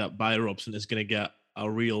feeling that Barry Robson is going to get a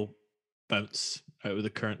real bounce out of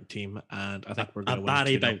the current team, and I think we're going to win.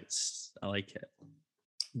 Barry bounce. I like it.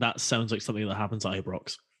 That sounds like something that happens at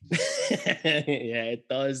Ibrox. Yeah, it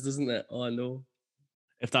does, doesn't it? Oh, no.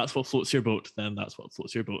 If that's what floats your boat, then that's what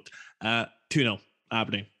floats your boat. 2-0,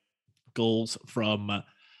 Aberdeen. Goals from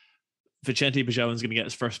Vicente Bajawan's going to get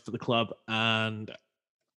his first for the club, and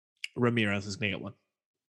Ramirez is going to get one.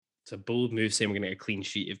 It's a bold move saying we're going to get a clean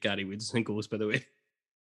sheet if Gary Woods and goals, by the way.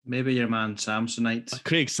 Maybe your man Samsonite.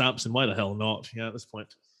 Craig Sampson, why the hell not? Yeah, at this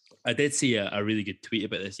point. I did see a really good tweet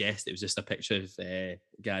about this yesterday. It was just a picture of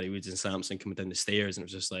Gary Woods and Sampson coming down the stairs, and it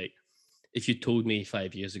was just like, if you told me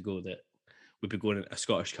 5 years ago that we'd be going a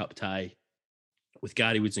Scottish Cup tie with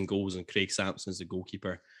Gary Woods and goals and Craig Sampson as the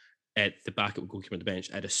goalkeeper at the backup goalkeeper on the bench,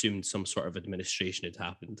 I'd assumed some sort of administration had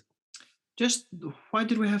happened. Just why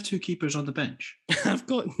did we have 2 keepers on the bench? I've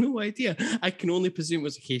got no idea. I can only presume it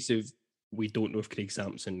was a case of we don't know if Craig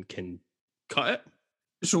Sampson can cut it.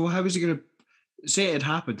 So how was he going to say it had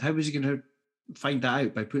happened? How was he going to find that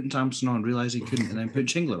out by putting Sampson on, realise he couldn't, and then put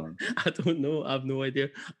Chingler on? I don't know. I have no idea.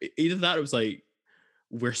 Either that or it was like,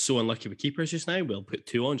 we're so unlucky with keepers just now, we'll put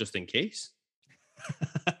 2 on just in case.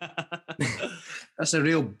 That's a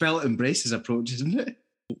real belt and braces approach, isn't it?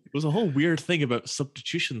 There was a whole weird thing about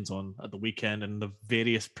substitutions on at the weekend and the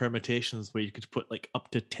various permutations where you could put like up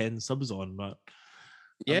to 10 subs on, but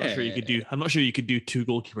I'm not sure you could do 2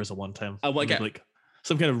 goalkeepers at one time. I want to get like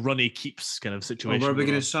some kind of runny keeps kind of situation. Or were we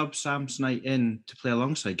going to sub Samsonite in to play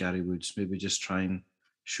alongside Gary Woods? Maybe just try and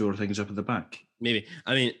shore things up at the back. Maybe.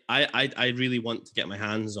 I mean, I really want to get my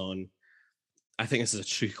hands on, I think this is a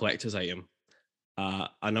true collector's item,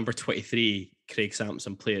 a number 23 Craig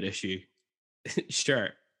Sampson player issue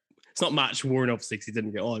shirt. It's not match worn, obviously, because he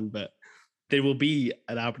didn't get on, but there will be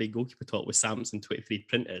an Aberdeen goalkeeper top with Sampson 23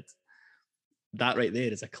 printed. That right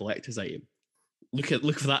there is a collector's item.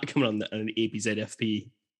 Look for that coming on an ABZFP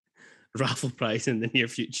raffle prize in the near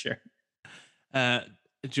future.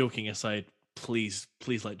 Joking aside, please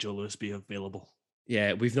let Joe Lewis be available.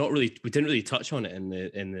 Yeah, we didn't really touch on it in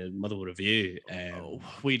the Motherwell review.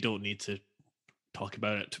 We don't need to talk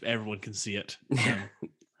about it. Everyone can see it.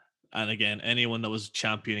 And again, anyone that was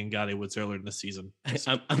championing Gary Woods earlier in the season.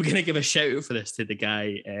 I'm going to give a shout out for this to the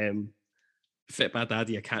guy, Fit My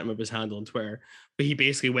Daddy. I can't remember his handle on Twitter, but he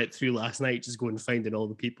basically went through last night just going and finding all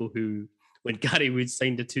the people who, when Gary Woods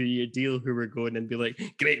signed a 2-year deal, who were going and be like,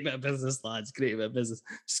 great bit of business, lads, great bit of business,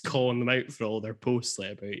 just calling them out for all their posts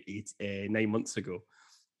like about 9 months ago.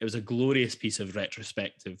 It was a glorious piece of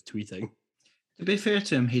retrospective tweeting. To be fair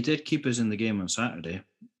to him, he did keep us in the game on Saturday.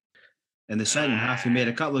 In the second half, he made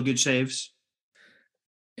a couple of good saves.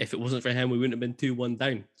 If it wasn't for him, we wouldn't have been 2-1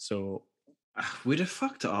 down. So we'd have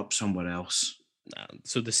fucked it up somewhere else.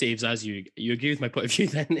 So the saves, as you agree with my point of view,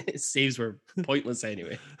 then saves were pointless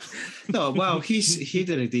anyway. No, well, he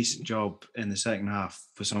did a decent job in the second half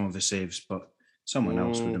for some of his saves, but someone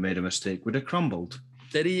else would have made a mistake, would have crumbled.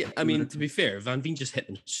 Did he? I mean, to be fair, Van Veen just hit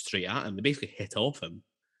them straight at him. They basically hit off him.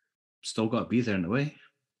 Still got to be there in the way.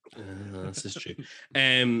 This is true.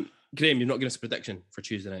 Graham, you're not giving us a prediction for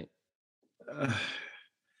Tuesday night.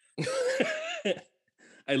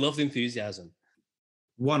 I love the enthusiasm.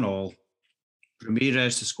 1-1.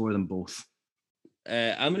 Ramirez to score them both.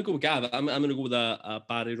 I'm going to go with Gav. I'm going to go with a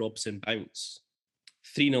Barry Robson bounce.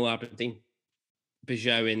 3-0 Aberdeen.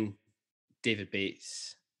 Bajawan, David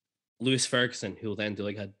Bates. Lewis Ferguson, who'll then do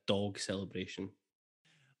like a dog celebration.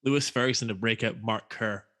 Lewis Ferguson to break out Mark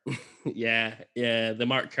Kerr. yeah. The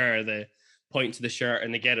Mark Kerr, the point to the shirt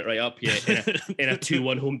and they get it right up here in a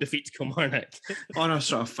 2-1 home defeat to Kilmarnock. On a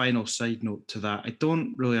sort of final side note to that, I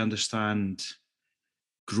don't really understand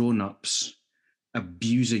grown-ups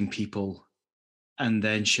abusing people and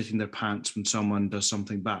then shitting their pants when someone does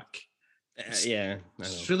something back. Yeah,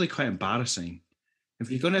 it's really quite embarrassing.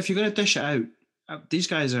 If you're gonna dish it out, these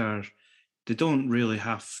guys they don't really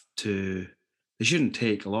have to. They shouldn't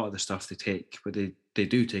take a lot of the stuff they take, but they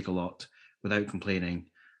do take a lot without complaining.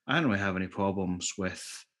 I don't really have any problems with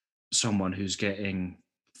someone who's getting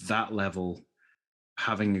that level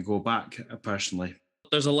having to go back, personally.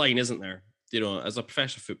 There's a line, isn't there? You know, as a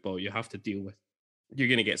professional football, you have to deal with, you're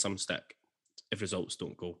going to get some stick if results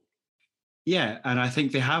don't go. Yeah, and I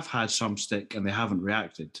think they have had some stick and they haven't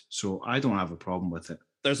reacted. So I don't have a problem with it.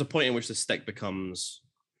 There's a point in which the stick becomes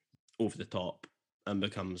over the top and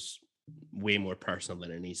becomes way more personal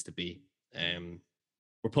than it needs to be.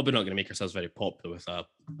 We're probably not going to make ourselves very popular with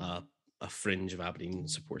a fringe of Aberdeen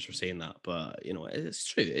supporters for saying that, but you know, it's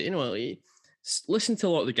true. You know, listen to a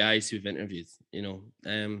lot of the guys who've interviewed. You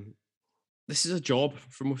know, this is a job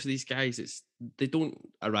for most of these guys. They don't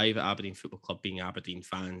arrive at Aberdeen Football Club being Aberdeen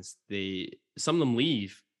fans. Some of them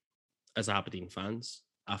leave as Aberdeen fans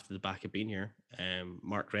after the back of being here.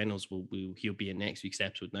 Mark Reynolds he'll be in next week's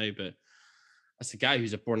episode now, but As a guy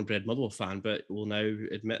who's a born and bred Motherwell fan, but will now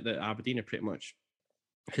admit that Aberdeen are pretty much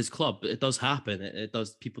his club. It does happen. It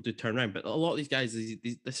does. People do turn around, but a lot of these guys,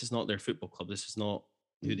 this is not their football club. This is not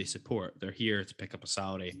who they support. They're here to pick up a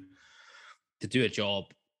salary, to do a job,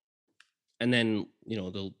 and then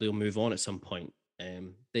they'll move on at some point.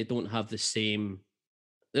 They don't have the same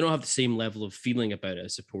level of feeling about it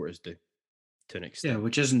as supporters do, to an extent. Yeah,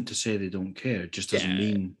 which isn't to say they don't care. It just doesn't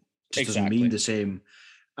mean doesn't exactly. mean the same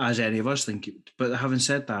as any of us think it. But having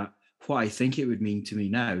said that, what I think it would mean to me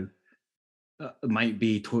now might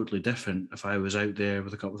be totally different if I was out there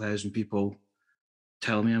with a couple of thousand people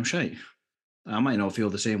telling me I'm shite. I might not feel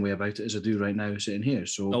the same way about it as I do right now sitting here.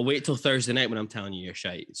 So I'll wait till Thursday night when I'm telling you you're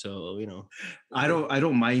shite. So I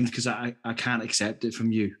don't mind, because I can't accept it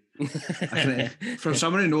from you. From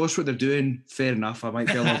someone who knows what they're doing, fair enough. I might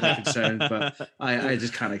be a little bit concerned, but I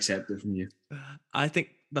just can't accept it from you. I think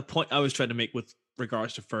the point I was trying to make with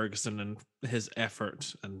regards to Ferguson and his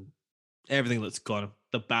effort and everything that's gone,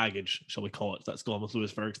 the baggage, shall we call it, that's gone with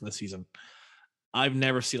Lewis Ferguson this season. I've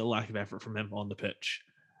never seen a lack of effort from him on the pitch.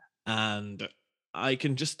 And I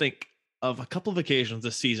can just think of a couple of occasions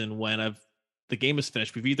this season when the game is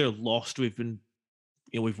finished. We've either lost, we've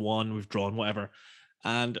won, we've drawn, whatever.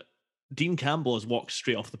 And Dean Campbell has walked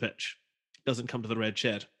straight off the pitch. Doesn't come to the red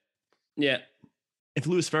shed. Yeah. If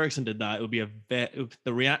Lewis Ferguson did that, it would be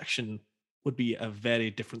the reaction would be a very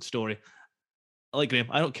different story. I like Graham.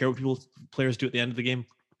 I don't care what players do at the end of the game,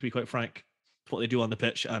 to be quite frank. It's what they do on the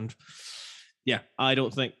pitch. And yeah,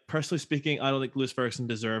 personally speaking, I don't think Lewis Ferguson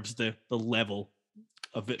deserves the level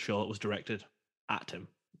of vitriol that was directed at him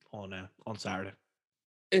on Saturday.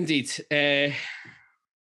 Indeed.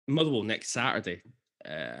 Motherwell next Saturday.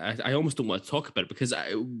 I almost don't want to talk about it because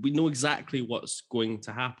we know exactly what's going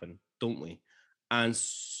to happen, don't we? And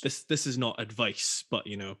this is not advice, but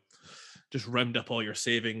just round up all your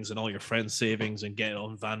savings and all your friends' savings and get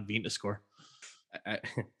on Van Veen to score.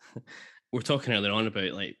 We're talking earlier on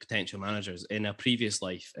about like potential managers in a previous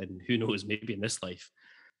life, and who knows, maybe in this life.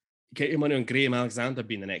 Get your money on Graham Alexander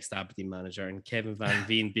being the next Aberdeen manager and Kevin Van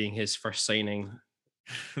Veen being his first signing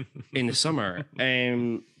in the summer.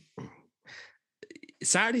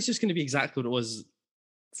 Saturday's just going to be exactly what it was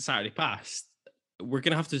Saturday past. We're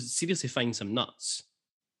going to have to seriously find some nuts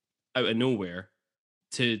out of nowhere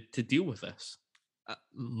to deal with this.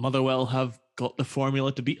 Motherwell have got the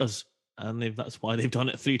formula to beat us, and that's why they've done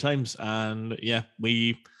it 3 times. And yeah,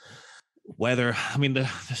 the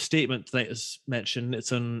statement that is mentioned,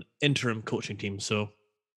 it's an interim coaching team, so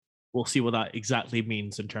we'll see what that exactly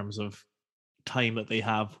means in terms of time that they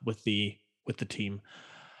have with the team.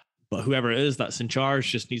 But whoever it is that's in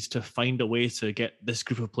charge just needs to find a way to get this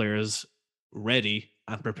group of players ready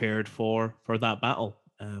and prepared for that battle.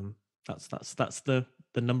 That's the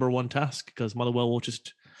number one task, because Motherwell will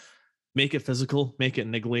just make it physical, make it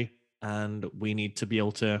niggly, and we need to be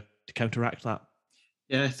able to counteract that.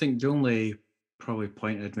 Yeah, I think the only probably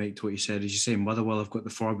point I'd make to what you said is, you say Motherwell have got the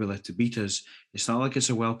formula to beat us. It's not like it's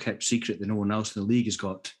a well-kept secret that no one else in the league has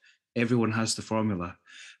got. Everyone has the formula.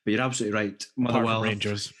 But you're absolutely right. Motherwell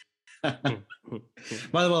Rangers.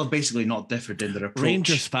 Motherwell have basically not differed in their approach.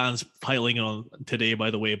 Rangers fans piling on today, by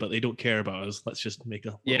the way, but they don't care about us. Let's just make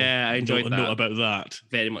a I enjoyed that. Note about that.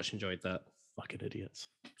 Very much enjoyed that. Fucking idiots.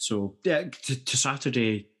 So yeah, to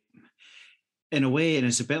Saturday, in a way, and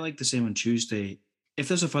it's a bit like the same on Tuesday. If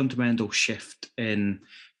there's a fundamental shift in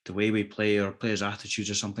the way we play or players' attitudes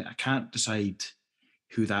or something, I can't decide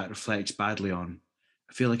who that reflects badly on.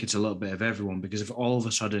 I feel like it's a little bit of everyone, because if all of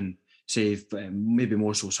a sudden, say, maybe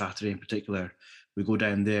more so Saturday in particular, we go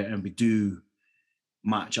down there and we do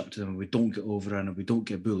match up to them and we don't get overrun and we don't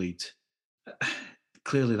get bullied,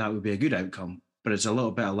 clearly that would be a good outcome. But it's a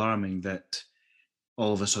little bit alarming that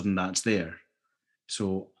all of a sudden that's there.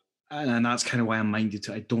 So, and that's kind of why I'm minded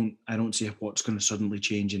to, I don't see what's going to suddenly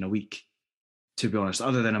change in a week, to be honest,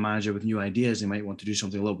 other than a manager with new ideas. They might want to do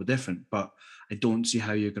something a little bit different, but I don't see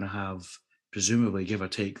how you're going to have, presumably, give or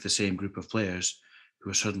take, the same group of players who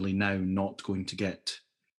are suddenly now not going to get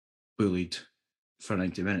bullied for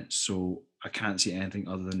 90 minutes. So I can't see anything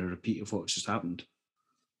other than a repeat of what's just happened.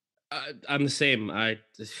 I'm the same.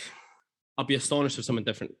 I'll be astonished if something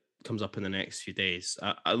different comes up in the next few days,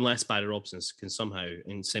 unless Barry Robson can somehow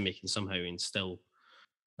instill,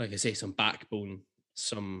 like I say, some backbone,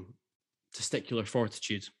 some testicular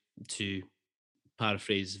fortitude, to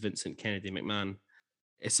paraphrase Vincent Kennedy McMahon.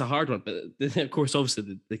 It's a hard one, but of course,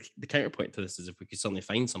 obviously, the counterpoint to this is if we could suddenly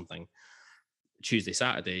find something Tuesday,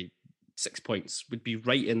 Saturday, 6 points would be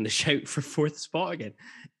right in the shout for 4th spot again.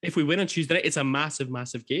 If we win on Tuesday night, it's a massive,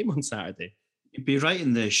 massive game on Saturday. It'd be right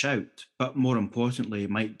in the shout, but more importantly, it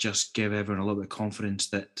might just give everyone a little bit of confidence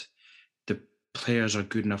that players are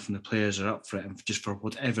good enough and the players are up for it, and just for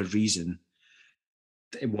whatever reason,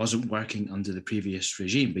 it wasn't working under the previous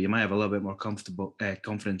regime. But you might have a little bit more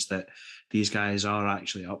confidence that these guys are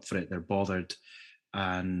actually up for it. They're bothered,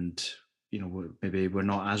 and maybe we're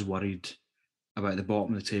not as worried about the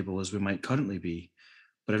bottom of the table as we might currently be.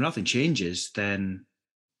 But if nothing changes, then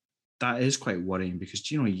that is quite worrying, because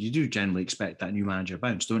you do generally expect that new manager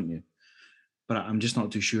bounce, don't you? But I'm just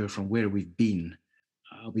not too sure from where we've been.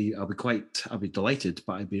 I'll be delighted,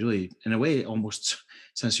 but I'd be really, in a way, almost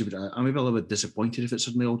sensitive. I'm maybe a little bit disappointed if it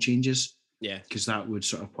suddenly all changes. Yeah, because that would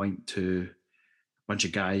sort of point to a bunch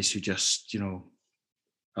of guys who just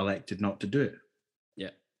elected not to do it.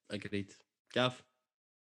 Yeah, agreed. Gav?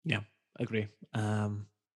 Yeah, agree.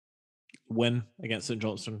 Win against St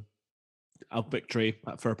Johnstone, a victory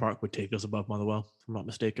at Fir Park would take us above Motherwell, if I'm not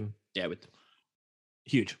mistaken. Yeah, it would.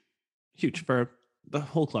 Huge for the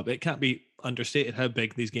whole club. It can't be understated how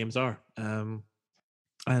big these games are. And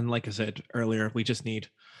like I said earlier, we just need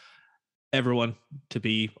everyone to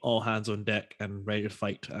be all hands on deck and ready to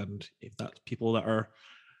fight. And if that's people that are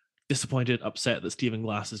disappointed, upset that Stephen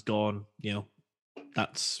Glass is gone,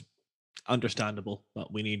 that's understandable.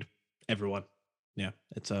 But we need everyone. Yeah,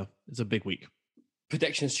 it's a big week.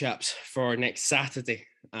 Predictions, chaps, for next Saturday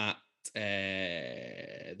at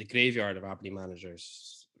the graveyard of Aberdeen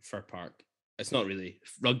managers, Fir Park. It's not really.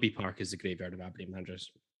 Rugby Park is the graveyard of Aberdeen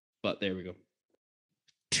managers, but there we go.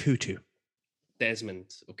 2-2.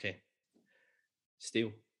 Desmond, okay.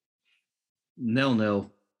 Steele. 0-0.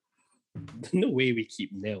 No way we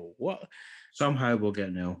keep 0. What? Somehow we'll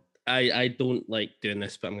get 0. I don't like doing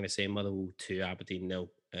this, but I'm going to say Motherwell 2, Aberdeen 0.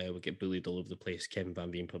 We'll get bullied all over the place. Kevin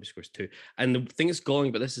Van Veen probably scores 2. And the thing that's galling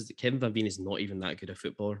about this is that Kevin Van Veen is not even that good a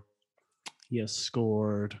footballer. He has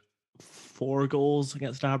scored 4 goals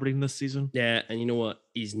against Aberdeen this season. Yeah, and you know what?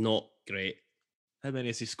 He's not great. How many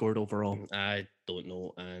has he scored overall? I don't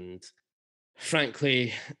know. And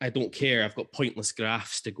frankly, I don't care. I've got pointless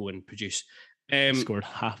graphs to go and produce. He scored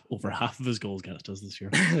over half of his goals against us this year.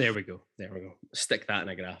 There we go. Stick that in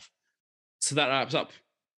a graph. So that wraps up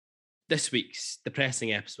this week's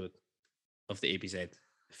depressing episode of the ABZ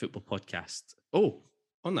Football Podcast. Oh,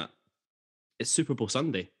 on that, it's Super Bowl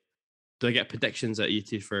Sunday. Do I get predictions at you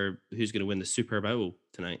two for who's going to win the Super Bowl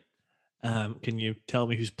tonight? Can you tell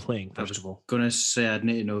me who's playing, first of all? Going to say I'd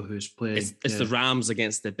need to know who's playing. It's the Rams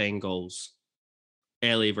against the Bengals.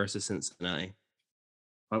 LA versus Cincinnati.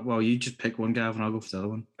 Well, you just pick one, Gav, and I'll go for the other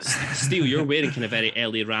one. Steele, you're wearing kind of very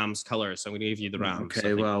LA Rams colours, so I'm going to give you the Rams.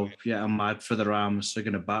 Okay, well, yeah, I'm mad for the Rams. They're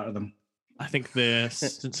going to batter them. I think the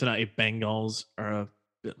Cincinnati Bengals are a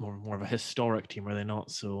bit more of a historic team, are they not?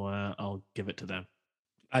 So I'll give it to them.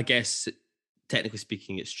 I guess, technically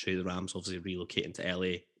speaking, it's true. The Rams obviously relocating to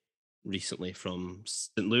LA recently from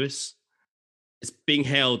St. Louis. It's being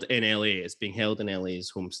held in LA. It's being held in LA's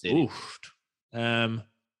home stadium.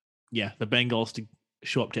 Yeah, the Bengals to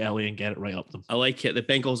show up to LA and get it right up them. I like it. The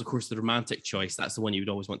Bengals, of course, the romantic choice. That's the one you would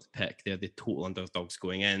always want to pick. They're the total underdogs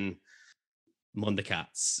going in.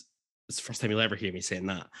 Mondacats. It's the first time you'll ever hear me saying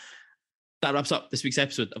that. That wraps up this week's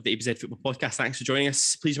episode of the ABZ Football Podcast. Thanks for joining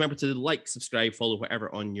us. Please remember to like, subscribe, follow,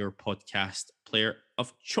 whatever on your podcast player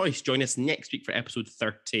of choice. Join us next week for episode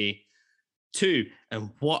 32. And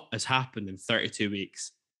what has happened in 32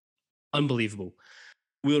 weeks? Unbelievable.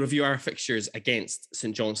 We'll review our fixtures against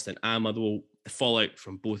St Johnstone and Motherwell. The fallout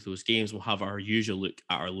from both those games. We'll have our usual look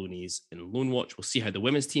at our loanies in Loan Watch. We'll see how the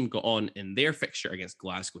women's team got on in their fixture against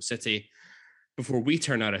Glasgow City before we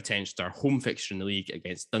turn our attention to our home fixture in the league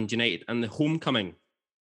against Dundee United and the homecoming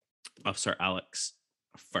of Sir Alex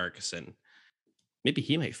Ferguson. Maybe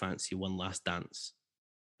he might fancy One Last Dance.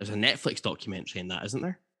 There's a Netflix documentary in that, isn't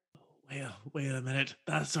there? Wait a minute.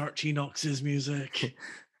 That's Archie Knox's music.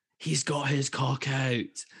 He's got his cock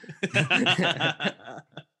out.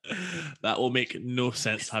 That will make no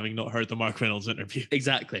sense having not heard the Mark Reynolds interview.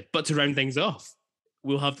 Exactly. But to round things off,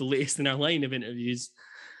 we'll have the latest in our line of interviews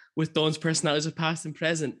with Don's personalities of past and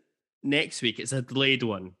present. Next week, it's a delayed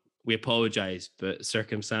one. We apologise, but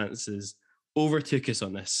circumstances overtook us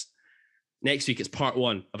on this. Next week, it's part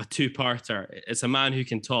 1 of a 2-parter. It's a man who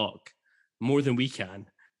can talk more than we can.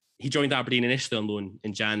 He joined Aberdeen initially on loan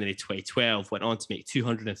in January 2012, went on to make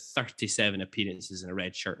 237 appearances in a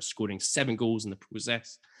red shirt, scoring 7 goals in the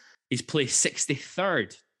process. He's placed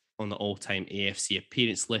 63rd on the all-time AFC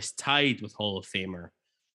appearance list, tied with Hall of Famer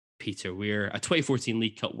Peter Weir, a 2014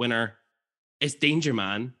 League Cup winner. It's Danger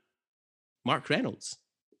Man, Mark Reynolds.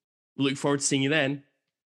 We look forward to seeing you then.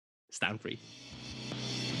 Stand free.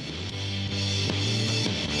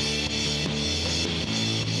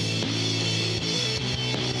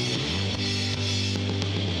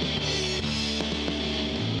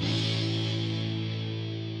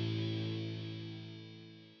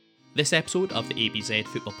 This episode of the ABZ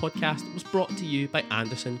Football Podcast was brought to you by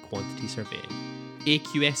Anderson Quantity Surveying.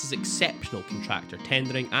 AQS's exceptional contractor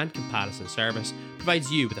tendering and comparison service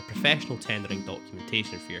provides you with a professional tendering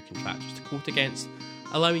documentation for your contractors to quote against,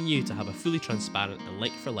 allowing you to have a fully transparent and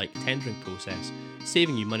like-for-like tendering process,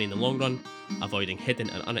 saving you money in the long run, avoiding hidden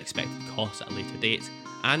and unexpected costs at a later date,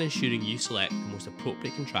 and ensuring you select the most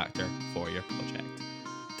appropriate contractor for your project.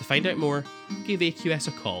 To find out more, give AQS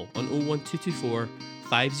a call on 01224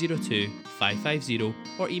 502 550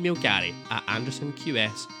 or email Gary at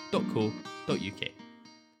andersonqs.co.uk.